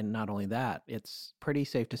 Yeah, and not only that, it's pretty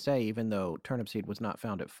safe to say, even though Turnipseed was not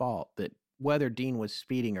found at fault, that whether Dean was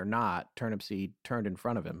speeding or not, Turnipseed turned in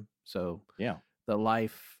front of him. So Yeah. the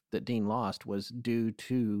life that Dean lost was due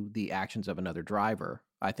to the actions of another driver,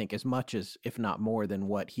 I think, as much as, if not more than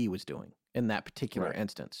what he was doing in that particular Right.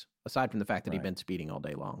 instance, aside from the fact that he'd Right. been speeding all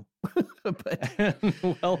day long. But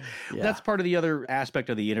Well, Yeah. that's part of the other aspect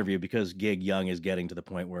of the interview, because Gig Young is getting to the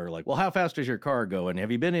point where, like, well, how fast does your car go? And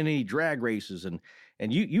have you been in any drag races? And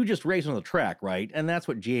you just race on the track, right? And that's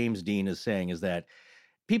what James Dean is saying, is that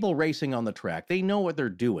people racing on the track, they know what they're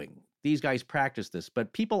doing. These guys practice this,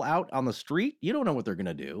 but people out on the street, you don't know what they're going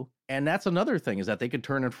to do. And that's another thing, is that they could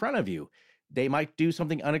turn in front of you. They might do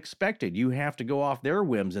something unexpected. You have to go off their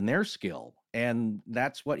whims and their skill. And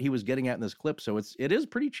that's what he was getting at in this clip. So it is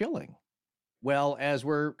pretty chilling. Well, as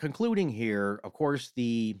we're concluding here, of course,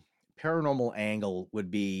 the paranormal angle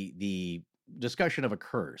would be the discussion of a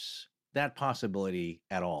curse, that possibility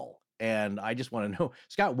at all. And I just want to know,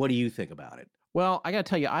 Scott, what do you think about it? Well, I got to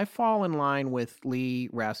tell you, I fall in line with Lee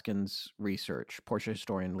Raskin's research, Porsche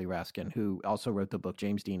historian Lee Raskin, who also wrote the book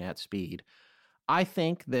James Dean at Speed. I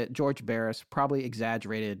think that George Barris probably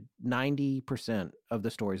exaggerated 90% of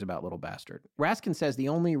the stories about Little Bastard. Raskin says the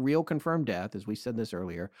only real confirmed death, as we said this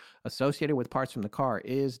earlier, associated with parts from the car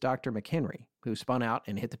is Dr. McHenry, who spun out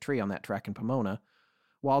and hit the tree on that track in Pomona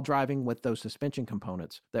while driving with those suspension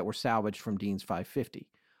components that were salvaged from Dean's 550.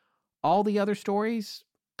 All the other stories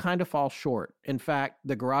kind of fall short. In fact,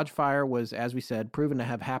 the garage fire was, as we said, proven to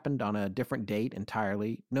have happened on a different date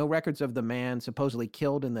entirely. No records of the man supposedly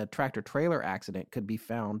killed in the tractor-trailer accident could be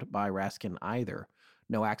found by Raskin either.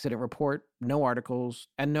 No accident report, no articles,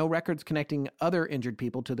 and no records connecting other injured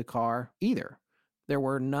people to the car either. There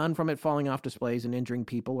were none from it falling off displays and injuring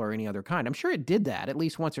people or any other kind. I'm sure it did that at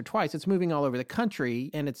least once or twice. It's moving all over the country,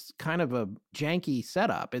 and it's kind of a janky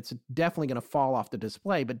setup. It's definitely going to fall off the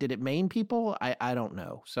display, but did it maim people? I don't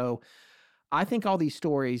know. So I think all these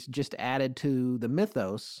stories just added to the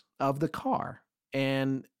mythos of the car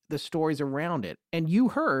and the stories around it. And you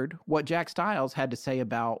heard what Jack Stiles had to say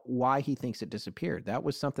about why he thinks it disappeared. That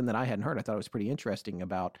was something that I hadn't heard. I thought it was pretty interesting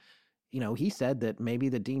about, he said that maybe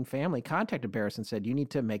the Dean family contacted Barris and said, you need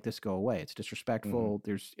to make this go away. It's disrespectful.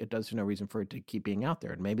 There's no reason for it to keep being out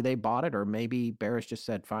there. And maybe they bought it, or maybe Barris just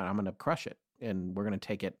said, fine, I'm going to crush it and we're going to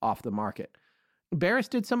take it off the market. Barris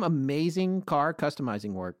did some amazing car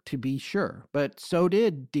customizing work, to be sure, but so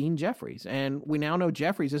did Dean Jeffries. And we now know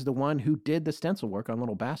Jeffries is the one who did the stencil work on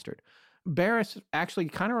Little Bastard. Barris actually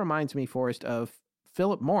kind of reminds me, Forrest, of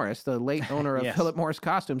Philip Morris, the late owner of Yes. Philip Morris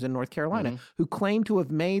Costumes in North Carolina, who claimed to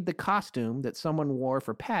have made the costume that someone wore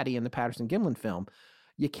for Patty in the Patterson-Gimlin film.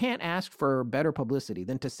 You can't ask for better publicity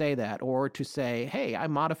than to say that, or to say, hey, I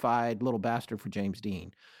modified Little Bastard for James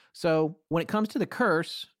Dean. So when it comes to the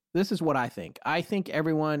curse, this is what I think. I think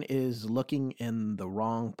everyone is looking in the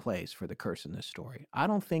wrong place for the curse in this story. I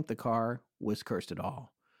don't think the car was cursed at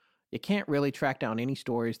all. You can't really track down any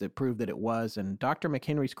stories that prove that it was, and Dr.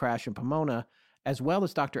 McHenry's crash in Pomona, as well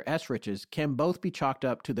as Dr. Esrich's, can both be chalked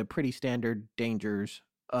up to the pretty standard dangers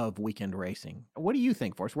of weekend racing. What do you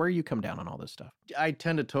think, Forrest? Where do you come down on all this stuff? I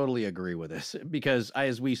tend to totally agree with this because,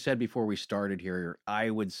 as we said before we started here, I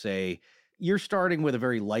would say you're starting with a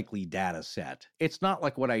very likely data set. It's not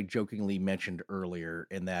like what I jokingly mentioned earlier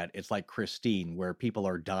in that it's like Christine, where people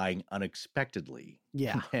are dying unexpectedly.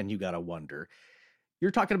 Yeah. And you got to wonder. You're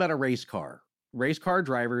talking about a race car. Race car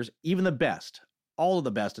drivers, even the best, all of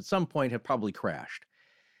the best at some point have probably crashed.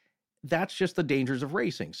 That's just the dangers of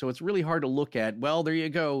racing. So it's really hard to look at, well, there you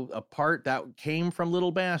go. A part that came from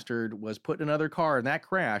Little Bastard was put in another car and that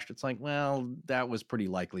crashed. It's like, well, that was pretty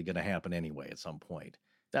likely going to happen anyway at some point.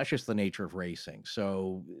 That's just the nature of racing.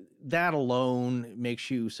 So that alone makes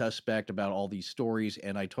you suspect about all these stories.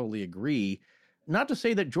 And I totally agree. Not to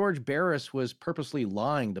say that George Barris was purposely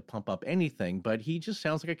lying to pump up anything, but he just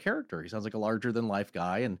sounds like a character. He sounds like a larger than life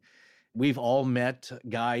guy. And we've all met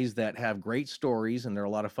guys that have great stories and they're a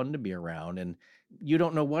lot of fun to be around, and you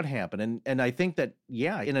don't know what happened. And I think that,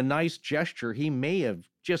 yeah, in a nice gesture, he may have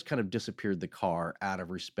just kind of disappeared the car out of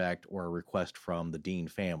respect or a request from the Dean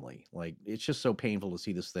family. Like, it's just so painful to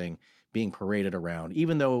see this thing being paraded around,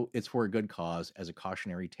 even though it's for a good cause, as a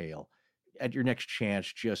cautionary tale. At your next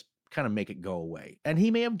chance, just kind of make it go away. And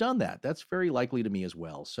he may have done that. That's very likely to me as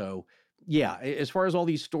well. So yeah, as far as all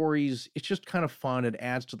these stories, it's just kind of fun. It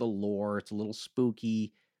adds to the lore. It's a little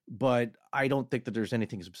spooky, but I don't think that there's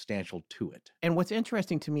anything substantial to it. And what's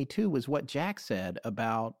interesting to me, too, was what Jack said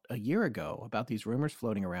about a year ago about these rumors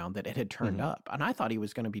floating around that it had turned up. And I thought he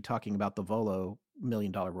was going to be talking about the Volo $1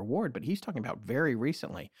 million reward, but he's talking about very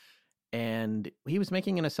recently. And he was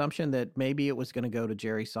making an assumption that maybe it was going to go to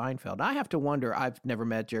Jerry Seinfeld. I have to wonder, I've never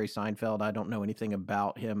met Jerry Seinfeld. I don't know anything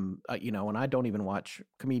about him, and I don't even watch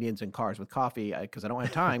Comedians in Cars with Coffee because I don't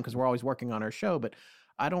have time because we're always working on our show. But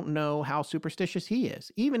I don't know how superstitious he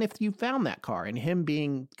is. Even if you found that car, and him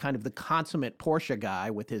being kind of the consummate Porsche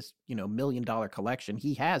guy with his, $1 million collection,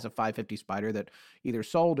 he has a 550 Spider that either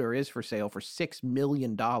sold or is for sale for $6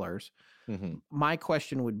 million. My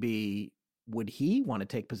question would be, would he want to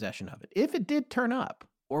take possession of it if it did turn up?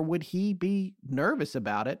 Or would he be nervous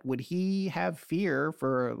about it? Would he have fear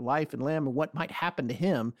for life and limb and what might happen to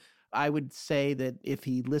him? I would say that if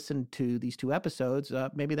he listened to these 2 episodes,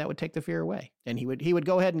 maybe that would take the fear away, and he would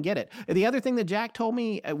go ahead and get it. The other thing that Jack told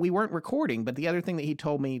me, we weren't recording, but the other thing that he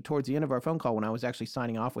told me towards the end of our phone call when I was actually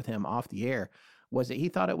signing off with him off the air was that he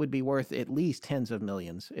thought it would be worth at least tens of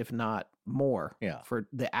millions, if not more, for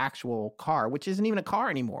the actual car, which isn't even a car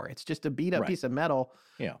anymore. It's just a beat up piece of metal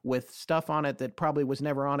with stuff on it that probably was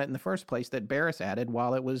never on it in the first place that Barris added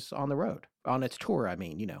while it was on the road, on its tour, I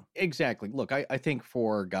mean, Exactly. Look, I think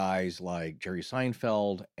for guys like Jerry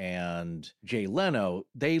Seinfeld and Jay Leno,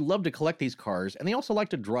 they love to collect these cars and they also like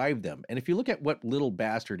to drive them. And if you look at what Little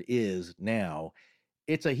Bastard is now,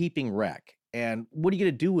 it's a heaping wreck. And what are you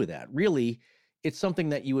going to do with that? Really, it's something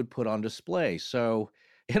that you would put on display. So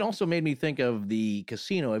it also made me think of the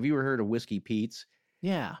casino. Have you ever heard of Whiskey Pete's?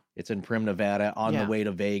 Yeah. It's in Primm, Nevada, on the way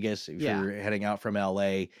to Vegas if you're heading out from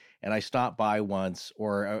LA. And I stopped by once,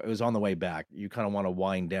 or it was on the way back. You kind of want to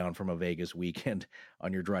wind down from a Vegas weekend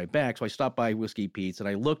on your drive back. So I stopped by Whiskey Pete's and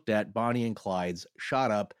I looked at Bonnie and Clyde's shot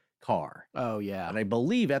up car. Oh, yeah. And I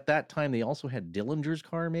believe at that time they also had Dillinger's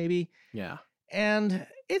car, maybe. Yeah. And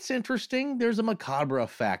it's interesting. There's a macabre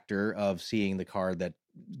factor of seeing the car that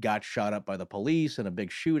got shot up by the police in a big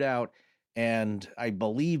shootout. And I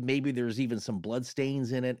believe maybe there's even some blood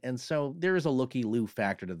stains in it. And so there is a looky-loo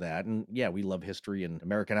factor to that. And yeah, we love history and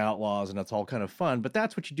American outlaws, and that's all kind of fun. But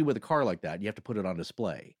that's what you do with a car like that. You have to put it on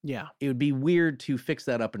display. Yeah. It would be weird to fix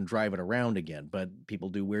that up and drive it around again. But people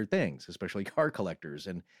do weird things, especially car collectors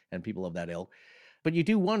and people of that ilk. But you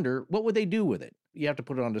do wonder, what would they do with it? You have to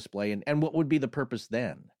put it on display. And what would be the purpose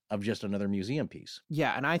then of just another museum piece?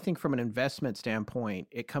 Yeah, and I think from an investment standpoint,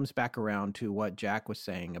 it comes back around to what Jack was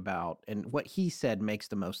saying about, and what he said makes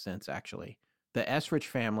the most sense, actually. The Esrich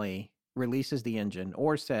family releases the engine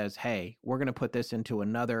or says, hey, we're going to put this into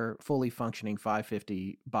another fully functioning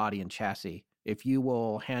 550 body and chassis if you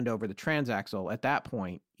will hand over the transaxle, at that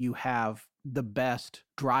point, you have the best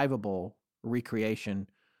drivable recreation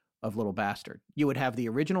of Little Bastard. You would have the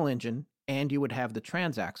original engine and you would have the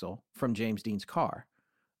transaxle from James Dean's car.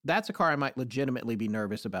 That's a car I might legitimately be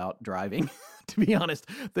nervous about driving, to be honest.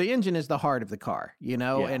 The engine is the heart of the car,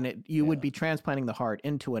 and you would be transplanting the heart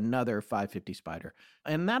into another 550 Spider.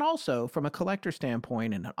 And that also, from a collector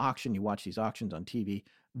standpoint and an auction, you watch these auctions on TV,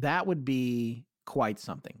 that would be quite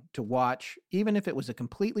something to watch, even if it was a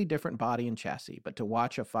completely different body and chassis, but to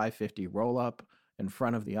watch a 550 roll up in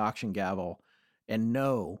front of the auction gavel and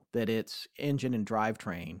know that its engine and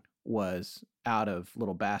drivetrain was out of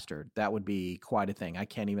Little Bastard, that would be quite a thing. I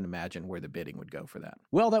can't even imagine where the bidding would go for that.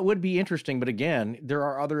 Well, that would be interesting, but again, there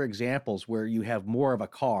are other examples where you have more of a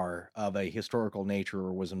car of a historical nature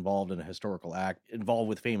or was involved in a historical act, involved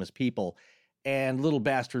with famous people, and Little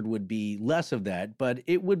Bastard would be less of that, but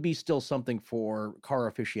it would be still something for car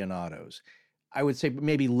aficionados. I would say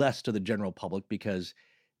maybe less to the general public because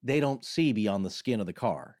they don't see beyond the skin of the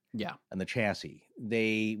car. Yeah. And the chassis.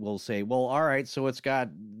 They will say, well, all right, so it's got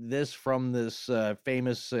this from this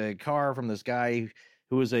famous car from this guy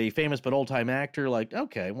who is a famous but old-time actor. Like,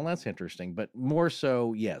 okay, well, that's interesting. But more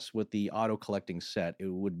so, yes, with the auto collecting set, it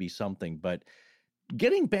would be something. But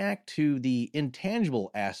getting back to the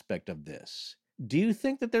intangible aspect of this, do you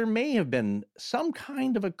think that there may have been some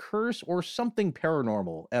kind of a curse or something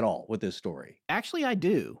paranormal at all with this story? Actually, I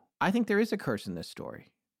do. I think there is a curse in this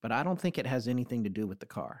story. But I don't think it has anything to do with the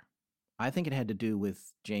car. I think it had to do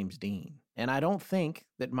with James Dean. And I don't think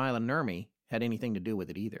that Mila Nurmi had anything to do with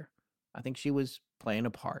it either. I think she was playing a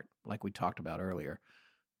part, like we talked about earlier.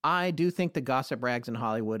 I do think the gossip rags in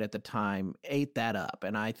Hollywood at the time ate that up.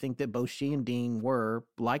 And I think that both she and Dean were,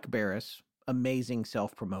 like Barris, amazing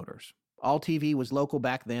self-promoters. All TV was local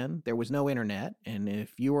back then. There was no internet. And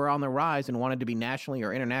if you were on the rise and wanted to be nationally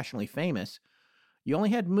or internationally famous, you only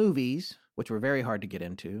had movies, which were very hard to get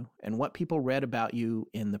into, and what people read about you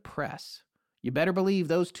in the press. You better believe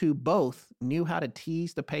those two both knew how to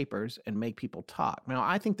tease the papers and make people talk. Now,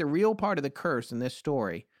 I think the real part of the curse in this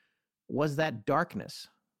story was that darkness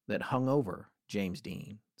that hung over James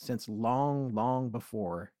Dean since long, long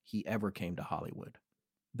before he ever came to Hollywood.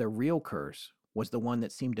 The real curse was the one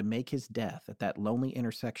that seemed to make his death at that lonely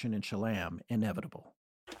intersection in Shallam inevitable.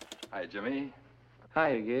 Hi, Jimmy.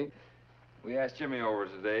 Hi, Gig. We asked Jimmy over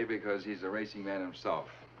today because he's a racing man himself.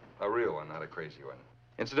 A real one, not a crazy one.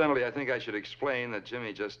 Incidentally, I think I should explain that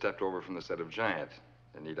Jimmy just stepped over from the set of Giant.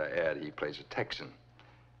 And need I add, he plays a Texan.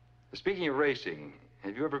 Speaking of racing,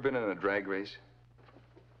 have you ever been in a drag race?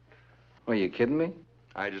 Are you kidding me?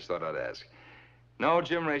 I just thought I'd ask. No,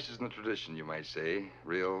 Jim races in the tradition, you might say.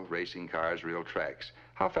 Real racing cars, real tracks.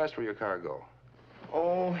 How fast will your car go?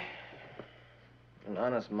 Oh, an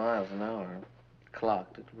honest miles an hour.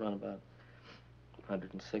 Clocked, it run about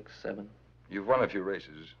 106, 7. You've won a few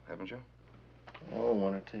races, haven't you? Oh,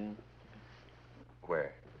 one or two.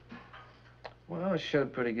 Where? Well, I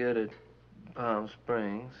showed pretty good at Palm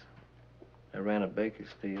Springs. I ran at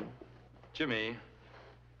Bakersfield. Jimmy,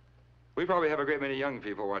 we probably have a great many young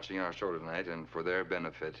people watching our show tonight, and for their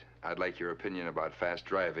benefit, I'd like your opinion about fast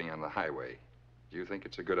driving on the highway. Do you think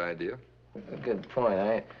it's a good idea? A good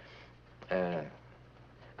point. I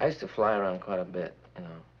used to fly around quite a bit, you know.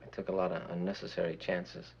 I took a lot of unnecessary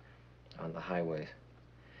chances on the highways.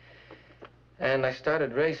 And I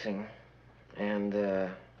started racing, and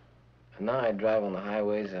now I drive on the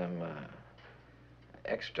highways. I'm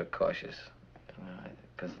extra cautious,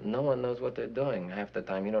 because no one knows what they're doing. Half the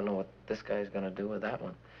time, you don't know what this guy's going to do with that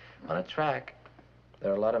one. On a track,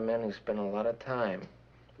 there are a lot of men who spend a lot of time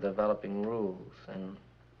developing rules and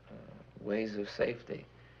ways of safety.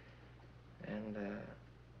 And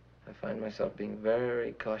I find myself being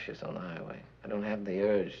very cautious on the highway. I don't have the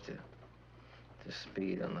urge to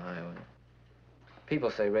speed on the highway. People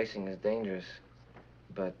say racing is dangerous,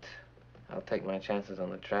 but I'll take my chances on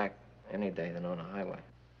the track any day than on a highway.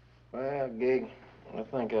 Well, Gig, I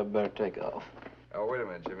think I'd better take off. Oh, wait a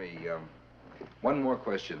minute, Jimmy. One more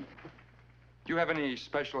question. Do you have any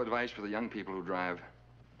special advice for the young people who drive?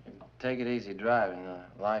 Take it easy driving. The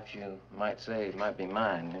life you might save might be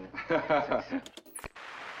mine. You know?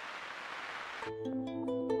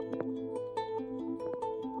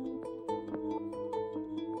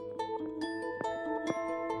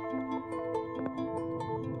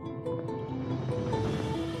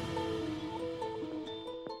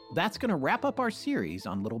 That's going to wrap up our series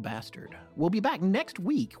on Little Bastard. We'll be back next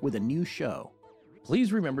week with a new show.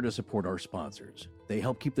 Please remember to support our sponsors. They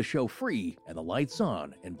help keep the show free and the lights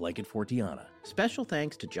on in Blanket Fortiana. Special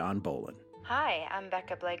thanks to John Bolin. Hi, I'm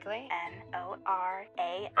Becca Blakely.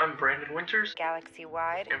 N-O-R-A. I'm Brandon Winters.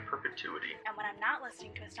 Galaxy-wide. In perpetuity. And when I'm not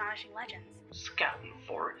listening to Astonishing Legends, Scout and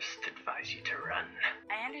Forrest advise you to run.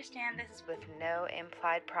 I understand this is With no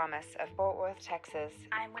implied promise of Fort Worth, Texas.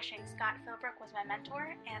 I'm wishing Scott Philbrook was my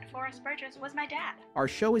mentor and Forrest Burgess was my dad. Our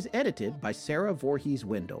show is edited by Sarah Voorhees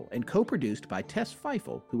Wendell and co-produced by Tess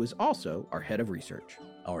Feifel, who is also our head of research.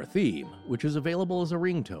 Our theme, which is available as a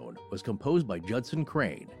ringtone, was composed by Judson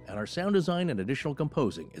Crane, and our sound design and additional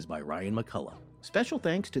composing is by Ryan McCullough. Special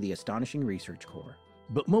thanks to the Astonishing Research Corps.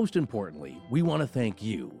 But most importantly, we want to thank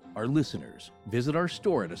you, our listeners. Visit our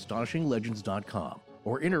store at astonishinglegends.com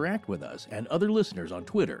or interact with us and other listeners on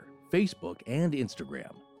Twitter, Facebook, and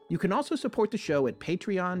Instagram. You can also support the show at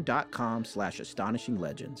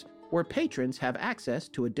patreon.com/astonishinglegends, where patrons have access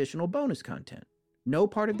to additional bonus content. No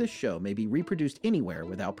part of this show may be reproduced anywhere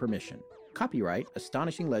without permission. Copyright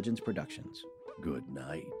Astonishing Legends Productions. Good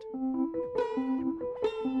night.